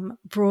myself am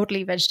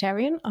broadly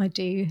vegetarian. I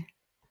do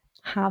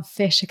have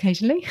fish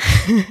occasionally,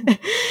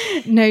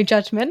 no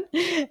judgment,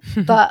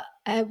 but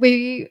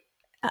we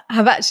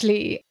have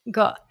actually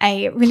got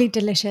a really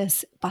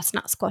delicious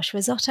butternut squash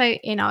risotto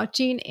in our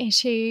June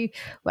issue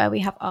where we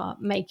have our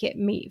Make It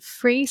Meat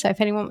Free. So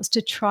if anyone wants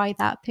to try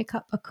that, pick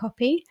up a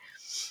copy.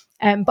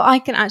 But I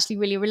can actually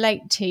really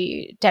relate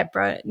to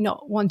Deborah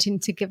not wanting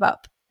to give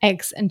up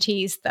eggs and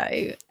cheese,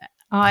 though.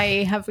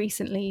 I have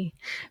recently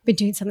been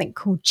doing something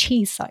called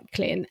cheese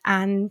cycling,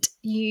 and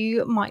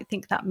you might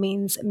think that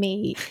means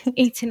me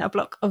eating a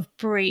block of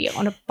brie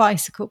on a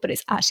bicycle, but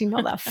it's actually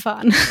not that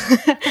fun.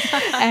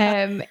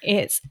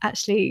 It's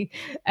actually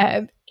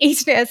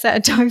eating it at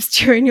certain times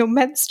during your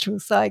menstrual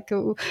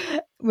cycle,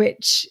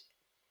 which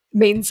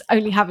means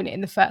only having it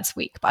in the first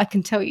week. But I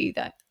can tell you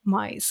that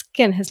my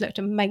skin has looked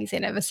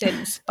amazing ever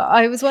since. But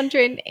I was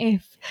wondering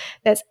if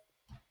there's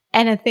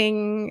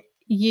anything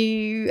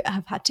you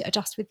have had to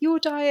adjust with your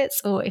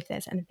diets, or if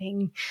there's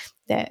anything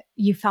that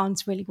you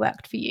found really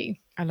worked for you.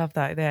 I love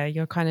that. There,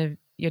 you're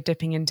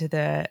dipping into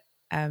the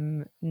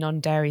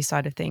non-dairy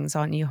side of things,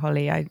 aren't you,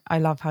 Holly? I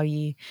love how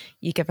you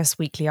give us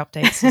weekly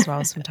updates as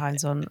well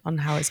sometimes on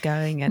how it's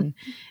going,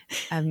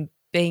 and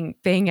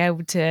being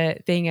able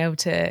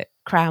to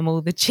cram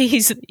all the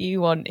cheese that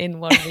you want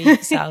in 1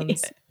 week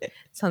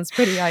sounds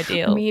pretty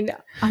ideal. I mean,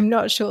 I'm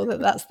not sure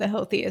that that's the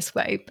healthiest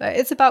way, but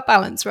it's about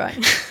balance, right?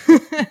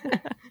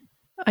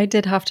 I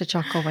did have to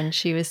chuckle when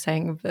she was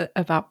saying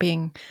about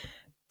being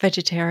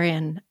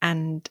vegetarian,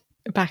 and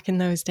back in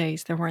those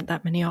days there weren't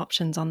that many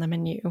options on the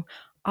menu.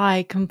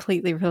 I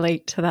completely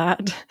relate to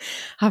that,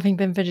 having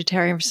been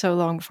vegetarian for so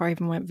long before I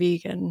even went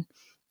vegan,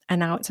 and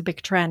now it's a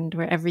big trend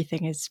where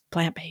everything is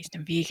plant-based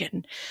and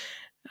vegan.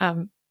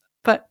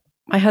 But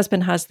my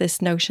husband has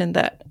this notion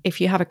that if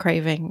you have a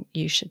craving,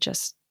 you should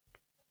just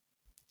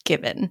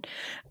give in.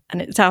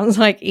 And it sounds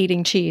like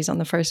eating cheese on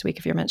the first week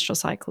of your menstrual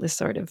cycle is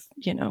sort of,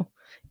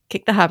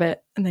 kick the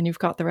habit, and then you've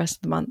got the rest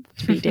of the month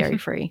to be dairy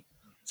free.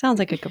 Sounds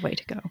like a good way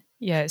to go.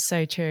 Yeah, it's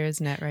so true,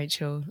 isn't it,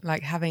 Rachel?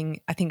 Like I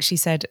think she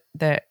said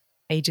that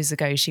ages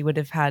ago she would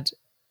have had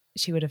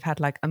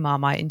like a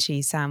Marmite and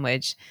cheese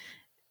sandwich,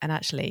 and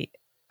actually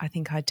I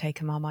think I'd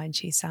take a Marmite and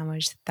cheese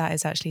sandwich. That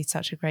is actually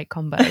such a great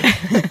combo.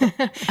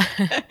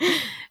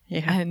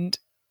 Yeah. And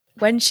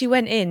when she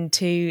went in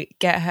to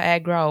get her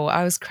egg roll,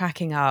 I was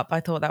cracking up.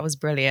 I thought that was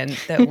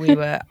brilliant that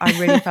I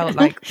really felt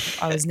like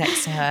I was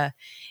next to her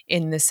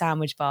in the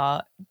sandwich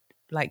bar,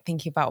 like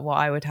thinking about what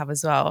I would have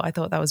as well. I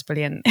thought that was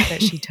brilliant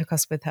that she took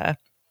us with her.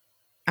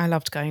 I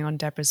loved going on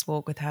Deborah's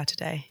walk with her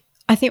today.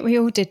 I think we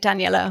all did,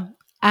 Daniela.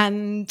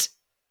 And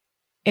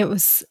it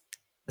was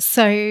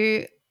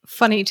so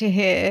funny to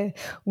hear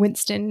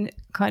Winston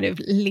kind of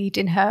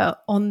leading her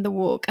on the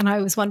walk. And I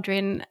was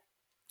wondering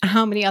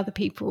how many other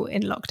people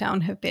in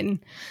lockdown have been,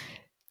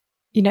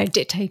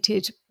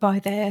 dictated by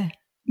their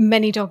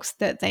many dogs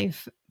that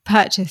they've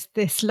purchased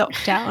this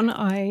lockdown.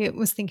 I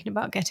was thinking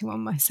about getting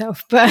one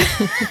myself, but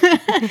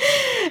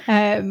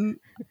I'm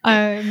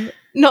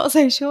not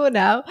so sure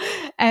now.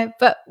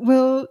 But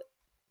we'll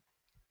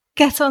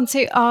get on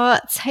to our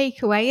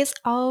takeaways.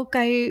 I'll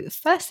go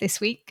first this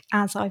week,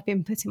 as I've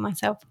been putting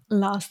myself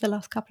last the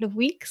last couple of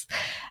weeks.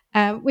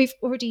 We've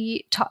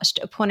already touched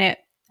upon it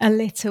a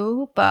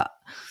little, but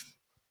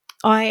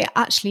I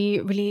actually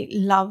really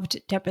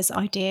loved Deborah's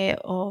idea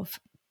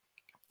of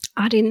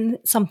adding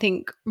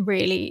something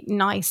really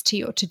nice to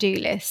your to-do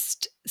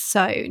list.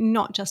 So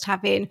not just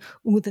having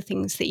all the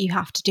things that you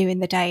have to do in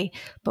the day,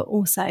 but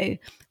also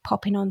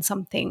popping on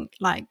something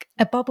like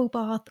a bubble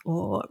bath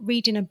or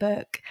reading a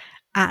book.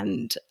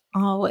 And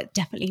I'll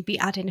definitely be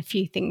adding a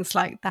few things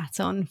like that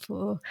on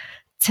for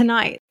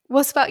tonight.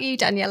 What about you,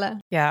 Daniela?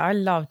 Yeah, I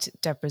loved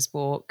Deborah's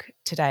walk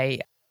today.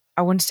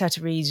 I wanted her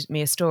to read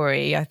me a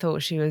story. I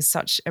thought she was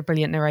such a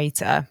brilliant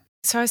narrator.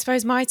 So I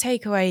suppose my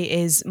takeaway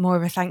is more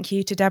of a thank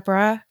you to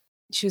Deborah.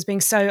 She was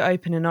being so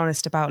open and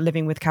honest about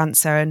living with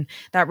cancer, and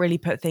that really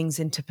put things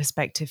into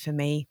perspective for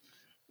me,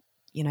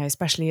 you know,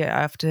 especially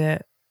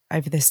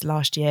over this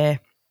last year.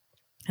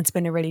 It's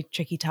been a really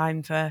tricky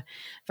time for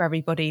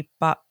everybody,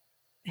 but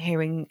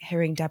hearing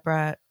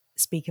Deborah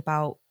speak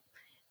about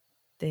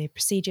the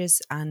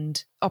procedures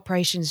and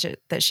operations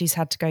that she's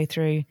had to go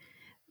through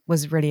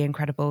was really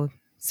incredible.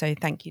 So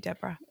thank you,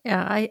 Deborah.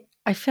 Yeah,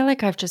 I feel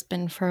like I've just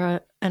been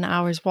for an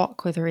hour's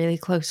walk with a really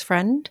close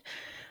friend.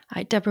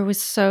 Deborah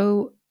was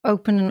so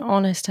open and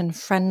honest and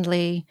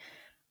friendly.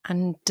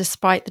 And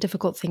despite the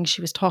difficult things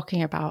she was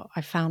talking about,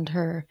 I found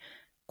her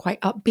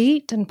quite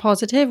upbeat and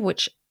positive,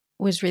 which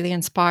was really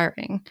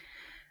inspiring.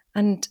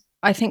 And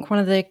I think one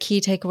of the key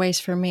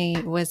takeaways for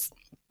me was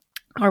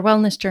our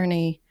wellness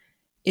journey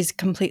is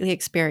completely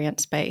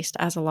experience-based,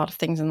 as a lot of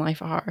things in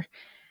life are.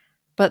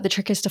 But the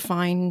trick is to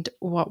find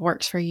what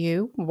works for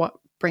you, what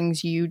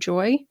brings you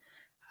joy.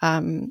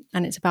 And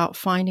it's about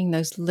finding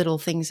those little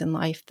things in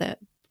life that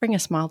bring a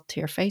smile to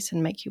your face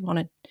and make you want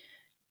to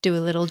do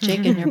a little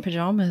jig in your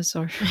pajamas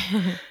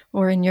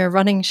or in your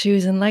running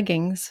shoes and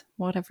leggings,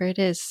 whatever it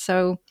is.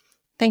 So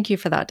thank you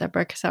for that,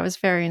 Deborah, because that was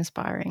very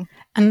inspiring.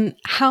 And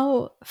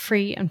how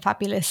free and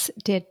fabulous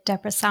did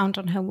Deborah sound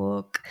on her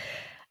walk?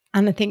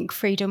 And I think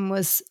freedom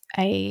was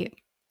a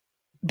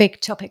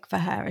big topic for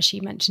her, as she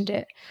mentioned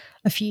it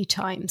a few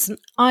times. And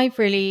I've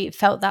really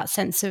felt that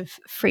sense of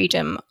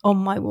freedom on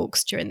my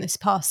walks during this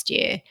past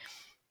year.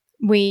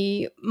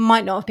 We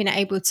might not have been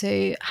able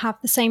to have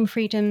the same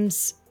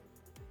freedoms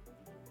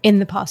in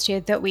the past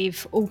year that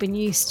we've all been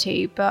used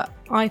to, but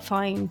I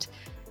find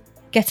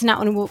getting out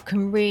on a walk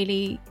can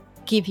really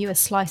give you a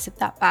slice of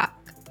that back.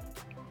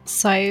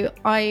 So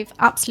I've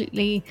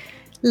absolutely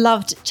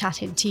loved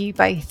chatting to you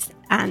both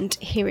and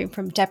hearing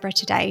from Deborah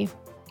today.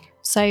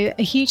 So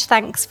a huge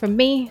thanks from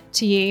me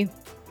to you,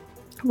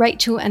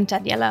 Rachel and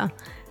Daniela,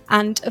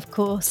 and of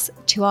course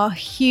to our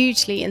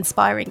hugely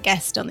inspiring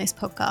guest on this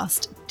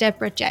podcast,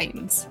 Deborah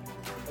James.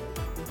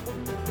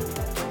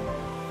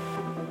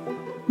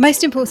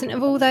 Most important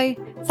of all though,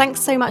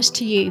 thanks so much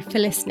to you for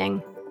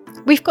listening.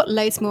 We've got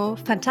loads more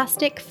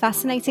fantastic,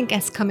 fascinating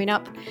guests coming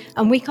up,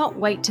 and we can't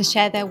wait to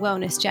share their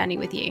wellness journey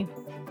with you.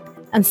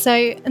 And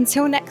so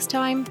until next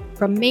time,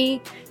 from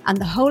me and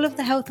the whole of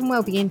the Health and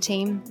Wellbeing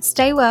team,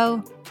 stay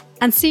well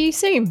and see you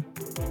soon.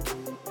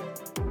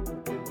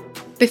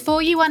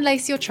 Before you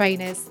unlace your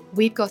trainers,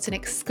 we've got an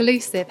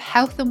exclusive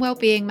Health and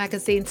Wellbeing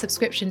magazine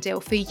subscription deal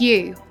for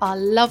you, our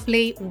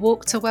lovely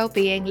Walk to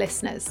Wellbeing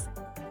listeners.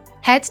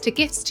 Head to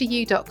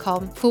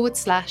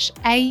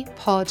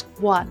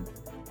giftstoyou.com/APOD1.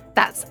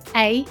 That's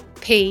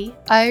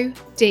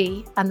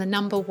APOD and the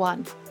number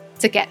 1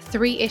 to get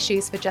 3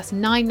 issues for just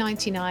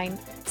 $9.99,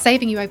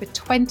 saving you over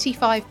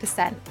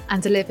 25%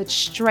 and delivered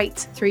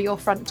straight through your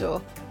front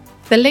door.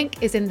 The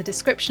link is in the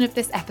description of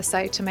this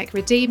episode to make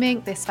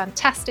redeeming this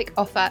fantastic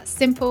offer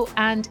simple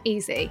and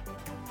easy.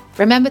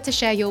 Remember to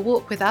share your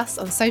walk with us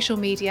on social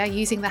media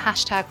using the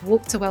hashtag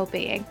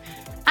 #WalkToWellbeing.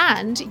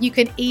 And you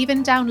can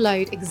even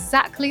download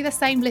exactly the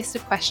same list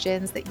of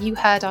questions that you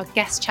heard our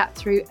guest chat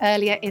through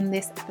earlier in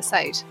this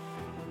episode.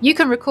 You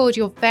can record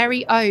your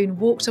very own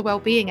Walk to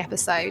Wellbeing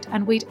episode,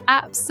 and we'd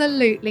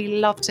absolutely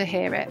love to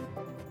hear it.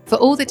 For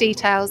all the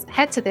details,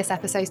 head to this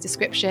episode's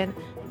description,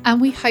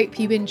 and we hope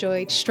you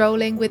enjoyed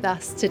strolling with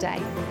us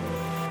today.